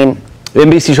the screen.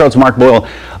 NBC Charlotte's Mark Boyle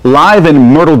live in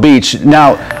Myrtle Beach.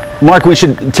 Now, Mark, we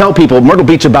should tell people Myrtle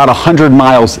Beach about 100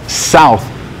 miles south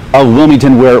of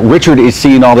Wilmington, where Richard is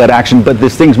seeing all that action, but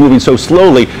this thing's moving so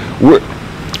slowly.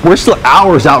 We're still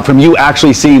hours out from you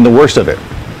actually seeing the worst of it.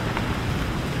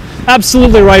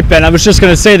 Absolutely right, Ben. I was just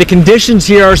going to say the conditions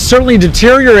here are certainly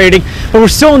deteriorating, but we're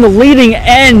still on the leading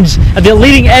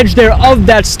edge there of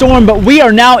that storm, but we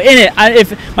are now in it.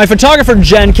 If my photographer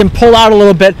Jen can pull out a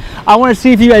little bit, I want to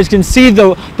see if you guys can see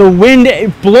the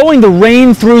wind blowing the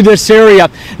rain through this area.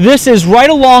 This is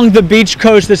right along the beach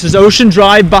coast. This is Ocean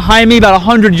Drive. Behind me, about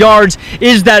 100 yards,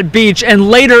 is that beach, and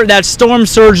later that storm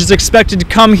surge is expected to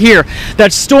come here.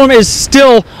 That storm is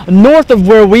still north of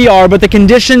where we are, but the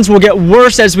conditions will get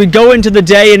worse as we go into the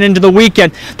day and into the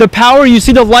weekend. The power, you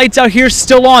see the lights out here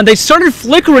still on. They started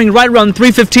flickering right around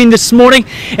 3:15 this morning,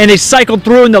 and they cycled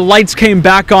through and the lights came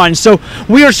back on. So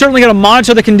we are certainly going to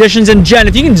monitor the conditions. And Jen,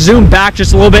 if you can zoom back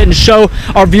just a little bit and show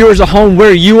our viewers at home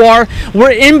where you are.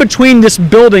 We're in between this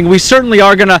building. We certainly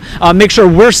are going to make sure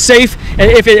we're safe.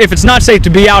 If it's not safe to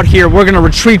be out here, we're going to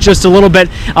retreat just a little bit.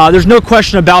 There's no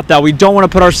question about that. We don't want to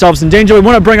put ourselves in danger. We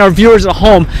want to bring our viewers at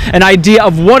home an idea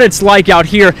of what it's like out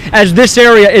here, as this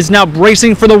area is now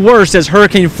bracing for the worst as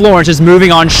Hurricane Florence is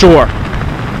moving on shore.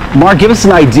 Mark, give us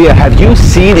an idea. Have you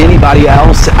seen anybody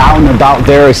else out and about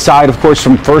there, aside, of course,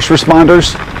 from first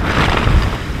responders?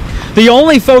 The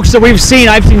only folks that we've seen,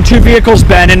 I've seen 2 vehicles,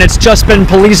 Ben, and it's just been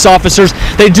police officers.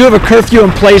 They do have a curfew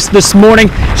in place this morning,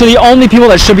 so the only people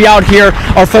that should be out here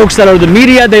are folks that are the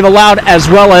media they've allowed, as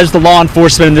well as the law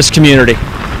enforcement in this community.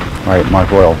 All right, Mark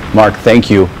Boyle. Mark, thank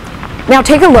you. Now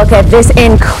take a look at this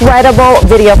incredible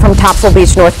video from Topsail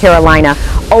Beach, North Carolina.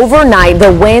 Overnight,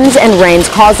 the winds and rains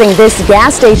causing this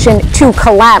gas station to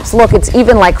collapse. Look, it's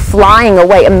even like flying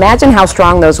away. Imagine how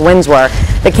strong those winds were.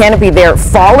 The canopy there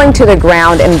falling to the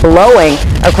ground and blowing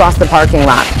across the parking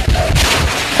lot.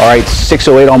 All right,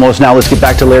 6:08 almost now. Let's get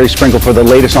back to Larry Sprinkle for the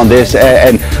latest on this.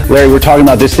 And Larry, we're talking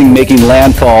about this thing making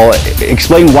landfall.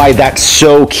 Explain why that's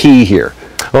so key here.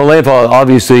 Well, landfall,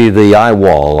 obviously the eye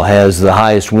wall has the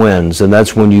highest winds, and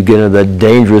that's when you get into the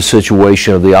dangerous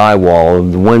situation of the eye wall.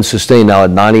 The winds sustained now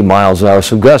at 90 miles an hour,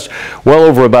 some gusts well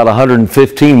over about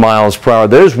 115 miles per hour.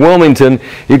 There's Wilmington.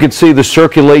 You can see the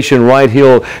circulation right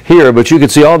here, but you can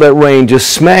see all that rain just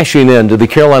smashing into the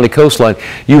Carolina coastline.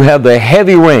 You have the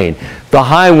heavy rain, the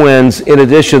high winds, in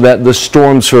addition to that, the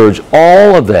storm surge.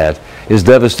 All of that is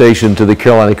devastation to the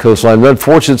Carolina coastline. An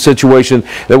unfortunate situation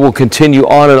that will continue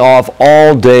on and off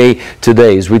all day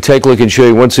today. As we take a look and show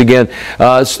you once again,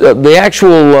 the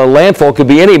actual landfall could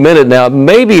be any minute now,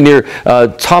 maybe near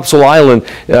Topsail Island,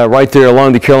 right there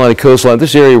along the Carolina coastline.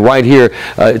 This area right here,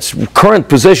 its current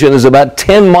position is about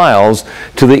 10 miles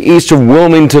to the east of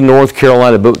Wilmington, North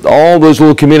Carolina. But all those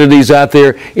little communities out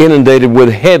there inundated with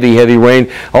heavy, heavy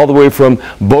rain, all the way from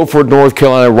Beaufort, North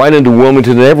Carolina, right into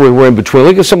Wilmington and everywhere in between.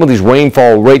 Look at some of these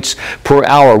rainfall rates per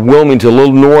hour. Wilmington, a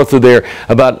little north of there,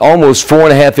 about almost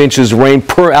 4.5 inches of rain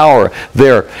per hour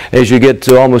there, as you get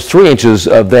to almost 3 inches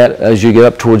of that as you get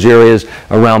up towards areas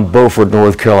around Beaufort,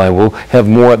 North Carolina. We'll have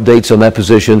more updates on that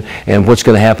position and what's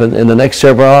going to happen in the next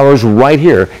several hours right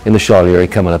here in the Charlotte area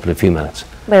coming up in a few minutes.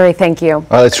 Larry, thank you.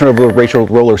 Let's turn over to Rachel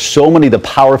Roller. So many of the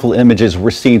powerful images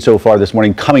we're seeing so far this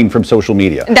morning coming from social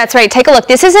media. That's right. Take a look.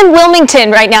 This is in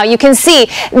Wilmington right now. You can see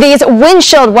these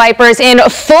windshield wipers in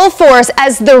full force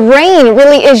as the rain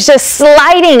really is just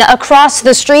sliding across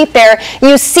the street there.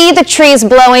 You see the trees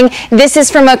blowing. This is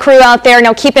from a crew out there.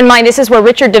 Now keep in mind, this is where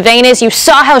Richard Devane is. You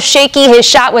saw how shaky his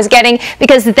shot was getting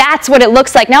because that's what it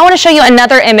looks like. Now I want to show you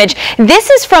another image. This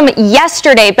is from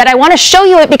yesterday, but I want to show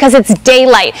you it because it's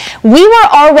daylight. We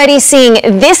were already seeing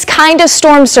this kind of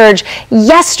storm surge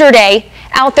yesterday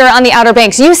out there on the Outer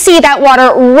Banks. You see that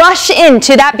water rush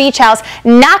into that beach house,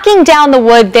 knocking down the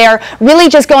wood there, really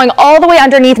just going all the way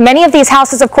underneath many of these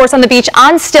houses, of course, on the beach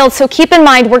on stilts. So keep in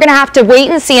mind, we're going to have to wait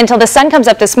and see until the sun comes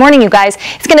up this morning, you guys.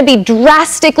 It's going to be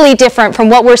drastically different from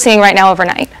what we're seeing right now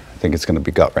overnight. I think it's going to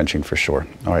be gut-wrenching for sure.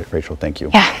 All right, Rachel, thank you.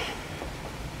 Yeah.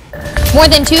 More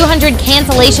than 200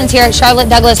 cancellations here at Charlotte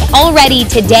Douglas already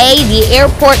today. The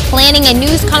airport planning a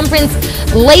news conference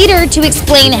later to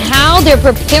explain how they're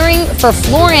preparing for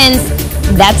Florence.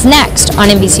 That's next on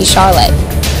NBC Charlotte.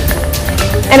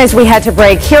 And as we head to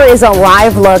break, here is a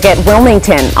live look at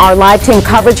Wilmington. Our live team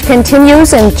coverage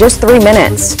continues in just 3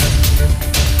 minutes.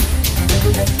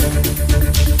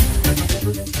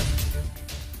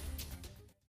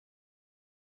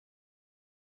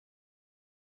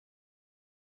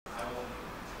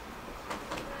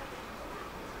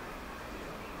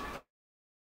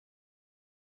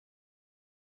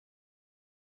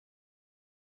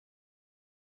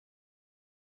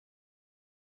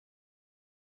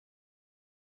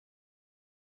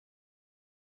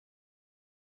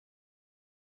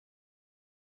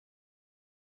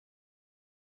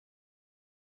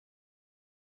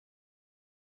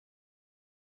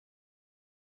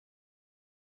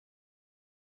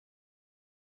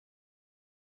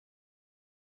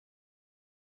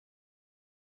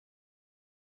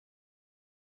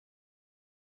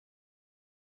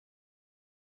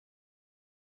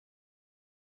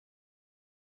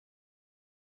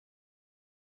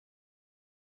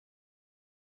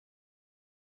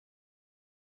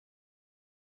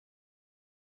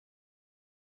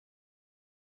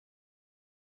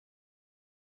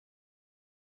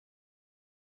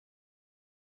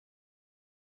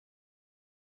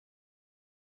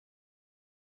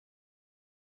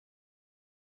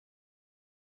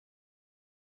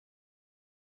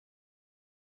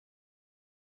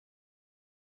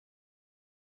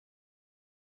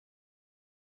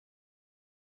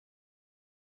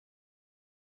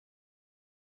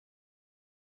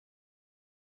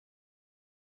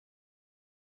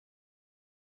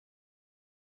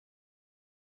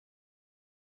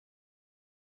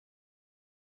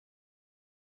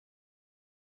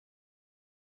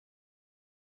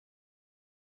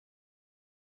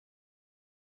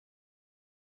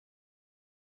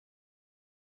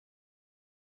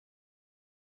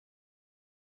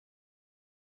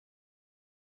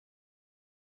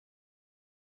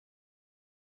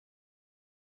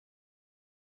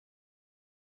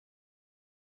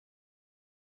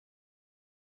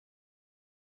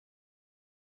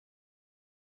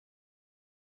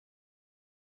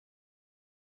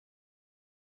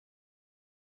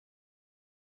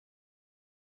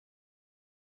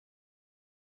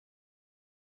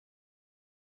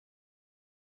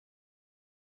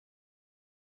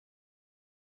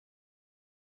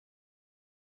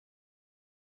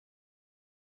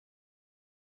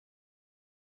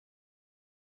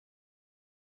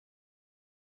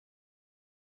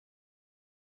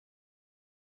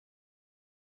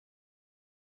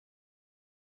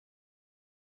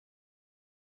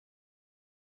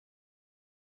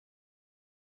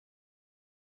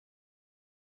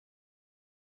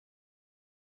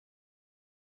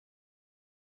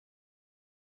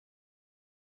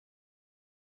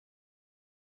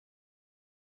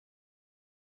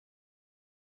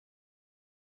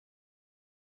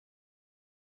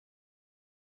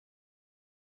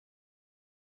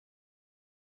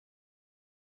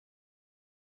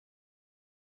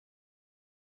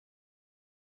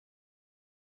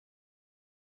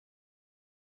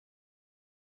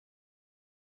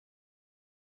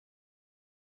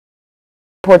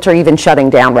 Airports are even shutting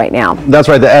down right now. That's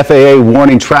right. The FAA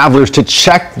warning travelers to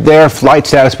check their flight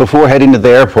status before heading to the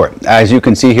airport. As you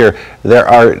can see here, there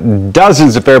are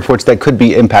dozens of airports that could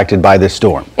be impacted by this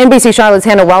storm. NBC Charlotte's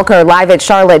Hannah Welker live at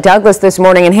Charlotte Douglas this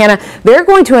morning. And Hannah, they're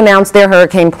going to announce their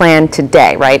hurricane plan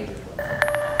today, right?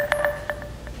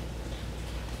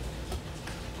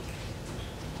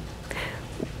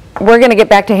 We're going to get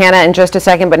back to Hannah in just a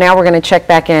second, but now we're going to check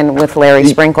back in with Larry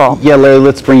Sprinkle. Yeah, Larry,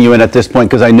 let's bring you in at this point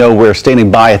because I know we're standing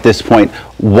by at this point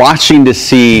watching to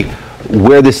see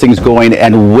where this thing's going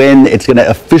and when it's going to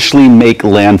officially make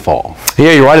landfall.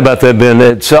 Yeah, you're right about that, Ben.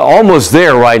 It's almost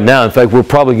there right now. In fact, we're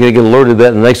probably going to get alerted to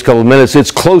that in the next couple of minutes.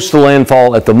 It's close to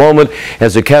landfall at the moment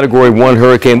as a Category 1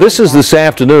 hurricane. This is this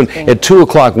afternoon at 2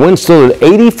 o'clock. Wind still at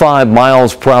 85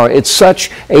 miles per hour. It's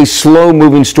such a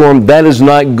slow-moving storm. That is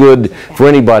not good for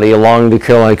anybody along the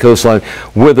Carolina coastline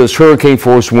with those hurricane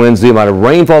force winds, the amount of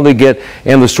rainfall they get,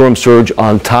 and the storm surge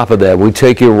on top of that. We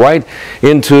take you right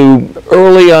into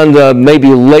early on maybe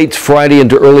late Friday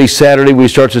into early Saturday. We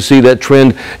start to see that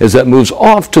trend as that moves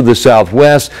off to the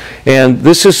southwest. And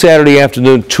this is Saturday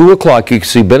afternoon, 2 o'clock. You can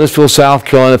see Bennettsville, South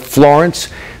Carolina, Florence,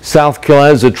 South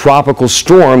Carolina is a tropical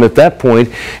storm at that point,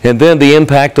 and then the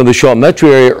impact on the Charlotte metro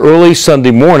area early Sunday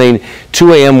morning,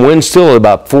 2 a.m. wind still at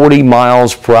about 40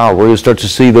 miles per hour. We're going to start to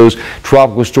see those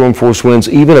tropical storm force winds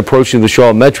even approaching the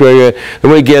Charlotte metro area.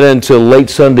 Then we get into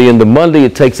late Sunday into Monday,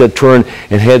 it takes that turn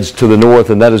and heads to the north,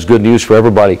 and that is good news for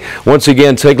everybody. Once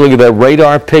again, take a look at that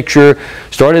radar picture,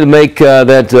 starting to make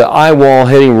that eye wall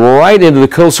heading right into the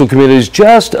coastal communities,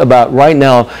 just about right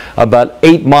now, about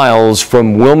 8 miles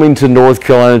from Wilmington, North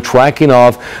Carolina, tracking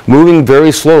off, moving very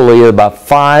slowly at about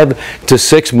 5 to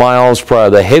 6 miles per hour.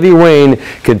 The heavy rain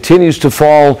continues to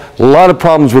fall. A lot of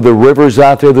problems with the rivers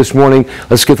out there this morning.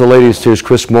 Let's get the latest. Here's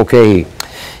Chris Mulcahy.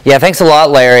 Yeah, thanks a lot,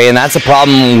 Larry. And that's a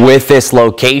problem with this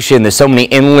location. There's so many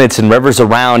inlets and rivers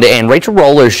around. And Rachel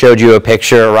Roller showed you a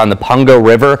picture around the Pungo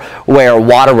River where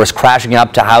water was crashing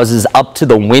up to houses, up to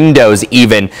the windows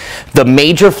even. The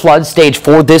major flood stage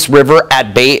for this river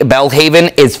at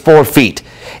Belhaven is 4 feet.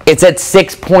 It's at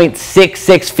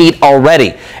 6.66 feet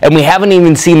already, and we haven't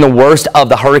even seen the worst of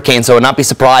the hurricane, so I would not be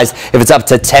surprised if it's up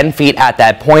to 10 feet at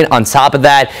that point. On top of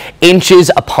that, inches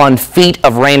upon feet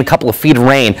of rain, a couple of feet of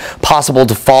rain possible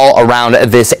to fall around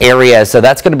this area. So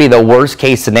that's going to be the worst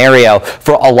case scenario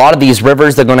for a lot of these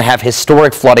rivers. They're going to have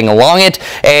historic flooding along it,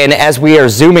 and as we are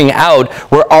zooming out,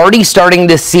 we're already starting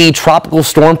to see tropical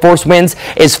storm force winds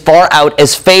as far out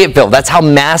as Fayetteville. That's how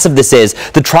massive this is.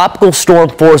 The tropical storm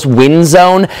force wind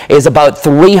zone is about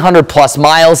 300 plus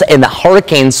miles, and the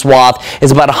hurricane swath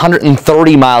is about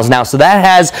 130 miles now. So that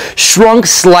has shrunk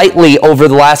slightly over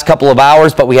the last couple of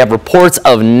hours, but we have reports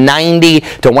of 90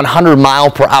 to 100 mile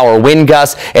per hour wind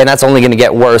gusts, and that's only going to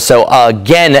get worse. So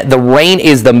again, the rain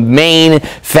is the main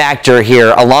factor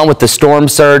here, along with the storm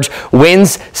surge.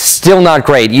 Winds still not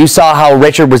great. You saw how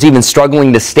Richard was even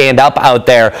struggling to stand up out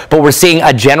there, but we're seeing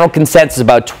a general consensus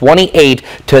about 28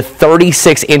 to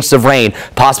 36 inches of rain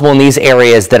possible in these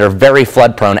areas that are very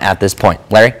flood prone at this point.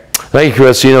 Larry? Thank you,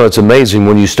 Chris. You know, it's amazing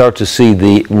when you start to see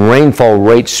the rainfall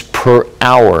rates per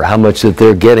hour, how much that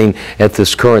they're getting at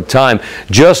this current time.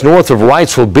 Just north of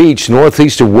Wrightsville Beach,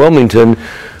 northeast of Wilmington,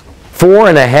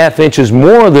 4.5 inches,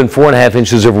 more than 4.5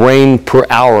 inches of rain per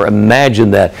hour.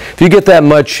 Imagine that. If you get that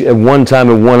much at one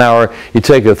time in 1 hour, you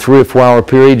take a 3 or 4 hour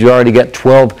period, you already got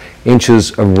 12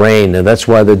 inches of rain, and that's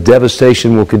why the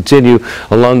devastation will continue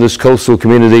along this coastal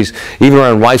communities. Even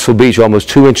around Wrightsville Beach, almost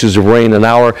 2 inches of rain an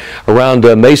hour. Around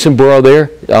Masonboro there,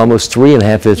 almost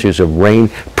 3.5 inches of rain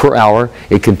per hour.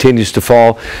 It continues to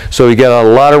fall. So you got a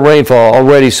lot of rainfall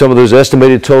already. Some of those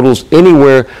estimated totals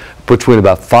anywhere between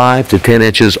about 5 to 10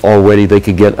 inches already. They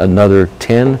could get another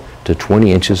 10 to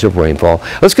 20 inches of rainfall.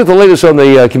 Let's get the latest on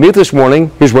the commute this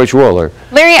morning. Here's Rachel Roller.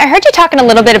 Larry, I heard you talking a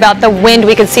little bit about the wind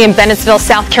we could see in Bennettsville,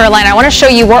 South Carolina. I want to show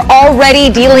you we're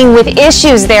already dealing with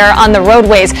issues there on the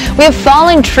roadways. We have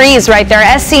falling trees right there.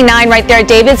 SC9 right there,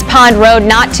 Davids Pond Road,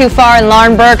 not too far in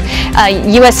Laurinburg.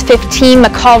 US 15,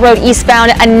 McCall Road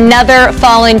eastbound, another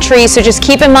fallen tree. So just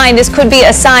keep in mind, this could be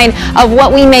a sign of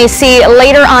what we may see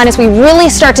later on as we really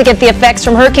start to get the effects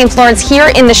from Hurricane Florence here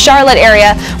in the Charlotte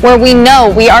area, where we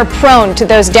know we are prone to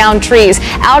those downed trees.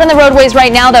 Out on the roadways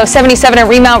right now, though, 77 at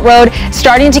Remount Road,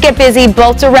 starting to get busy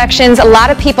both directions. A lot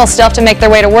of people still have to make their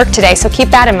way to work today, so keep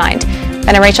that in mind.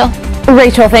 Ben and Rachel?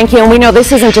 Rachel, thank you. And we know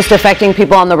this isn't just affecting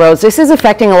people on the roads. This is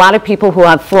affecting a lot of people who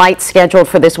have flights scheduled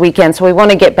for this weekend. So we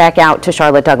want to get back out to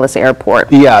Charlotte Douglas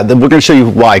Airport. Yeah, we're going to show you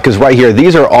why, because right here,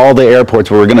 these are all the airports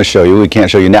where we're going to show you. We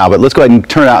can't show you now, but let's go ahead and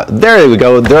turn out. There we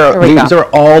go. These are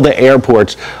all the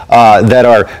airports that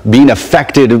are being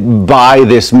affected by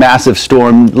this massive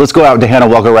storm. Let's go out to Hannah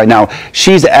Welker right now.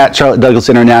 She's at Charlotte Douglas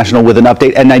International with an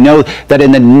update, and I know that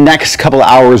in the next couple of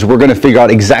hours, we're going to figure out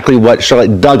exactly what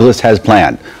Charlotte Douglas has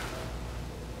planned.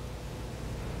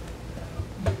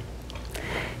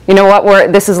 You know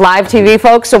what, this is live TV,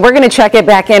 folks, so we're going to check it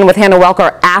back in with Hannah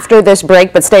Welker after this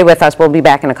break, but stay with us. We'll be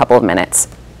back in a couple of minutes.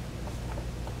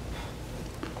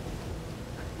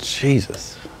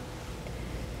 Jesus.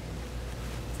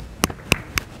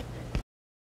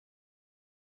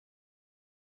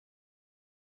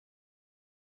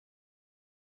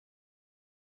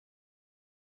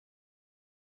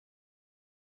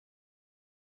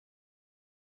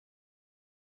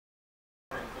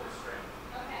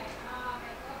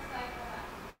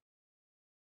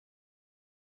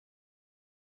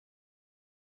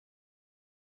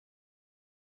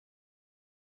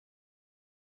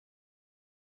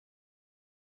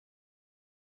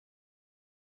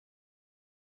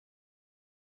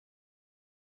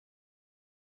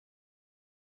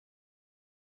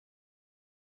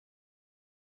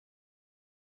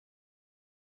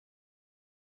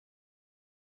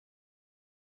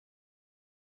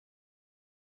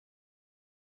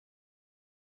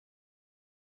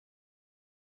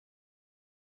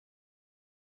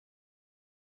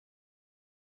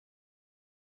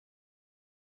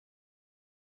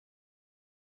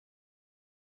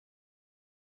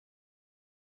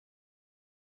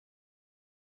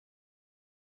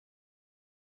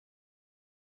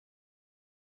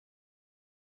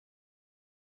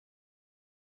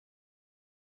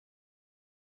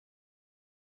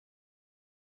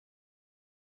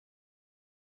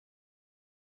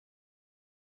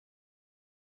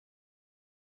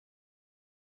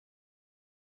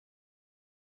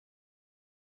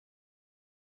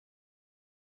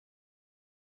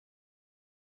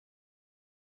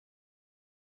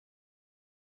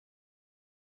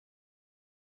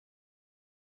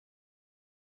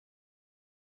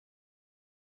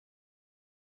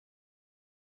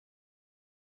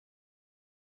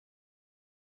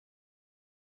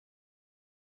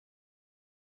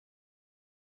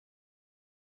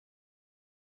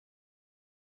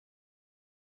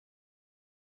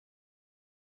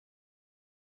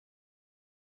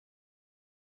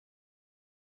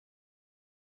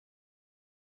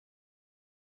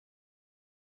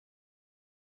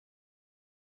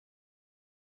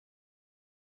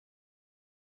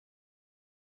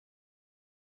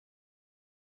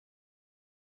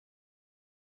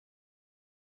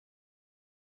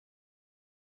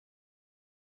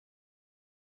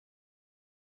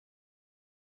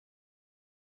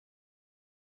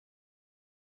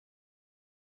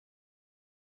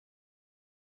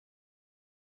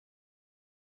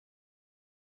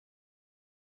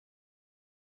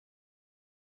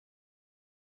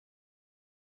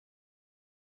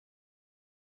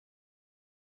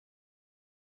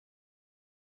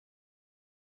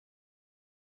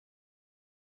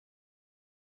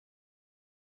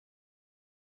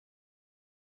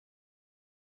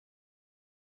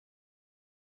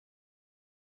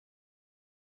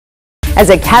 as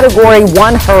a Category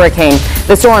 1 hurricane.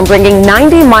 The storm bringing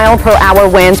 90-mile-per-hour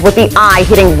winds with the eye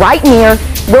hitting right near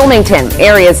Wilmington.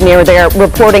 Areas near there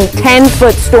reporting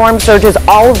 10-foot storm surges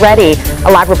already.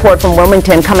 A live report from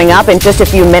Wilmington coming up in just a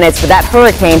few minutes, but that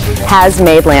hurricane has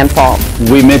made landfall.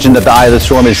 We mentioned that the eye of the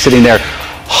storm is sitting there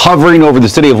hovering over the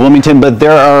city of Wilmington, but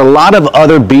there are a lot of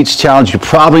other beach towns you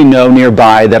probably know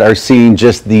nearby that are seeing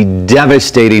just the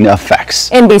devastating effects.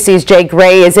 NBC's Jay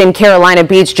Gray is in Carolina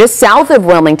Beach, just south of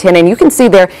Wilmington, and you can see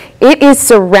there it is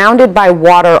surrounded by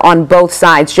water on both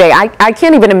sides. Jay, I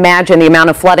can't even imagine the amount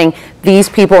of flooding these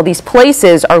people, these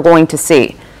places are going to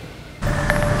see.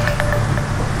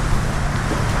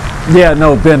 Yeah,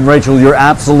 no, Ben, Rachel, you're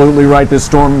absolutely right. This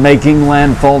storm making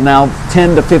landfall now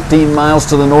 10 to 15 miles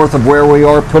to the north of where we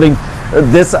are, putting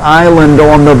this island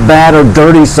on the bad or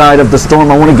dirty side of the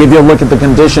storm. I want to give you a look at the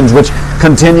conditions, which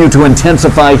continue to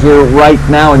intensify here right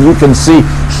now, and you can see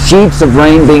sheets of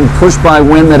rain being pushed by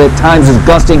wind that at times is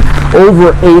gusting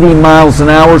over 80 miles an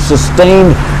hour,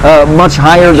 sustained much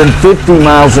higher than 50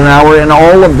 miles an hour, and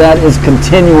all of that is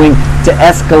continuing to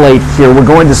escalate here. We're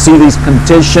going to see these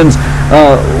conditions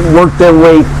work their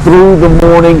way through the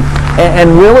morning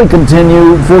and really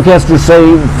continue, forecasters say,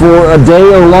 for a day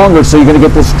or longer. So you're going to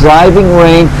get this driving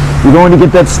rain. You're going to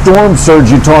get that storm surge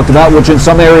you talked about, which in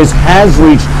some areas has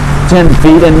reached 10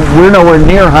 feet, and we're nowhere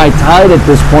near high tide at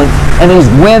this point. And these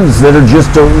winds that are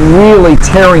just really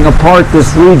tearing apart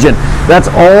this region. That's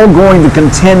all going to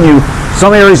continue.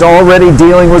 Some areas already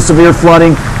dealing with severe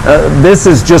flooding. This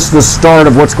is just the start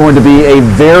of what's going to be a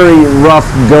very rough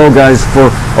go, guys,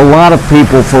 for a lot of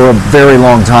people for a very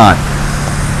long time.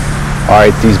 All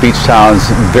right, these beach towns,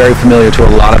 very familiar to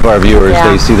a lot of our viewers.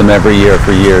 Yeah. They see them every year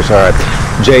for years. All right,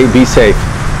 Jay, be safe.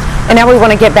 And now we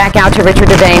want to get back out to Richard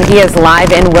Devane. He is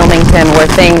live in Wilmington where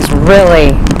things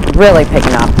really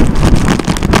picking up.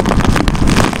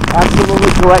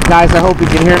 Absolutely correct, guys. I hope you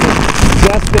can hear me.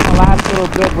 Just in the last little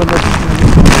bit when the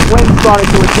wind started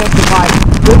to intensify,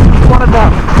 this is one of the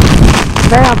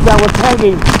fans that was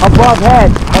hanging above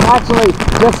head and actually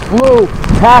just flew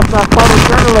past our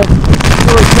photojournalist.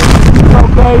 So it's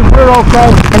okay, we're okay.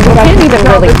 And we can't even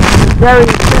really. This is very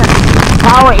intense.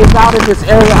 Power is out in this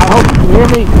area. I hope you can hear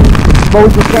me. But we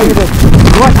can tell you this.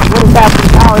 What is happening?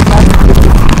 Power is happening.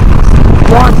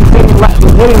 Florence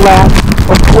is hitting land.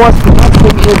 Of course, the next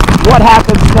thing is what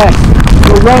happens next.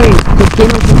 The rain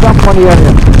continues to dump on the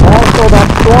area. Also, that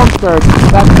storm surge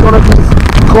that's going to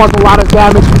cause a lot of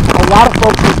damage. A lot of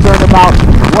folks are concerned about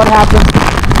what happens.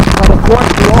 But of course,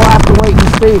 we all have to wait and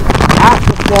see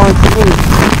after Florence leaves.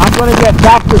 I'm going to get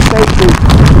back to safety.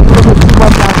 It's a little bit too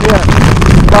much out here.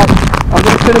 But I'm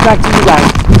going to send it back to you guys.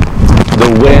 The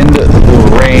wind,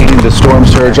 the rain, the storm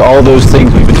surge, all those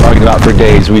things we've been talking about for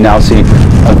days, we now see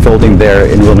unfolding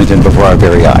there in Wilmington before our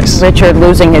very eyes. Richard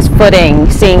losing his footing,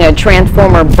 seeing a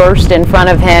transformer burst in front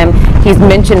of him. He's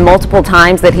mentioned multiple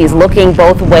times that he's looking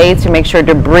both ways to make sure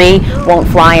debris won't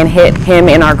fly and hit him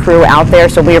and our crew out there.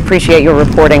 So we appreciate your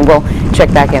reporting. We'll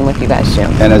check back in with you guys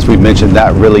soon. And as we mentioned,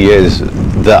 that really is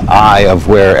the eye of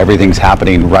where everything's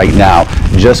happening right now.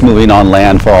 Just moving on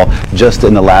landfall, just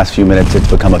in the last few minutes, it's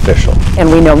become official. And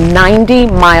we know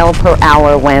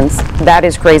 90-mile-per-hour winds. That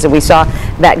is crazy. We saw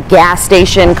that gas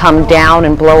station come down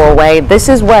and blow away. This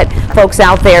is what folks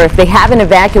out there, if they haven't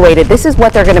evacuated, this is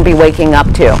what they're going to be waking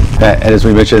up to. And as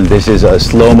we mentioned, this is a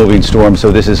slow-moving storm,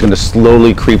 so this is going to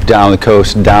slowly creep down the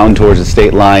coast, down towards the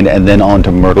state line, and then on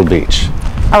to Myrtle Beach.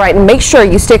 All right, and make sure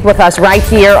you stick with us right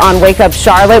here on Wake Up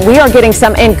Charlotte. We are getting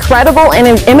some incredible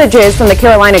images from the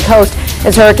Carolina coast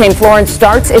as Hurricane Florence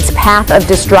starts its path of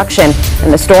destruction.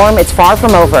 And the storm, it's far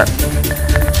from over.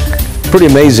 Pretty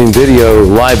amazing video,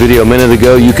 live video a minute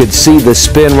ago. You could see the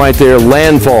spin right there,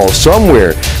 landfall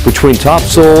somewhere between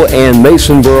Topsail and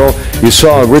Masonboro. You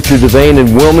saw Richard Devane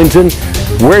in Wilmington.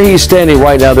 Where he's standing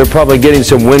right now, they're probably getting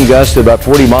some wind gusts at about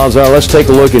 40 miles an hour. Let's take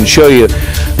a look and show you.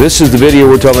 This is the video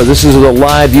we're talking about. This is the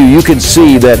live view. You can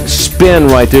see that spin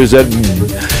right there. Is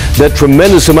that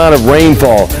tremendous amount of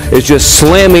rainfall is just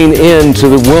slamming into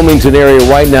the Wilmington area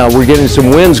right now. We're getting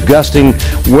some winds gusting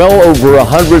well over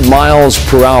 100 miles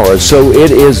per hour. So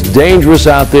it is dangerous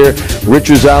out there.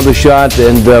 Richard's out of the shot,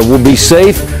 and we'll be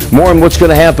safe. More on what's going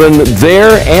to happen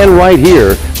there and right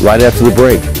here right after the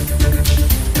break.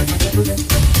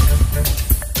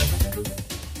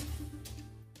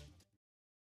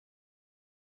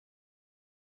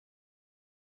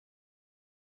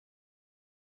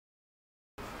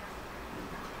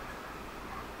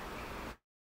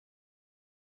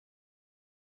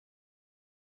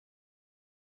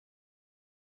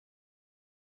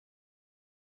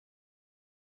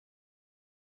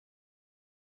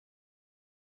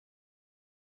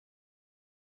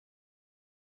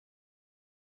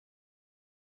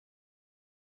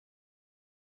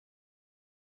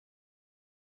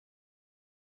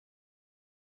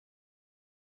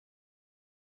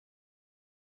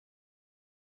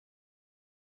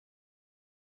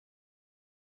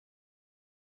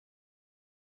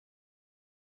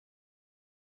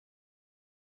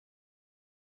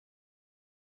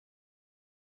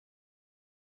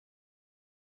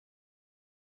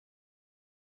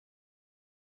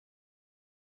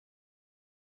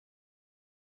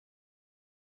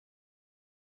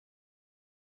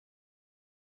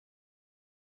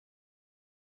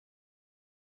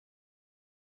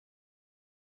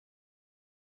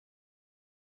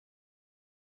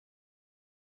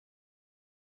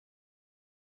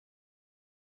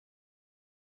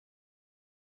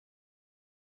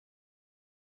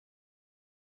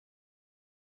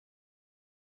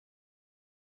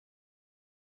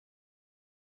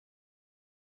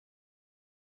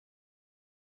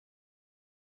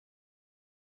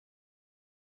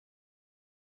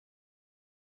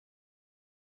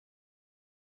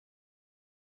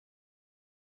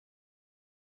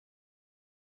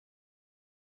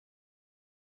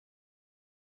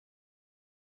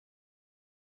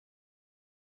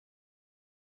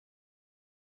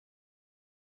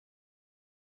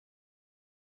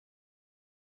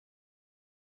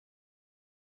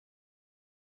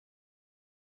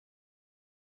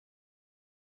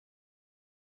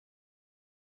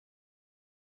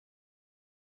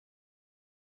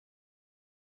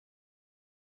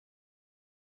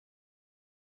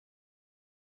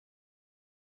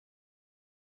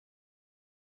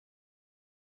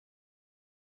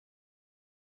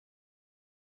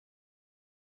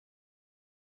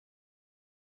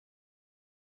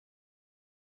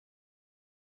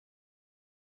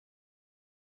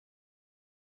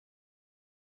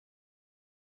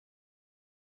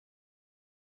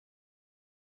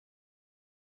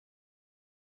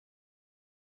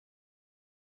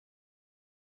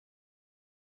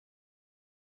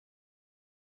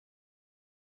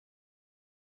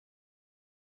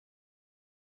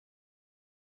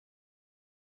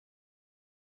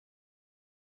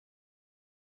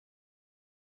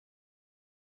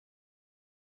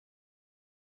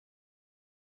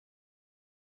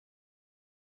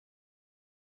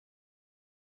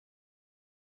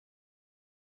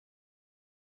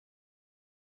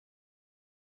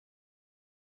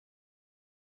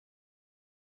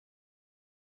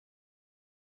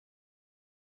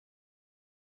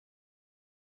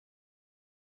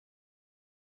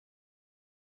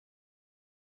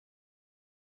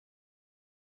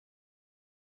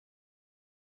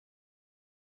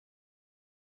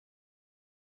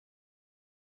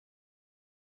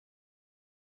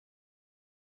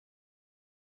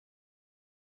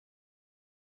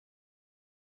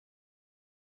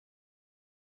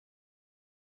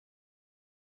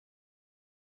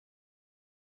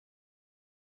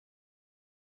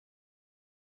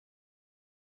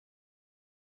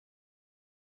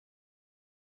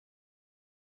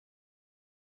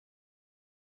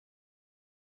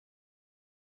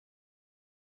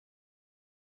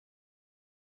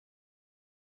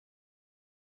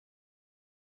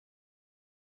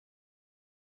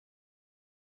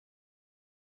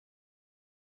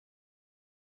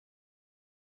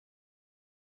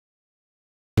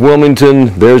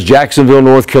 Wilmington, there's Jacksonville,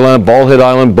 North Carolina, Ball Head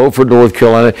Island, Beaufort, North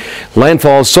Carolina.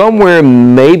 Landfall somewhere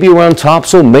maybe around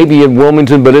Topsail, maybe in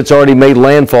Wilmington, but it's already made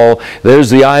landfall. There's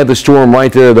the eye of the storm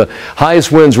right there. The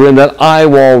highest winds were in that eye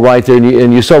wall right there.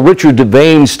 And you saw Richard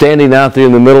Devane standing out there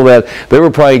in the middle of that. They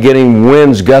were probably getting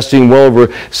winds gusting well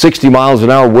over 60 miles an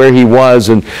hour where he was.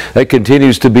 And that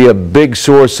continues to be a big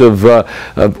source of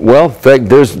well, in fact,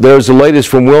 there's the latest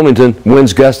from Wilmington.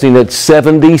 Winds gusting at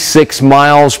 76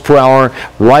 miles per hour.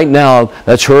 Right now,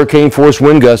 that's hurricane force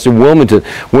wind gusts in Wilmington.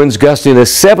 Winds gusting at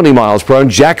 70 miles per hour in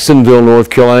Jacksonville, North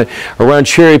Carolina. Around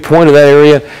Cherry Point of that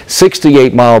area,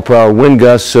 68 mile per hour wind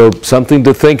gusts. So something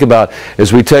to think about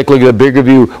as we take a look at a bigger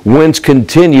view. Winds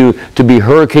continue to be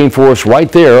hurricane force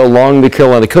right there along the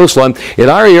Carolina coastline. In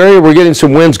our area, we're getting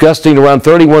some winds gusting around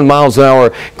 31 miles an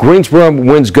hour. Greensboro,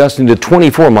 winds gusting to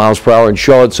 24 miles per hour in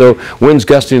Charlotte. So winds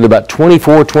gusting at about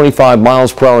 24, 25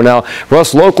 miles per hour now. For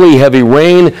us locally, heavy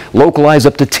rain, localized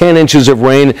up to 10 inches of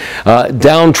rain,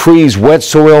 down trees, wet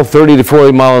soil, 30 to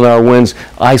 40 mile an hour winds,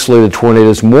 isolated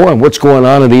tornadoes. More on what's going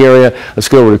on in the area. Let's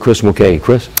go over to Chris Mulcahy.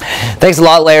 Chris? Thanks a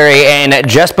lot, Larry. And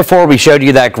just before we showed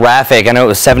you that graphic, I know it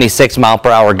was 76 mile per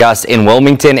hour gusts in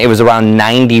Wilmington. It was around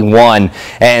 91.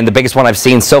 And the biggest one I've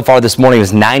seen so far this morning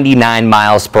was 99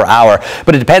 miles per hour.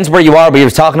 But it depends where you are. We were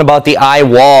talking about the eye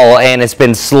wall, and it's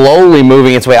been slowly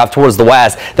moving its way off towards the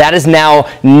west. That is now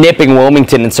nipping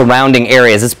Wilmington and surrounding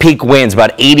areas. It's peak winds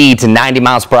about 80 to 90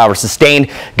 miles per hour sustained.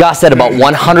 Gusts at about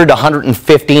 100 to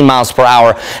 115 miles per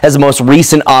hour as the most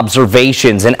recent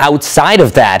observations. And outside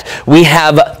of that, we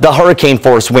have the hurricane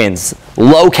force winds.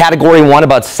 Low category 1,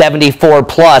 about 74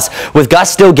 plus, with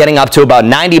gusts still getting up to about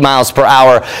 90 miles per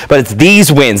hour. But it's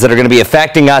these winds that are going to be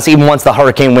affecting us even once the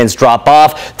hurricane winds drop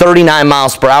off. 39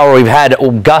 miles per hour. We've had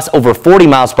gusts over 40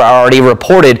 miles per hour already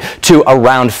reported to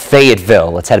around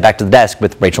Fayetteville. Let's head back to the desk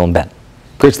with Rachel and Ben.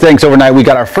 Chris, thanks. Overnight, we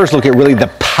got our first look at really the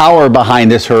power behind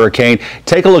this hurricane.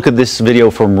 Take a look at this video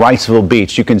from Wrightsville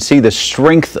Beach. You can see the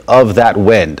strength of that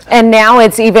wind. And now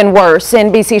it's even worse.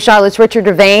 NBC Charlotte's Richard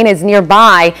Devane is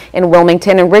nearby in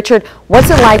Wilmington. And Richard,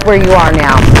 what's it like where you are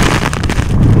now?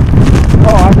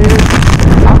 Oh, I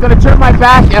mean, I'm going to turn my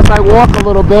back as I walk a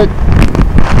little bit,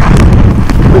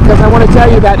 because I want to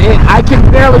tell you that I can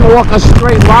barely walk a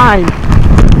straight line.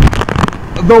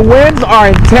 The winds are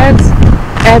intense,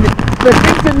 and the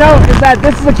thing to note is that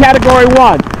this is a category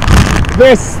 1.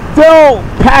 They're still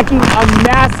packing a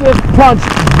massive punch.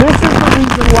 This is the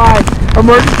reason why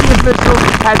emergency officials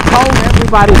had told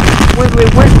everybody when we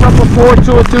went from a 4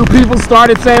 to a 2, people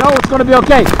started saying, oh, it's going to be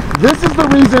okay. This is the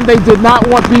reason they did not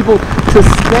want people to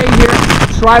stay here and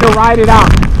try to ride it out.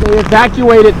 They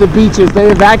evacuated the beaches. They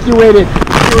evacuated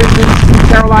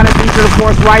Carolina Beach and, of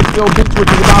course, Wrightsville Beach, which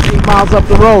is about 8 miles up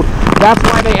the road. That's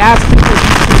why they asked people to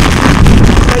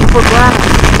stay for ground.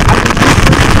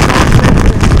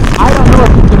 I don't know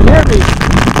if you can hear me.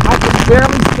 I can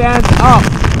barely stand up.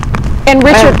 And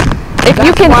Richard, if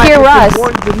you can hear us, it's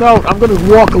important to note, I'm going to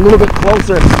walk a little bit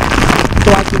closer so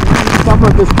I can see some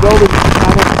of this building.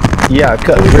 Yeah,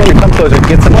 Richard, come closer.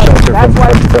 Get some shelter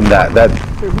from that.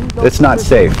 It's not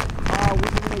safe.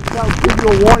 Give you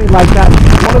a warning like that.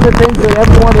 One of the things that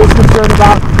everyone is concerned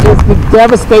about is the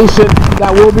devastation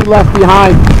that will be left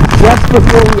behind. Just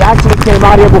before we actually came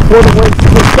out here, before the winds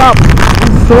picked up,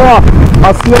 we saw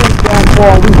a ceiling fan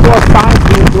fall. We saw signs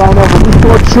being blown over. We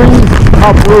saw trees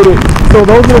uprooted. So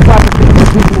those are the type of things that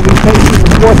people will be facing.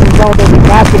 Of course, in some there'll be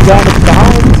massive damage to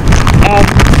homes, and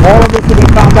all of this will be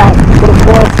found out. But of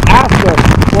course, after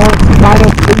Florence kind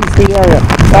of leaves the area.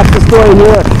 That's the story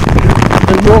here.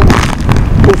 And we'll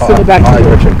send it back to you.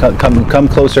 Richard, come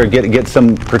closer. Get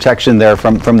some protection there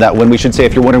from that wind. We should say,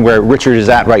 if you're wondering where Richard is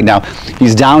at right now,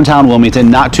 he's downtown Wilmington,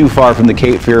 not too far from the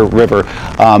Cape Fear River.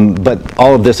 But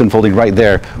all of this unfolding right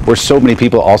there, where so many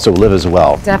people also live as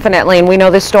well. Definitely, and we know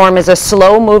this storm is a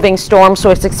slow-moving storm, so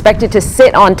it's expected to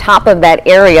sit on top of that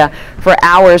area for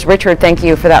hours. Richard, thank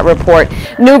you for that report.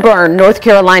 New Bern, North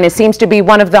Carolina, seems to be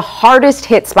one of the hardest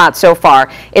hit spots so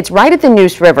far. It's right at the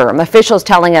Neuse River. Officials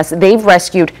telling us they've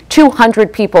rescued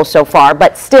 200 people so far,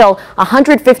 but still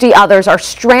 150 others are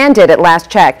stranded at last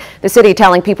check. The city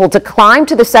telling people to climb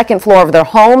to the second floor of their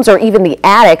homes or even the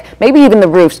attic, maybe even the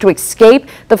roofs, to escape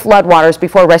the floodwaters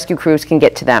before rescue crews can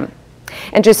get to them.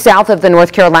 And just south of the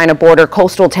North Carolina border,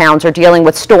 coastal towns are dealing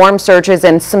with storm surges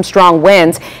and some strong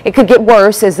winds. It could get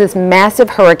worse as this massive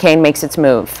hurricane makes its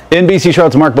move. NBC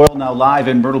Charlotte's Mark Boyle now live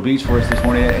in Myrtle Beach for us this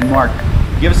morning. And Mark,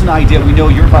 give us an idea. We know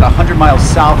you're about 100 miles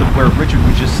south of where Richard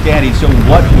was just standing. So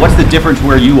what's the difference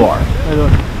where you are?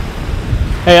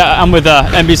 Hey, I'm with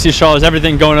NBC Charlotte. Is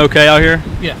everything going okay out here?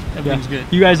 Yeah, everything's good.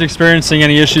 You guys experiencing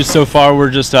any issues so far? We're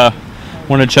just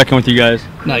want to check in with you guys.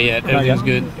 Not yet. Everything's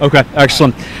good. Okay,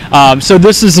 excellent. So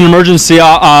this is an emergency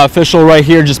official right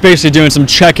here, just basically doing some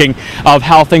checking of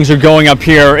how things are going up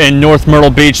here in North Myrtle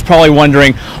Beach, probably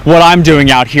wondering what I'm doing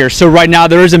out here. So right now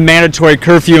there is a mandatory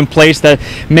curfew in place that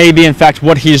may be in fact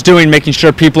what he's doing, making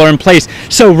sure people are in place.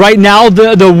 So right now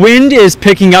the wind is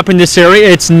picking up in this area.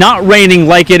 It's not raining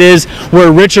like it is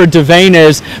where Richard Devane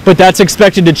is, but that's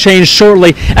expected to change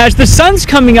shortly. As the sun's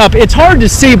coming up, it's hard to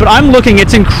see, but I'm looking,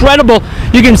 it's incredible.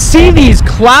 You can see these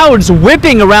clouds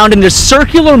whipping around in this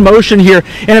circular motion here,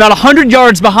 and about 100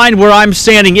 yards behind where I'm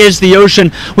standing is the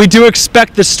ocean. We do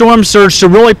expect the storm surge to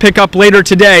really pick up later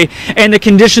today, and the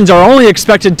conditions are only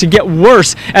expected to get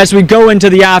worse as we go into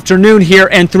the afternoon here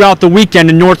and throughout the weekend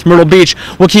in North Myrtle Beach.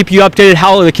 We'll keep you updated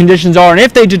how the conditions are and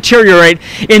if they deteriorate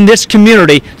in this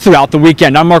community throughout the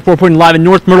weekend. I'm Mark, reporting live in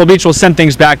North Myrtle Beach. We'll send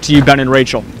things back to you, Ben and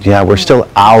Rachel. Yeah, we're still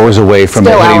hours away from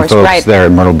the hitting folks there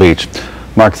in Myrtle Beach.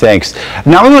 Mark, thanks.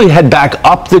 Now we're going to head back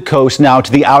up the coast now to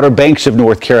the Outer Banks of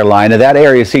North Carolina. That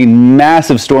area is seeing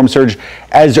massive storm surge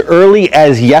as early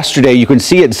as yesterday. You can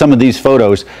see it in some of these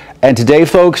photos. And today,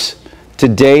 folks,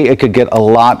 today it could get a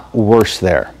lot worse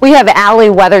there. We have Allie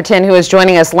Weatherton, who is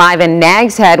joining us live in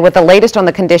Nags Head with the latest on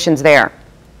the conditions there.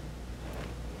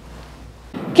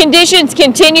 Conditions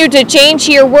continue to change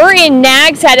here. We're in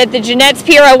Nags Head at the Jeanette's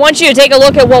Pier. I want you to take a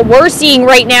look at what we're seeing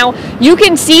right now. You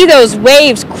can see those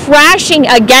waves crashing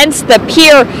against the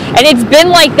pier, and it's been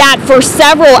like that for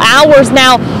several hours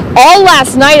now. All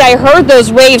last night I heard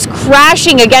those waves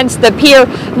crashing against the pier.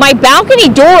 My balcony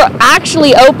door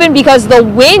actually opened because the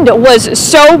wind was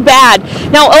so bad.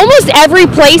 Now almost every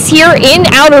place here in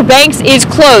Outer Banks is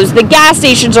closed. The gas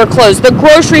stations are closed. The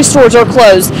grocery stores are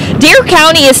closed. Dare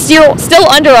County is still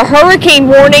under a hurricane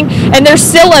warning, and there's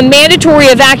still a mandatory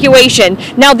evacuation.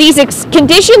 Now these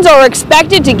conditions are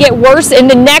expected to get worse in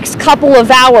the next couple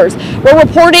of hours. We're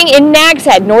reporting in Nags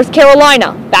Head, North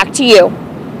Carolina. Back to you.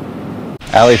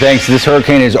 Allie, thanks. This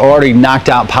hurricane has already knocked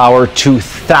out power to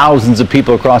thousands of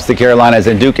people across the Carolinas,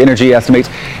 and Duke Energy estimates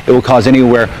it will cause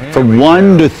anywhere from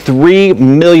 1 to 3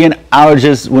 million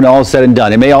outages when all is said and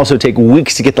done. It may also take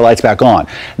weeks to get the lights back on.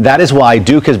 That is why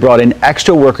Duke has brought in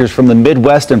extra workers from the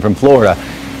Midwest and from Florida.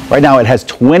 Right now it has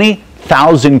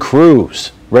 20,000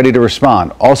 crews ready to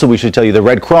respond. Also, we should tell you the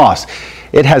Red Cross.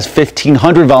 It has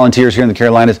 1,500 volunteers here in the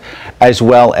Carolinas, as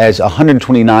well as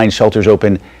 129 shelters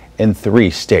open in 3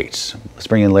 states. Let's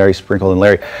bring in Larry Sprinkle. And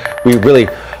Larry, we really,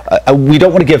 we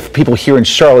don't want to give people here in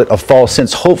Charlotte a false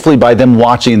sense. Hopefully by them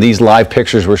watching these live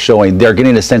pictures we're showing, they're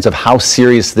getting a sense of how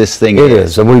serious this thing is. It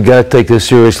is, and we've got to take this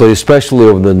seriously, especially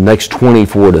over the next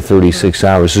 24 to 36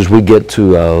 hours as we get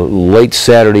to late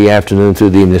Saturday afternoon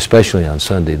through the evening, especially on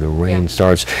Sunday. The rain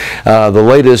starts. The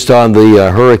latest on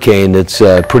the hurricane, it's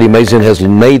pretty amazing, it has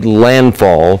made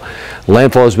landfall.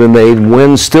 Landfall has been made.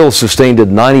 Winds still sustained at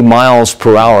 90 miles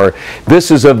per hour.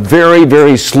 This is a very,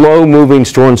 very slow-moving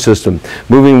storm system,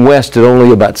 moving west at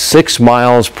only about 6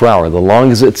 miles per hour. The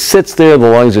longer it sits there, the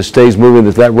longer it stays moving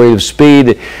at that rate of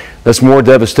speed, that's more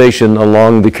devastation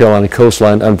along the Carolina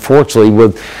coastline. Unfortunately,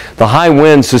 with the high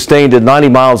winds sustained at 90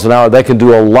 miles an hour, that can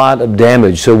do a lot of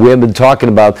damage. So we have been talking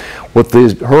about what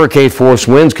the hurricane force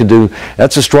winds could do.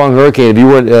 That's a strong hurricane. If you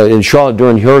were in Charlotte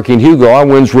during Hurricane Hugo, our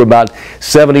winds were about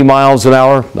 70 miles an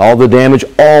hour. All the damage,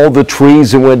 all the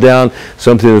trees that went down,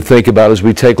 something to think about as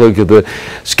we take a look at the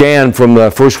scan from the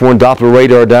First Warn Doppler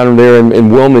radar down there in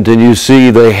Wilmington. You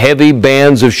see the heavy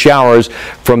bands of showers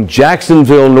from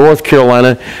Jacksonville, North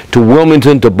Carolina, to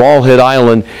Wilmington to Bald Head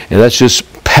Island, and that's just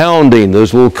pounding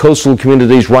those little coastal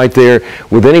communities right there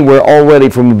with anywhere already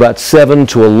from about 7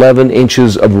 to 11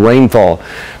 inches of rainfall.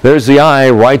 There's the eye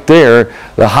right there.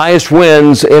 The highest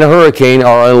winds in a hurricane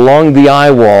are along the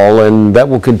eye wall, and that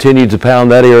will continue to pound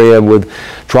that area with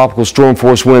tropical storm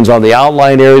force winds on the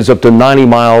outlying areas up to 90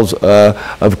 miles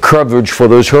of coverage for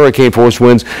those hurricane force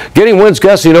winds. Getting winds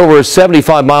gusting over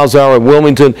 75 miles an hour at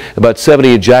Wilmington, about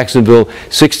 70 at Jacksonville,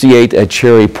 68 at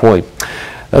Cherry Point.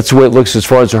 That's the way it looks as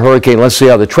far as the hurricane. Let's see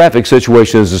how the traffic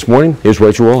situation is this morning. Here's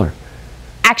Rachel Waller.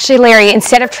 Actually, Larry,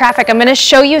 instead of traffic, I'm going to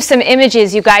show you some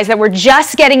images, you guys, that we're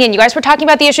just getting in. You guys were talking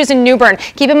about the issues in New Bern.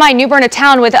 Keep in mind, New Bern, a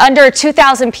town with under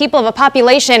 2,000 people of a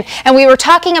population, and we were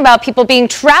talking about people being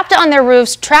trapped on their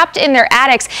roofs, trapped in their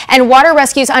attics, and water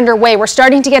rescues underway. We're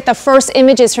starting to get the first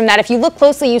images from that. If you look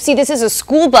closely, you see this is a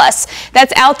school bus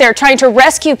that's out there trying to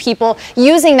rescue people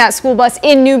using that school bus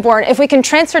in New Bern. If we can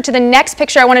transfer to the next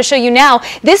picture I want to show you now,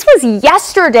 this was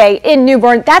yesterday in New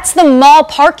Bern. That's the mall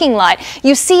parking lot.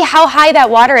 You see how high that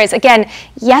water water is. Again,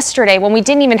 yesterday when we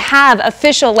didn't even have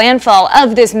official landfall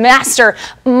of this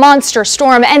monster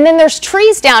storm. And then there's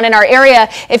trees down in our area.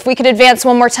 If we could advance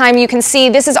one more time, you can see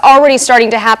this is already starting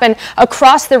to happen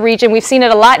across the region. We've seen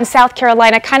it a lot in South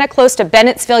Carolina, kind of close to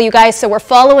Bennettsville, you guys. So we're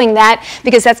following that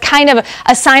because that's kind of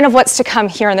a sign of what's to come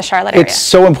here in the Charlotte area. It's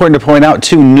so important to point out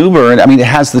too, New Bern, I mean, it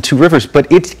has the two rivers,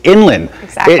 but it's inland.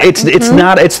 Exactly. It's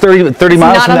not, it's 30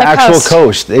 miles from the actual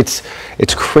coast.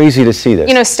 It's crazy to see this.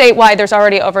 You know, statewide, there's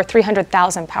already over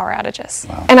 300,000 power outages.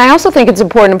 Wow. And I also think it's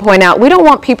important to point out, we don't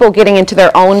want people getting into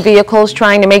their own vehicles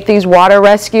trying to make these water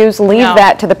rescues. Leave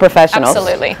that to the professionals.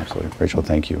 Absolutely. Absolutely. Rachel,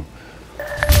 thank you.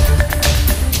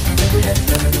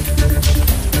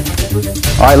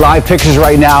 All right, live pictures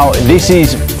right now. This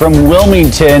is from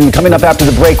Wilmington. Coming up after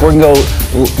the break, we're going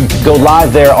to go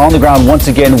live there on the ground once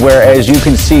again, where, as you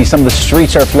can see, some of the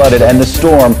streets are flooded and the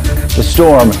storm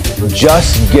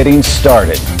just getting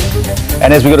started.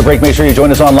 And as we go to break, make sure you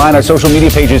join us online. Our social media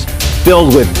pages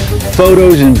filled with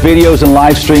photos and videos and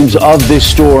live streams of this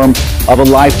storm of a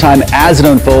lifetime as it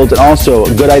unfolds. And also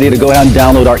a good idea to go ahead and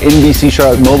download our NBC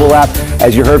Charlotte mobile app.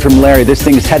 As you heard from Larry, this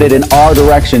thing is headed in our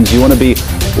directions. You want to be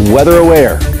weather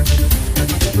aware.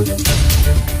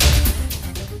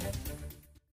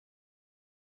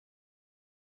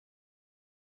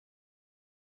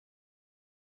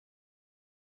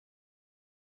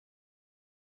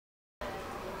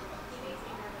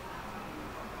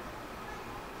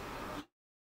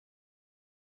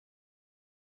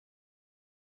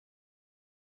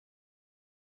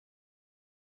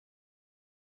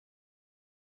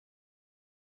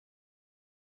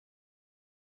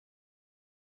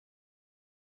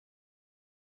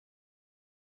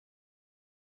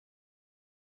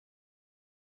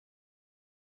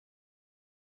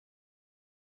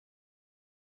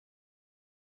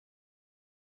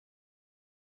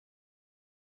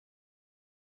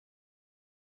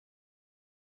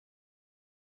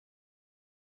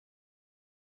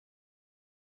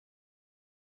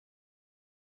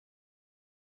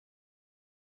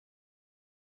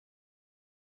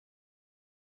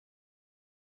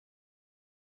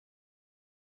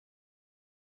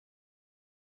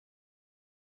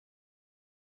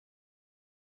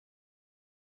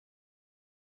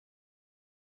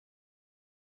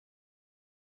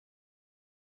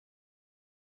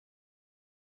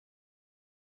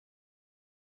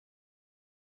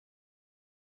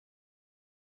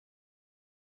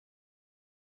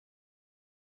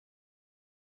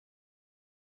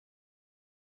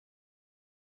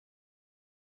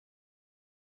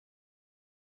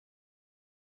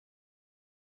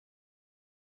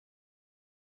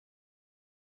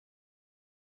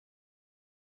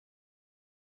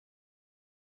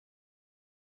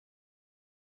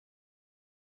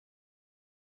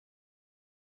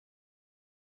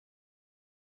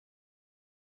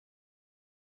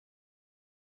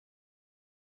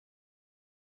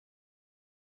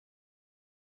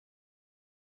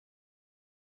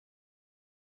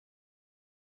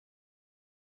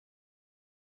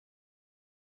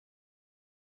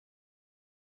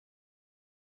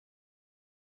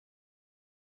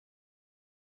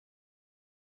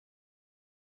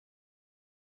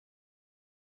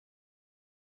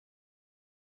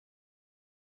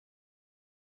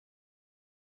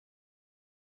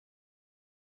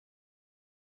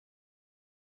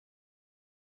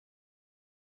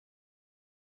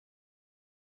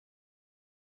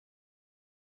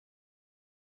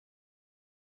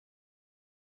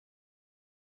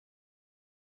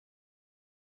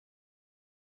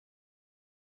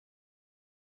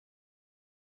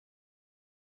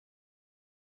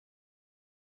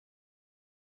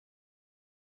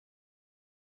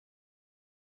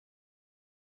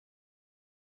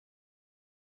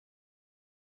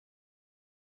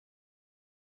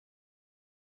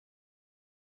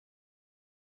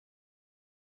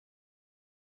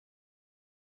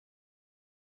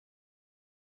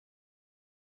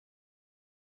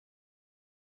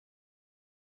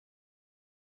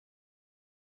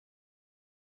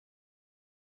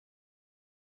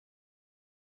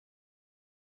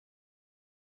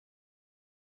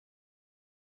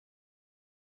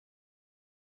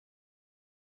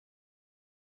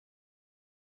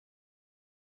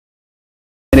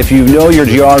 And if you know your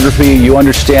geography, you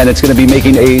understand it's going to be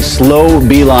making a slow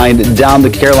beeline down the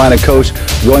Carolina coast,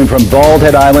 going from Bald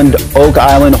Head Island, Oak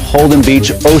Island, Holden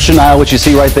Beach, Ocean Isle, which you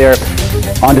see right there,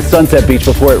 onto Sunset Beach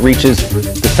before it reaches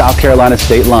the South Carolina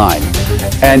state line.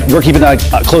 And we're keeping a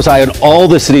close eye on all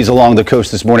the cities along the coast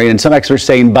this morning, and some experts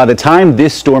saying by the time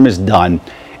this storm is done,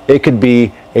 it could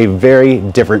be a very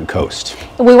different coast.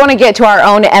 We want to get to our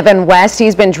own Evan West.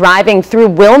 He's been driving through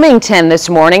Wilmington this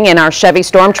morning in our Chevy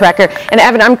Storm Tracker. And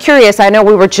Evan, I'm curious, I know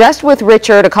we were just with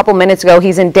Richard a couple minutes ago.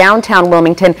 He's in downtown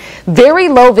Wilmington. Very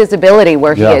low visibility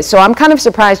where he is. So I'm kind of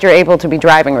surprised you're able to be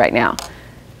driving right now.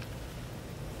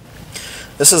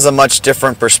 This is a much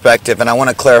different perspective, and I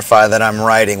want to clarify that I'm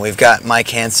riding. We've got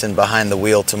Mike Hansen behind the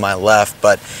wheel to my left,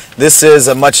 but this is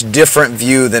a much different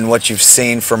view than what you've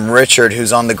seen from Richard,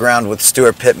 who's on the ground with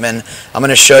Stuart Pittman. I'm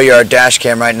going to show you our dash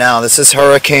cam right now. This is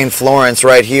Hurricane Florence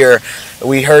right here.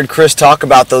 We heard Chris talk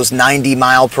about those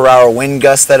 90-mile-per-hour wind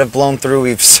gusts that have blown through.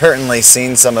 We've certainly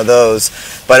seen some of those,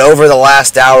 but over the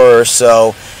last hour or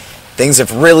so, things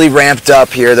have really ramped up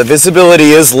here. The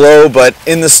visibility is low, but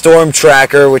in the Storm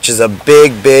Tracker, which is a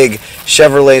big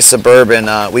Chevrolet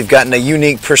Suburban, we've gotten a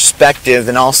unique perspective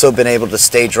and also been able to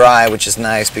stay dry, which is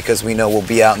nice because we know we'll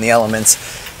be out in the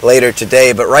elements later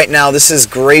today. But right now, this is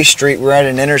Gray Street. We're at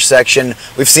an intersection.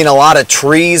 We've seen a lot of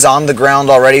trees on the ground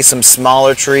already, some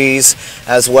smaller trees,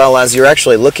 as well as you're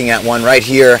actually looking at one right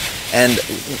here. And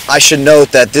I should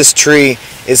note that this tree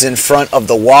is in front of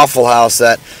the Waffle House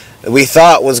that we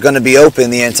thought was going to be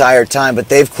open the entire time, but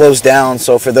they've closed down.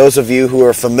 So for those of you who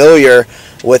are familiar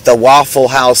with the Waffle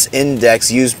House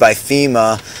Index used by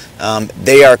FEMA,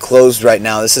 they are closed right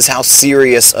now. This is how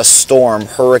serious a storm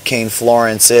Hurricane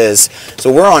Florence is.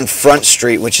 So we're on Front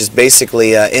Street, which is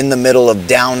basically in the middle of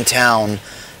downtown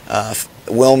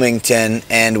Wilmington,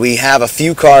 and we have a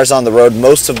few cars on the road.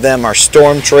 Most of them are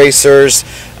storm tracers.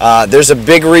 There's a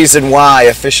big reason why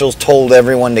officials told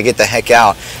everyone to get the heck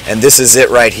out, and this is it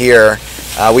right here.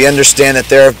 We understand that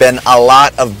there have been a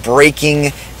lot of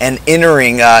breaking and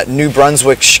entering. New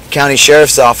Brunswick County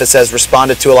Sheriff's Office has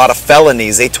responded to a lot of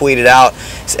felonies. They tweeted out,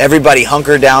 everybody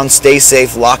hunker down, stay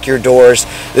safe, lock your doors.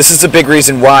 This is a big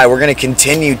reason why we're going to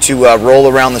continue to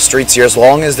roll around the streets here as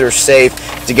long as they're safe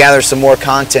to gather some more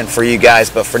content for you guys.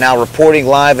 But for now, reporting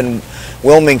live in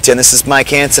Wilmington, this is Mike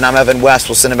Hansen. I'm Evan West.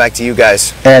 We'll send it back to you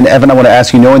guys. And Evan, I want to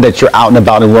ask you, knowing that you're out and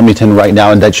about in Wilmington right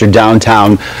now and that you're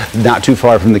downtown, not too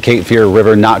far from the Cape Fear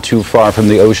River, not too far from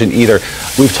the ocean either,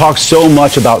 we've talked so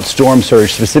much about storm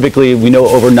surge. Specifically, we know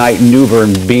overnight New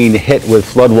Bern being hit with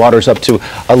floodwaters up to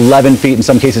 11 feet in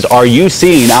some cases. Are you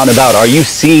seeing out and about, are you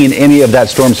seeing any of that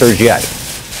storm surge yet?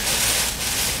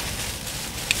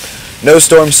 No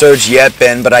storm surge yet,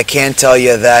 Ben, but I can tell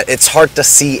you that it's hard to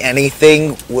see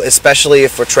anything, especially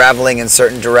if we're traveling in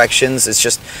certain directions. It's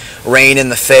just rain in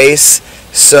the face.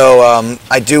 So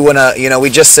I do want to, we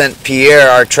just sent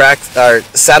Pierre, our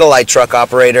satellite truck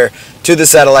operator, to the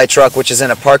satellite truck, which is in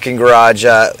a parking garage.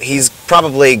 He's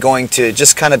probably going to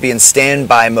just kind of be in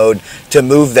standby mode to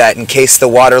move that in case the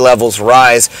water levels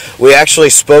rise. We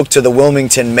actually spoke to the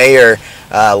Wilmington mayor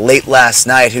late last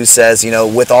night, who says,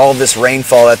 with all this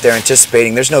rainfall that they're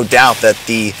anticipating, there's no doubt that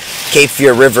the Cape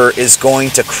Fear River is going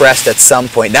to crest at some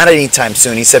point. Not anytime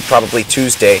soon. He said probably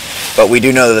Tuesday, but we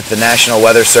do know that the National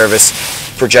Weather Service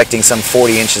projecting some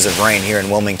 40 inches of rain here in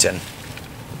Wilmington.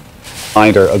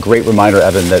 A great reminder,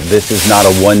 Evan, that this is not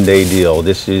a one-day deal.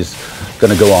 This is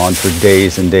going to go on for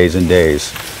days and days and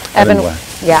days.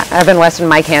 Evan West and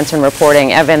Mike Hansen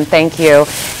reporting. Evan, thank you.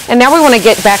 And now we want to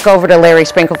get back over to Larry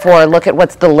Sprinkle for a look at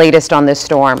what's the latest on this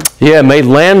storm. Yeah, made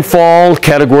landfall,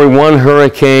 Category 1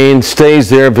 hurricane, stays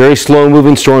there, very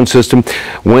slow-moving storm system.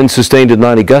 Winds sustained at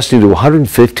 90, gusting to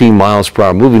 115 miles per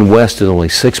hour, moving west at only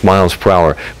 6 miles per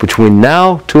hour. Between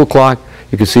now, 2 o'clock,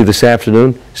 you can see this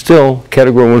afternoon, still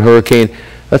Category 1 hurricane.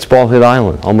 That's Bald Head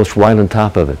Island, almost right on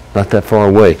top of it, not that far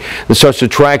away. It starts to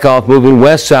track off, moving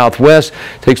west-southwest,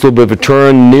 takes a little bit of a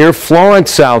turn near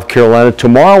Florence, South Carolina.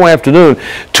 Tomorrow afternoon,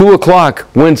 2 o'clock,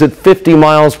 winds at 50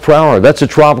 miles per hour. That's a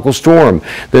tropical storm.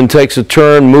 Then takes a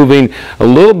turn, moving a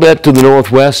little bit to the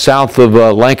northwest, south of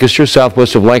Lancaster,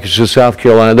 southwest of Lancaster, South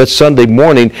Carolina. That's Sunday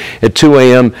morning at 2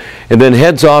 a.m., and then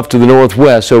heads off to the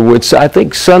northwest. So it's, I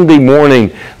think, Sunday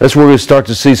morning, that's where we're going to start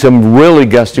to see some really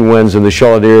gusty winds in the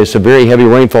Charlotte area, some very heavy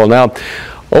rainfall. Now,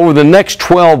 over the next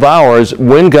 12 hours,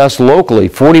 wind gusts locally,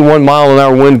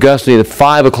 41-mile-an-hour wind gusting at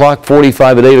 5 o'clock,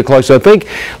 45 at 8 o'clock. So I think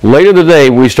later today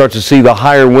we start to see the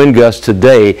higher wind gusts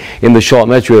today in the Charlotte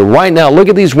metro area. Right now, look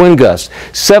at these wind gusts.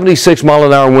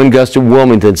 76-mile-an-hour wind gusts at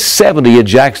Wilmington, 70 at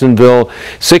Jacksonville,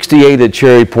 68 at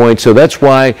Cherry Point. So that's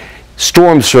why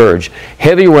storm surge,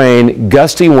 heavy rain,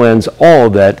 gusty winds, all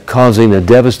of that causing a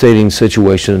devastating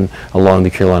situation along the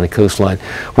Carolina coastline.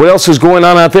 What else is going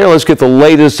on out there? Let's get the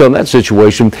latest on that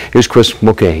situation. Here's Chris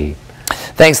Mulcahy.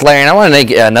 Thanks, Larry. And I want to make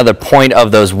another point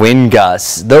of those wind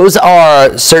gusts. Those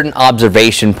are certain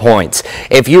observation points.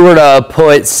 If you were to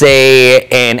put, say,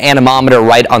 an anemometer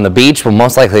right on the beach, well,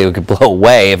 most likely it could blow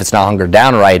away if it's not hunkered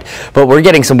down right. But we're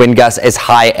getting some wind gusts as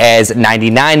high as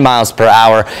 99 miles per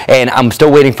hour, and I'm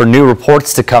still waiting for new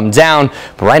reports to come down.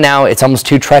 But right now, it's almost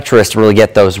too treacherous to really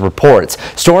get those reports.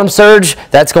 Storm surge,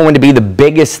 that's going to be the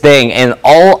biggest thing, and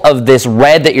all of this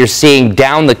red that you're seeing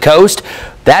down the coast,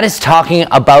 that is talking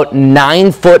about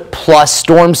 9-foot plus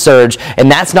storm surge, and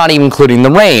that's not even including the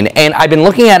rain. And I've been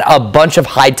looking at a bunch of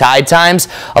high tide times.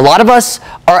 A lot of us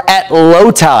are at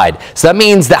low tide. So that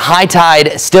means that high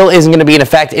tide still isn't going to be in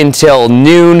effect until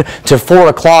noon to 4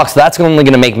 o'clock. So that's only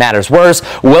going to make matters worse.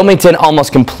 Wilmington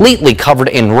almost completely covered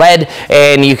in red.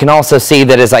 And you can also see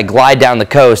that as I glide down the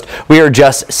coast, we are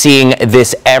just seeing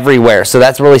this everywhere. So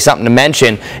that's really something to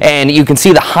mention. And you can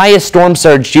see the highest storm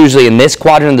surge usually in this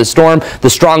quadrant of the storm.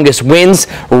 The strongest winds,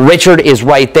 Richard is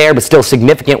right there, but still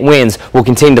significant winds will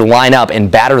continue to line up and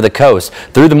batter the coast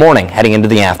through the morning heading into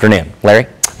the afternoon. Larry?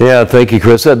 Yeah, thank you,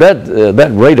 Chris.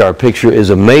 That radar picture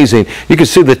is amazing. You can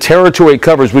see the territory it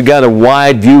covers. We got a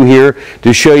wide view here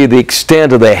to show you the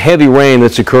extent of the heavy rain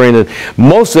that's occurring. And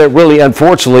most of that really,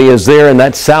 unfortunately, is there in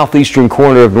that southeastern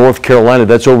corner of North Carolina.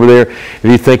 That's over there. If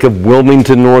you think of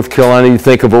Wilmington, North Carolina, you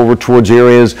think of over towards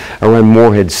areas around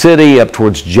Morehead City, up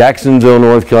towards Jacksonville,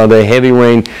 North Carolina. The heavy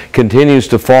rain continues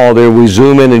to fall there. We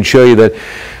zoom in and show you that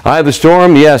eye of the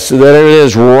storm. Yes, there it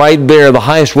is right there. The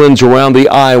highest winds around the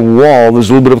eye wall. There's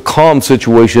a little bit of calm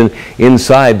situation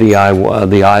inside the eye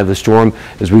of the storm.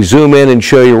 As we zoom in and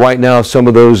show you right now some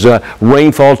of those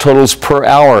rainfall totals per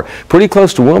hour. Pretty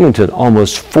close to Wilmington,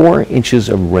 almost 4 inches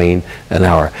of rain an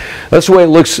hour. That's the way it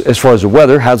looks as far as the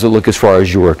weather. How does it look as far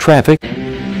as your traffic?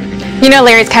 You know,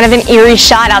 Larry, it's kind of an eerie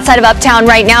shot outside of Uptown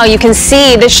right now. You can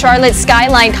see the Charlotte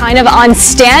skyline kind of on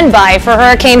standby for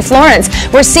Hurricane Florence.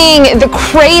 We're seeing the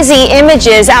crazy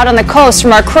images out on the coast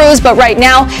from our crews, but right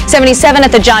now, 77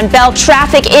 at the John Bell.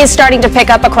 Traffic is starting to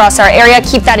pick up across our area.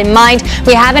 Keep that in mind.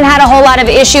 We haven't had a whole lot of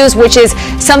issues, which is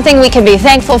something we can be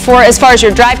thankful for. As far as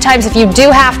your drive times, if you do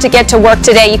have to get to work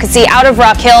today, you can see out of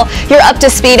Rock Hill, you're up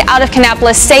to speed. Out of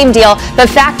Kannapolis, same deal. But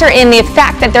factor in the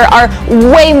fact that there are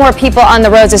way more people on the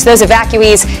roads as those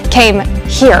evacuees came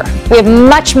here. We have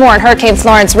much more on Hurricane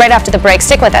Florence right after the break.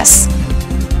 Stick with us.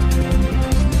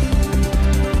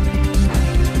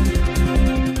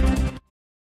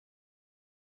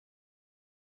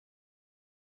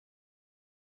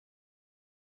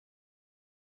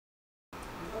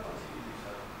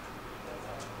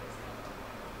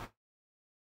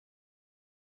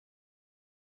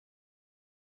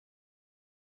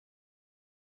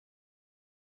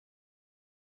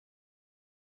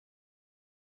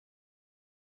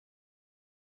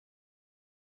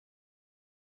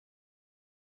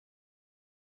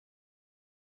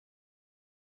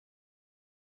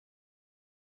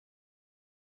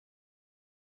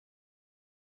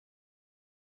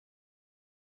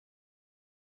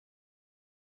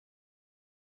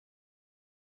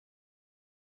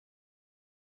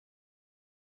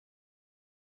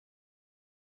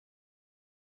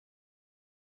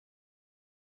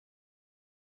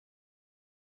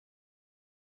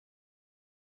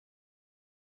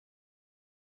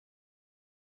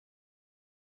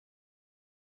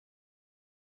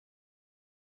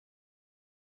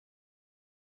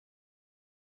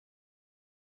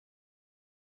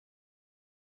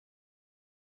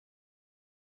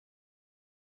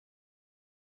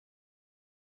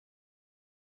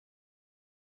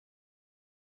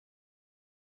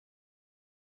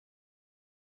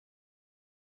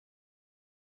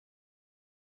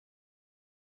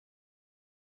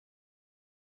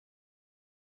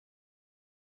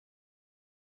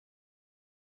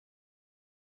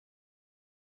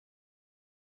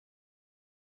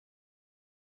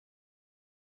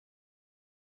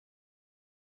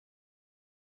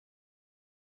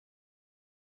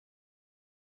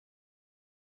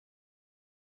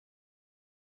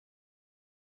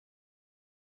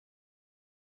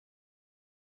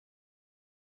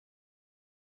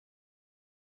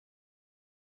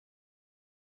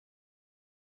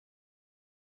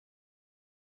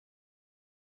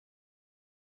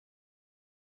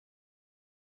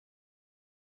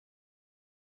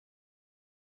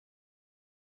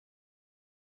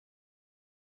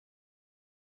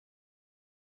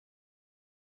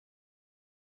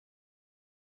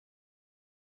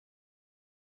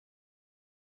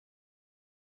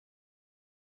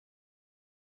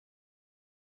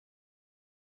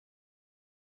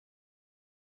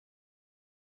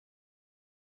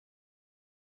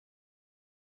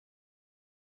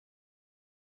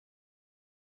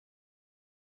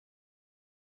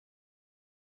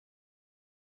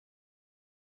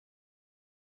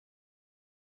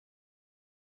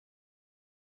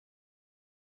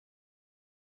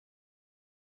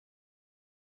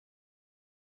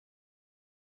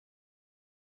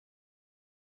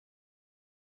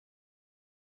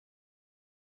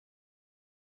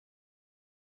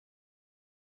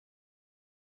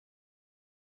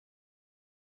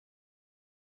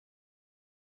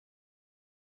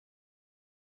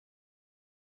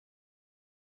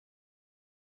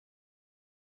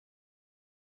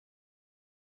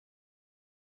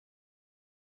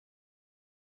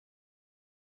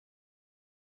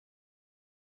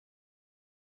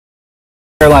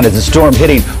 Carolina, the storm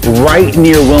hitting right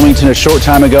near Wilmington a short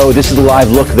time ago. This is the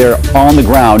live look there on the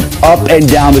ground. Up and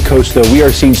down the coast, though, we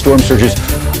are seeing storm surges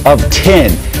of 10,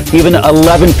 even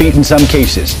 11 feet in some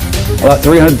cases. About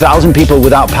 300,000 people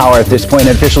without power at this point,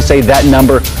 and officials say that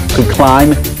number could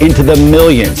climb into the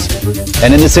millions.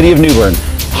 And in the city of New Bern,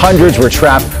 hundreds were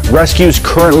trapped. Rescues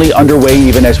currently underway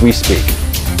even as we speak.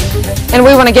 And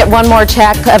we want to get one more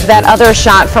check of that other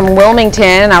shot from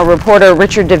Wilmington. Our reporter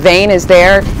Richard Devane is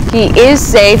there. He is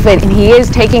safe and he is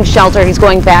taking shelter. He's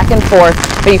going back and forth,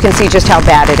 but you can see just how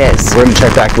bad it is. We're going to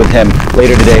check back with him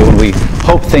later today when we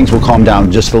hope things will calm down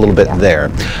just a little bit there.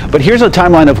 But here's a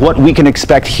timeline of what we can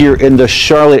expect here in the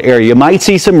Charlotte area. You might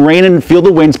see some rain and feel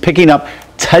the winds picking up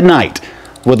tonight.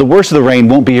 Well, the worst of the rain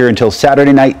won't be here until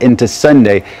Saturday night into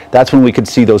Sunday. That's when we could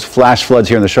see those flash floods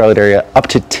here in the Charlotte area, up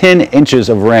to 10 inches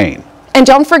of rain. And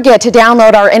don't forget to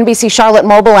download our NBC Charlotte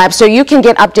mobile app so you can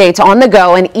get updates on the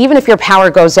go, and even if your power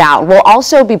goes out. We'll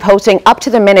also be posting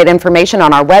up-to-the-minute information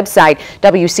on our website,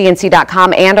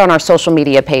 WCNC.com, and on our social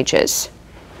media pages.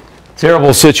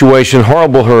 Terrible situation,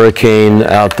 horrible hurricane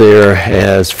out there.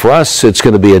 As for us, it's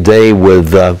going to be a day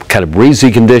with kind of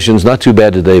breezy conditions. Not too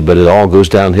bad today, but it all goes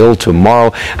downhill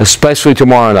tomorrow, especially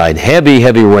tomorrow night.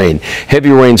 Heavy rain.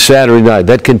 Heavy rain Saturday night.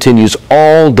 That continues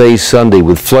all day Sunday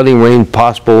with flooding rain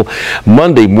possible.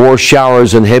 Monday, more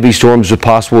showers and heavy storms if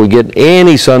possible. We get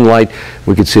any sunlight.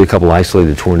 We could see a couple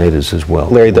isolated tornadoes as well.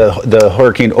 Larry, the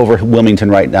hurricane over Wilmington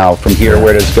right now, from here,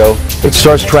 where does it go? It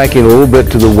starts tracking a little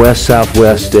bit to the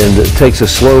west-southwest, and it takes a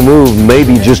slow move,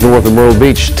 maybe just north of Myrtle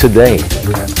Beach today.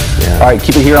 Yeah. All right,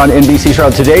 keep it here on NBC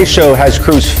Charlotte. Today's show has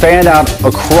crews fanned out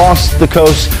across the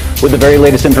coast with the very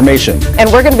latest information.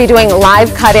 And we're going to be doing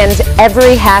live cut-ins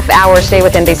every half hour. Stay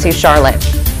with NBC Charlotte.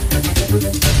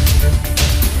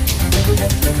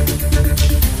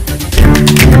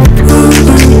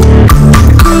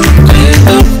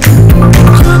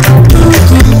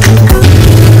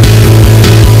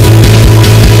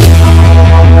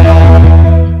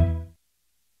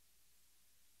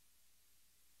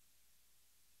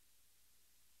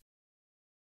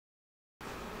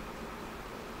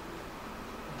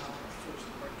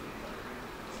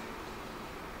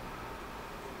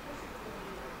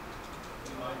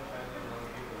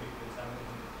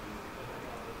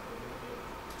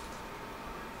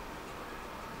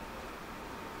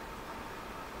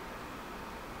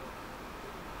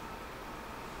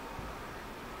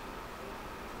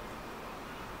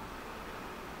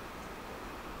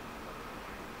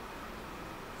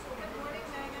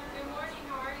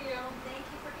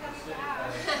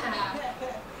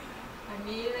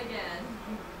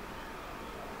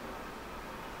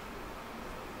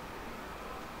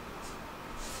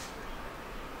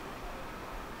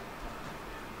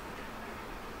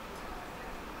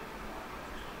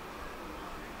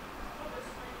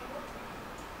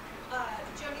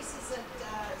 Jody says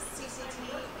that CCT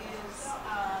is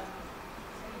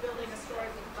building a story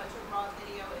with a bunch of raw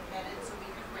video embedded so we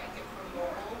can rank it for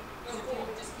mobile. So cool.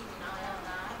 Just keep an eye on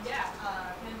that. Yeah,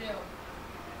 can do.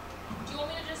 Do you want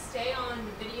me to just stay on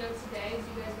the video today? Do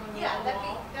you guys want to Yeah,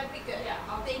 that'd be good. Yeah,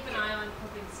 I'll keep an eye on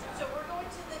cooking stuff. So we're going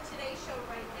to the Today Show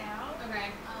right now.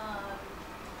 Okay.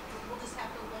 We'll just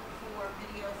have to look for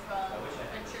video from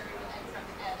Richard and from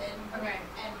Evan. Okay.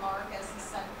 And Mark as the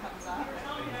sun comes up.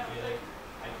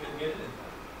 I couldn't get it in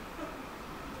time.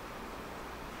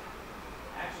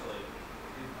 Actually,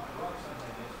 I brought something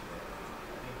yesterday.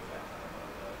 I think we got time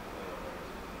about that.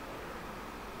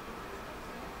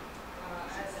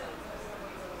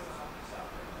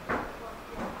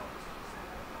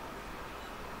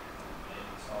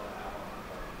 And saw the apple on the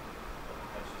garden.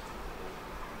 That's just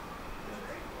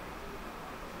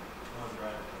one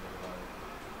drive from the garden.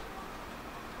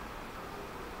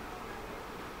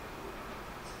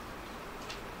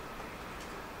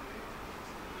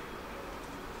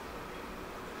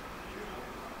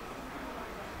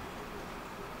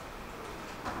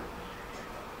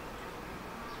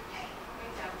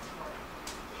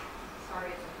 Sorry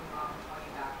it took me long to call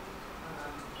you back.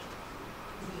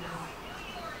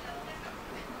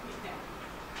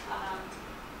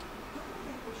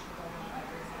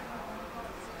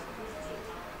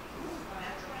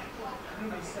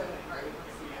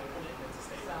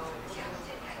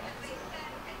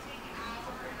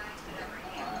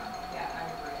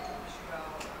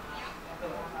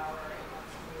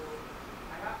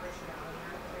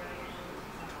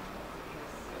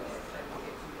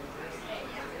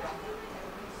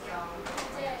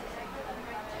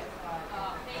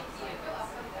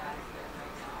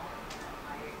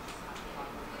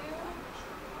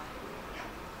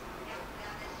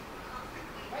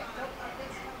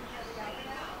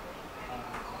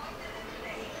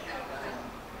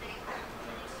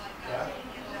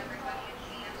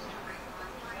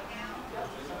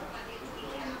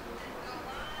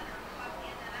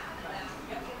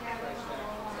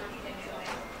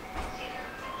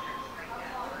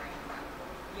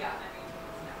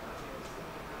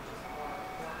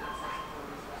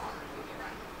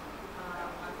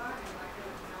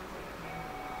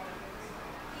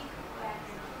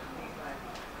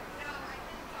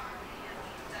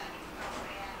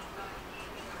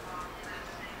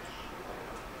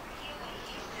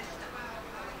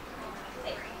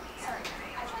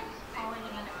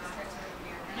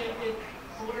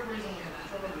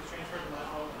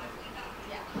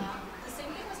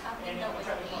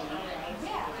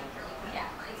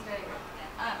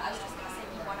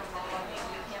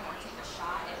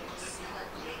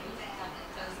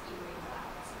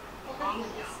 Also,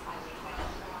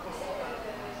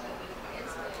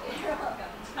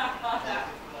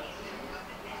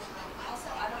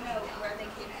 I don't know where they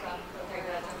came from.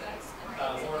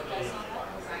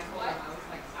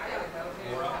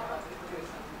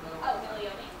 Oh,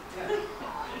 Milioni?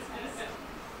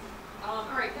 All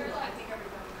right, cool. I think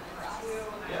everybody's for us.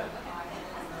 Yeah.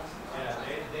 Yeah,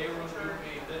 they will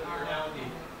be here now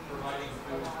providing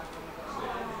food.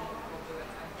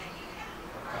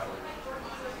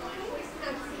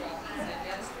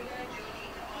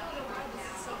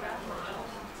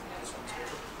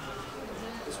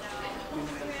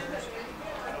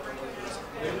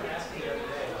 They were asking the other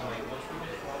day, like, once we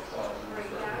did 12-12,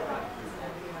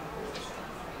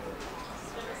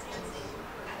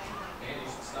 and you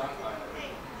should stop by.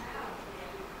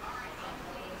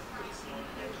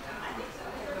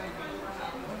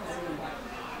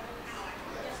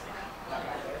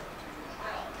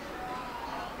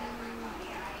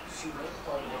 She will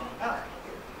plug in.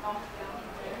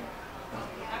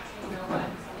 Actually, you know what?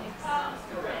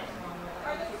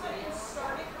 Are the plugins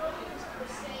starting early or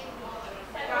staying long?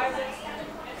 Guys,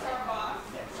 it's our boss.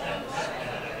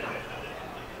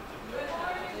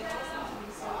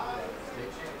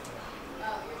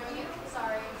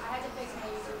 Sorry, I had to fix my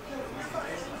user.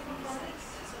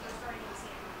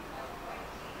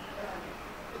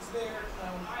 It's there.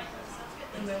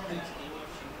 And then I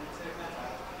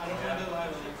don't want to do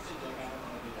live and it's like I don't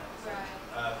want to do that. Right.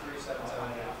 377.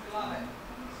 Love it.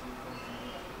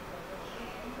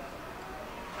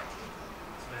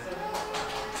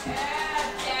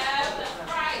 Yeah, that's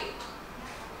right.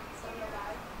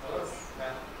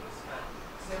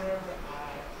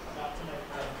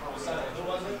 Who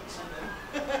was it?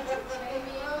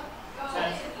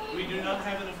 We do not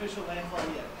have an official landfall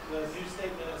yet. The news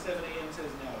statement at 7 a.m.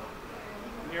 says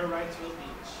no. Near Wrightsville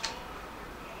Beach.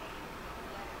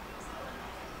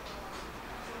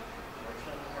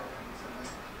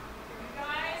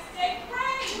 Guys, stay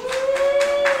great! Woo!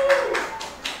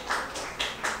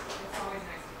 It's always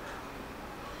nice to hear.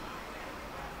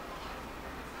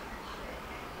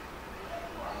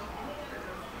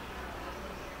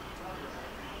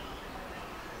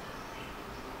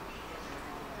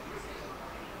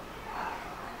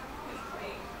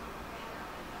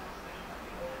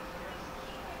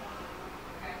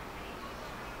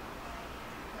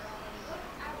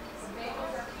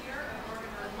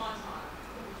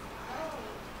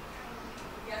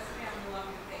 Yes, ma'am, we love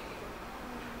you. Thank you.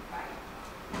 Bye.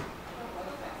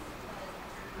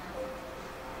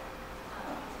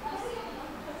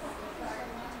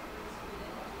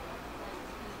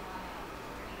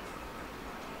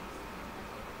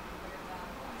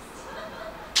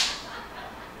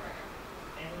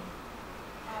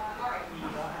 All right. We do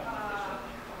not have an official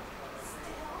landfall.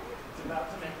 It's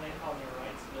about to make landfall near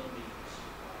Wrightsville Beach.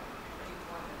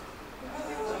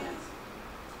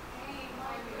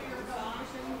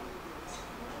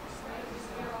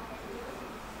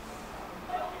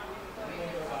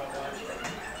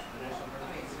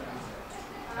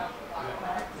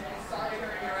 Sorry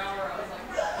during your hour, I was like,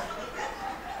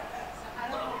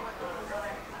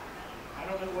 I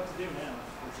don't know what to do now.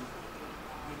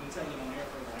 We've been saying it on air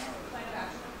for an hour.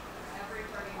 every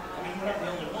 30 minutes. I mean, we're not the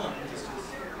only one. It's just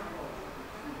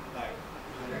like,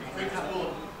 Retweet the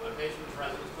school, location of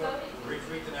residence book,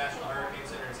 retweet the National Hurricane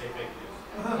Center and say fake news.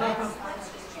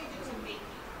 Let's just change it to me.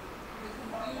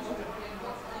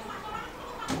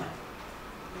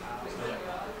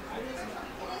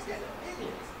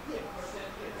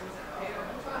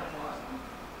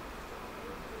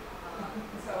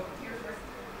 So here's Richard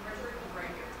right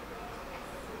here.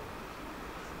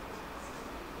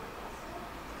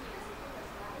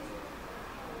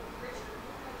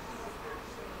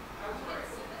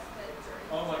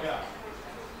 oh my gosh.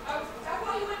 Oh, that's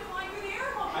why you went flying through the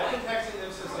air one I've been point. texting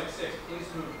them since like 6. Please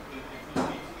move. I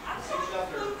saw you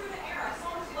flew through the air. I saw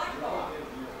his leg go up.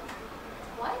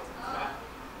 What?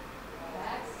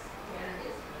 That's where it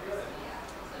is.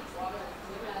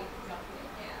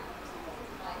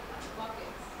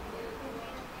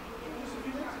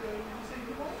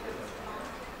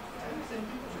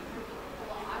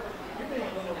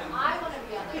 I want to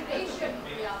be out there. They shouldn't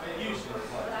be out there. You should.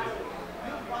 But I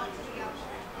want to be out there.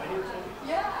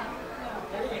 Yeah.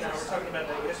 Larry and I were talking about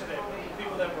that yesterday.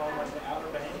 People that were on like the Outer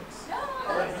Banks. No.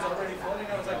 Or it was already flooding.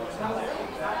 I was like, there's no there.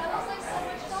 That was like so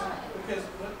much fun. Because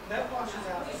that washes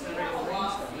out the regular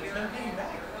rainstorm. There's no getting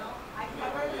back. I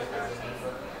covered the It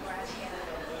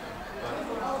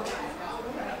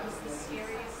was the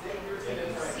scariest thing to see.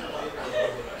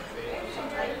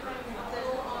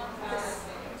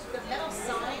 The metal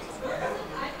signs were,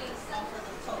 I think, for the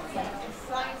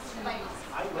flying spikes.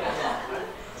 I will.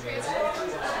 Transform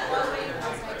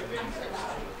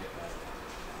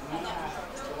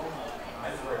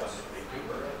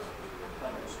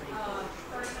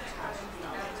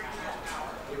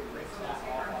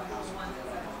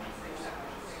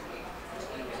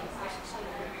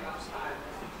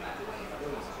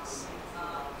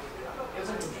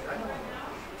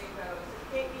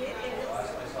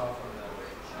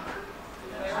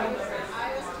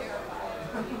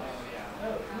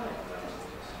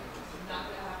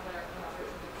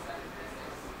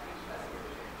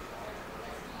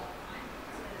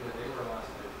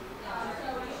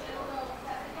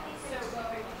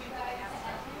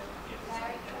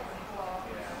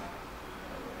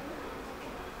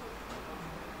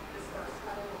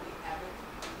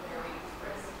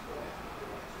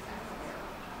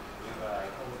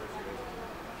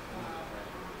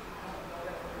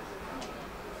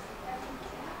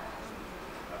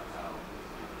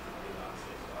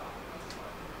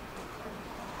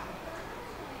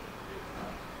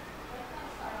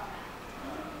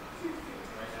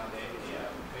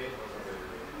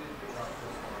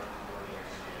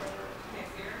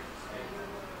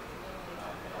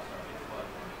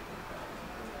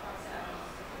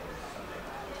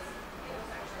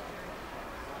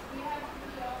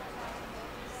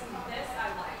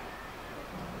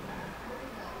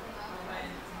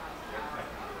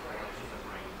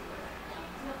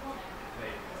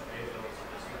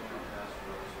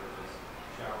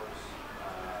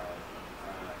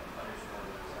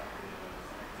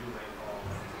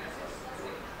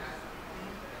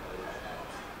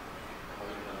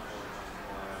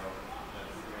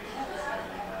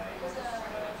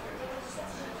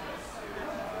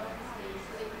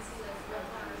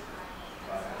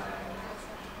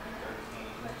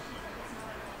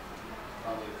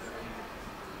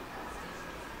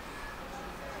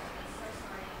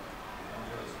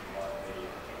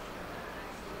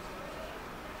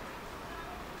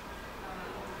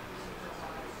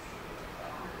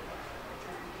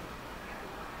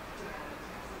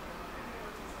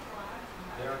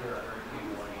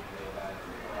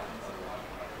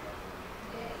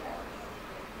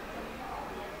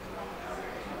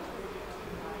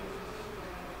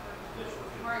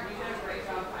Mark, you did a great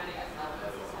job finding us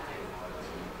elements this time.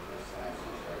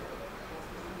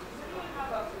 How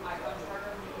about my coach, Mark?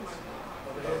 Thank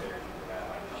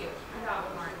you. Good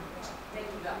job, Mark.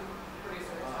 Thank you, the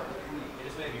producer.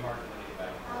 It just made me hard to get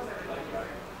back. How's everybody?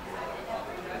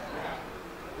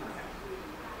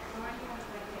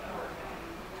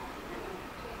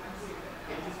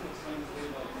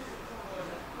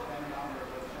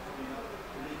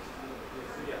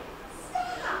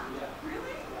 Stop!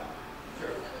 Really?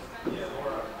 Sure. Yeah,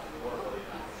 Laura really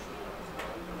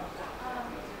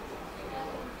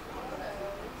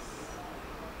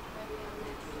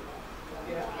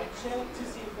Yeah, I checked to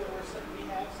see if there were some, we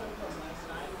have some from last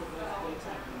night, but that's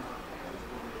daytime.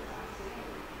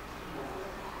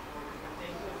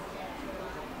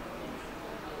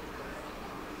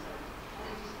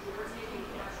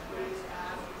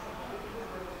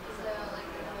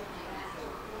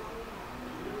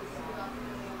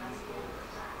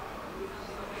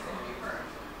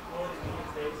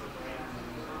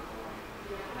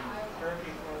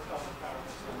 Hurricane Florence causing power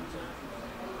storms.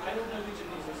 I don't know which of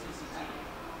these are CCT.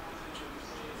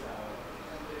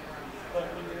 But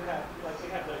we do have, like, we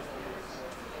have those ones.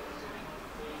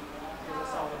 There's a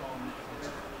solid moment.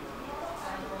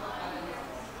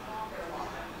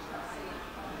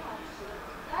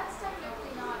 That's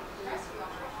technically not rescue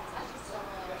operations. That's just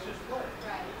someone. That's just work.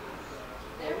 Right.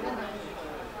 They're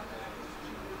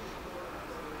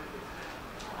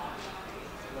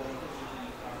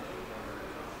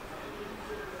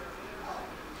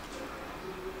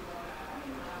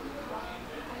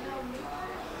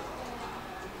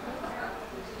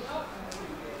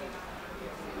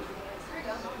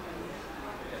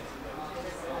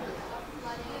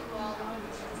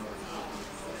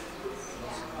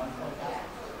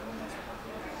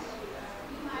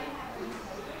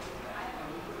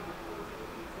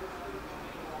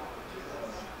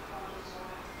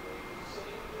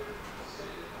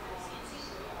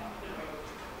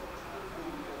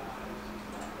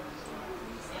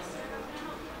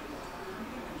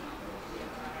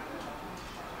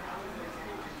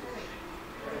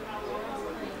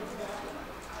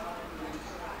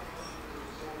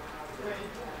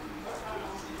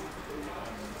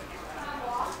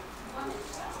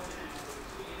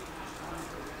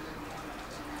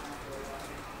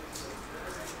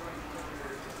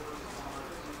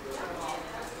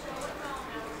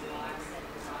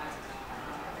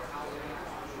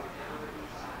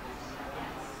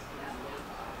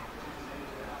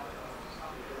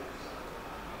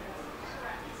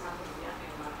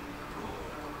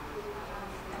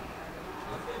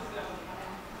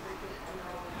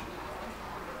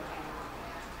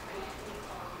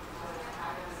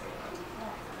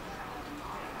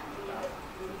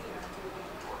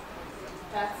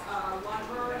That's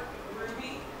Lumber,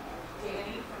 Ruby,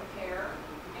 Danny from Care,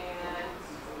 and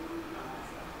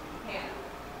Hannah.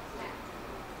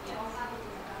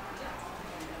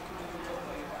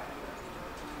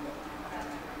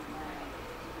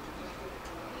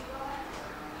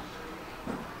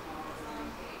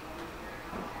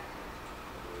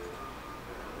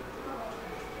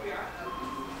 We are.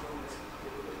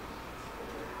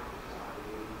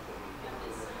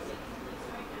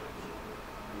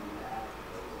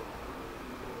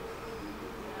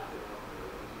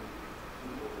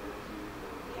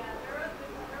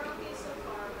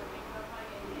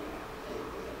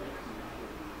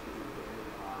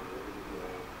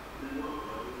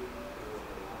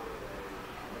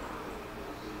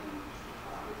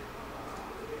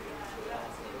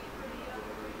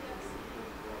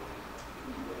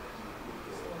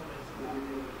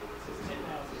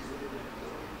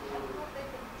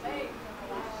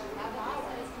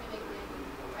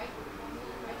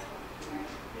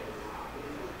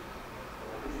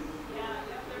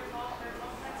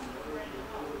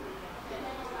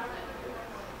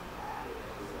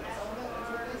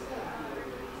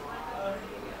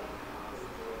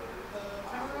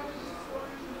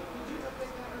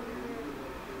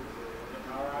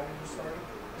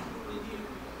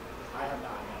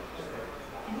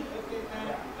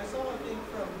 I saw a thing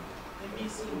from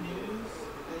NBC News.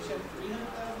 They showed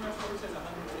 300,000. Our story says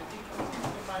 150. Can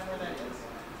you find where that is?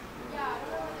 Yeah, I don't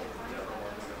know what they find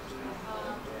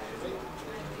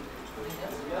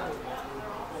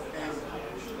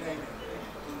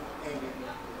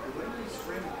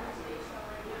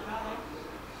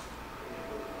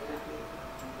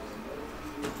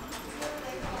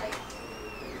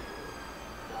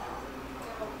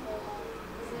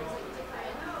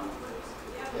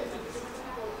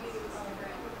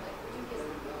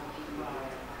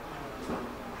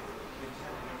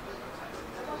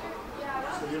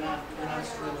So you're not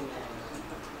streaming.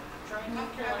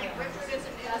 Richard isn't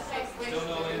in the same place. Don't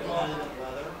know anything about the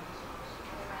weather.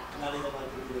 Not even like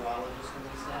the meteorologist and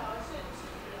stuff.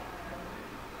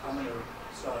 I'm going to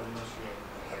start initiating.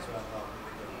 That's what I thought we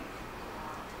were doing.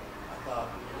 I thought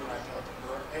we were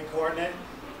going to coordinate.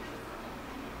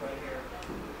 Right here.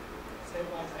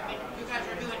 You guys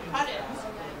are doing cut-ins.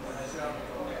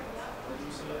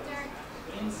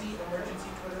 NBC emergency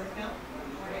Twitter account.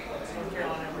 North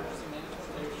Carolina Emergency Management.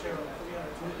 They show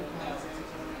 321,000.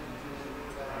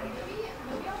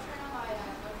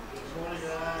 Good morning,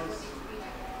 guys.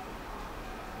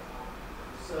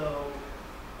 So,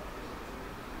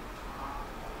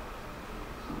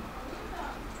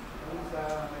 who's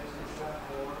that? Mason shot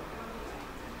 4.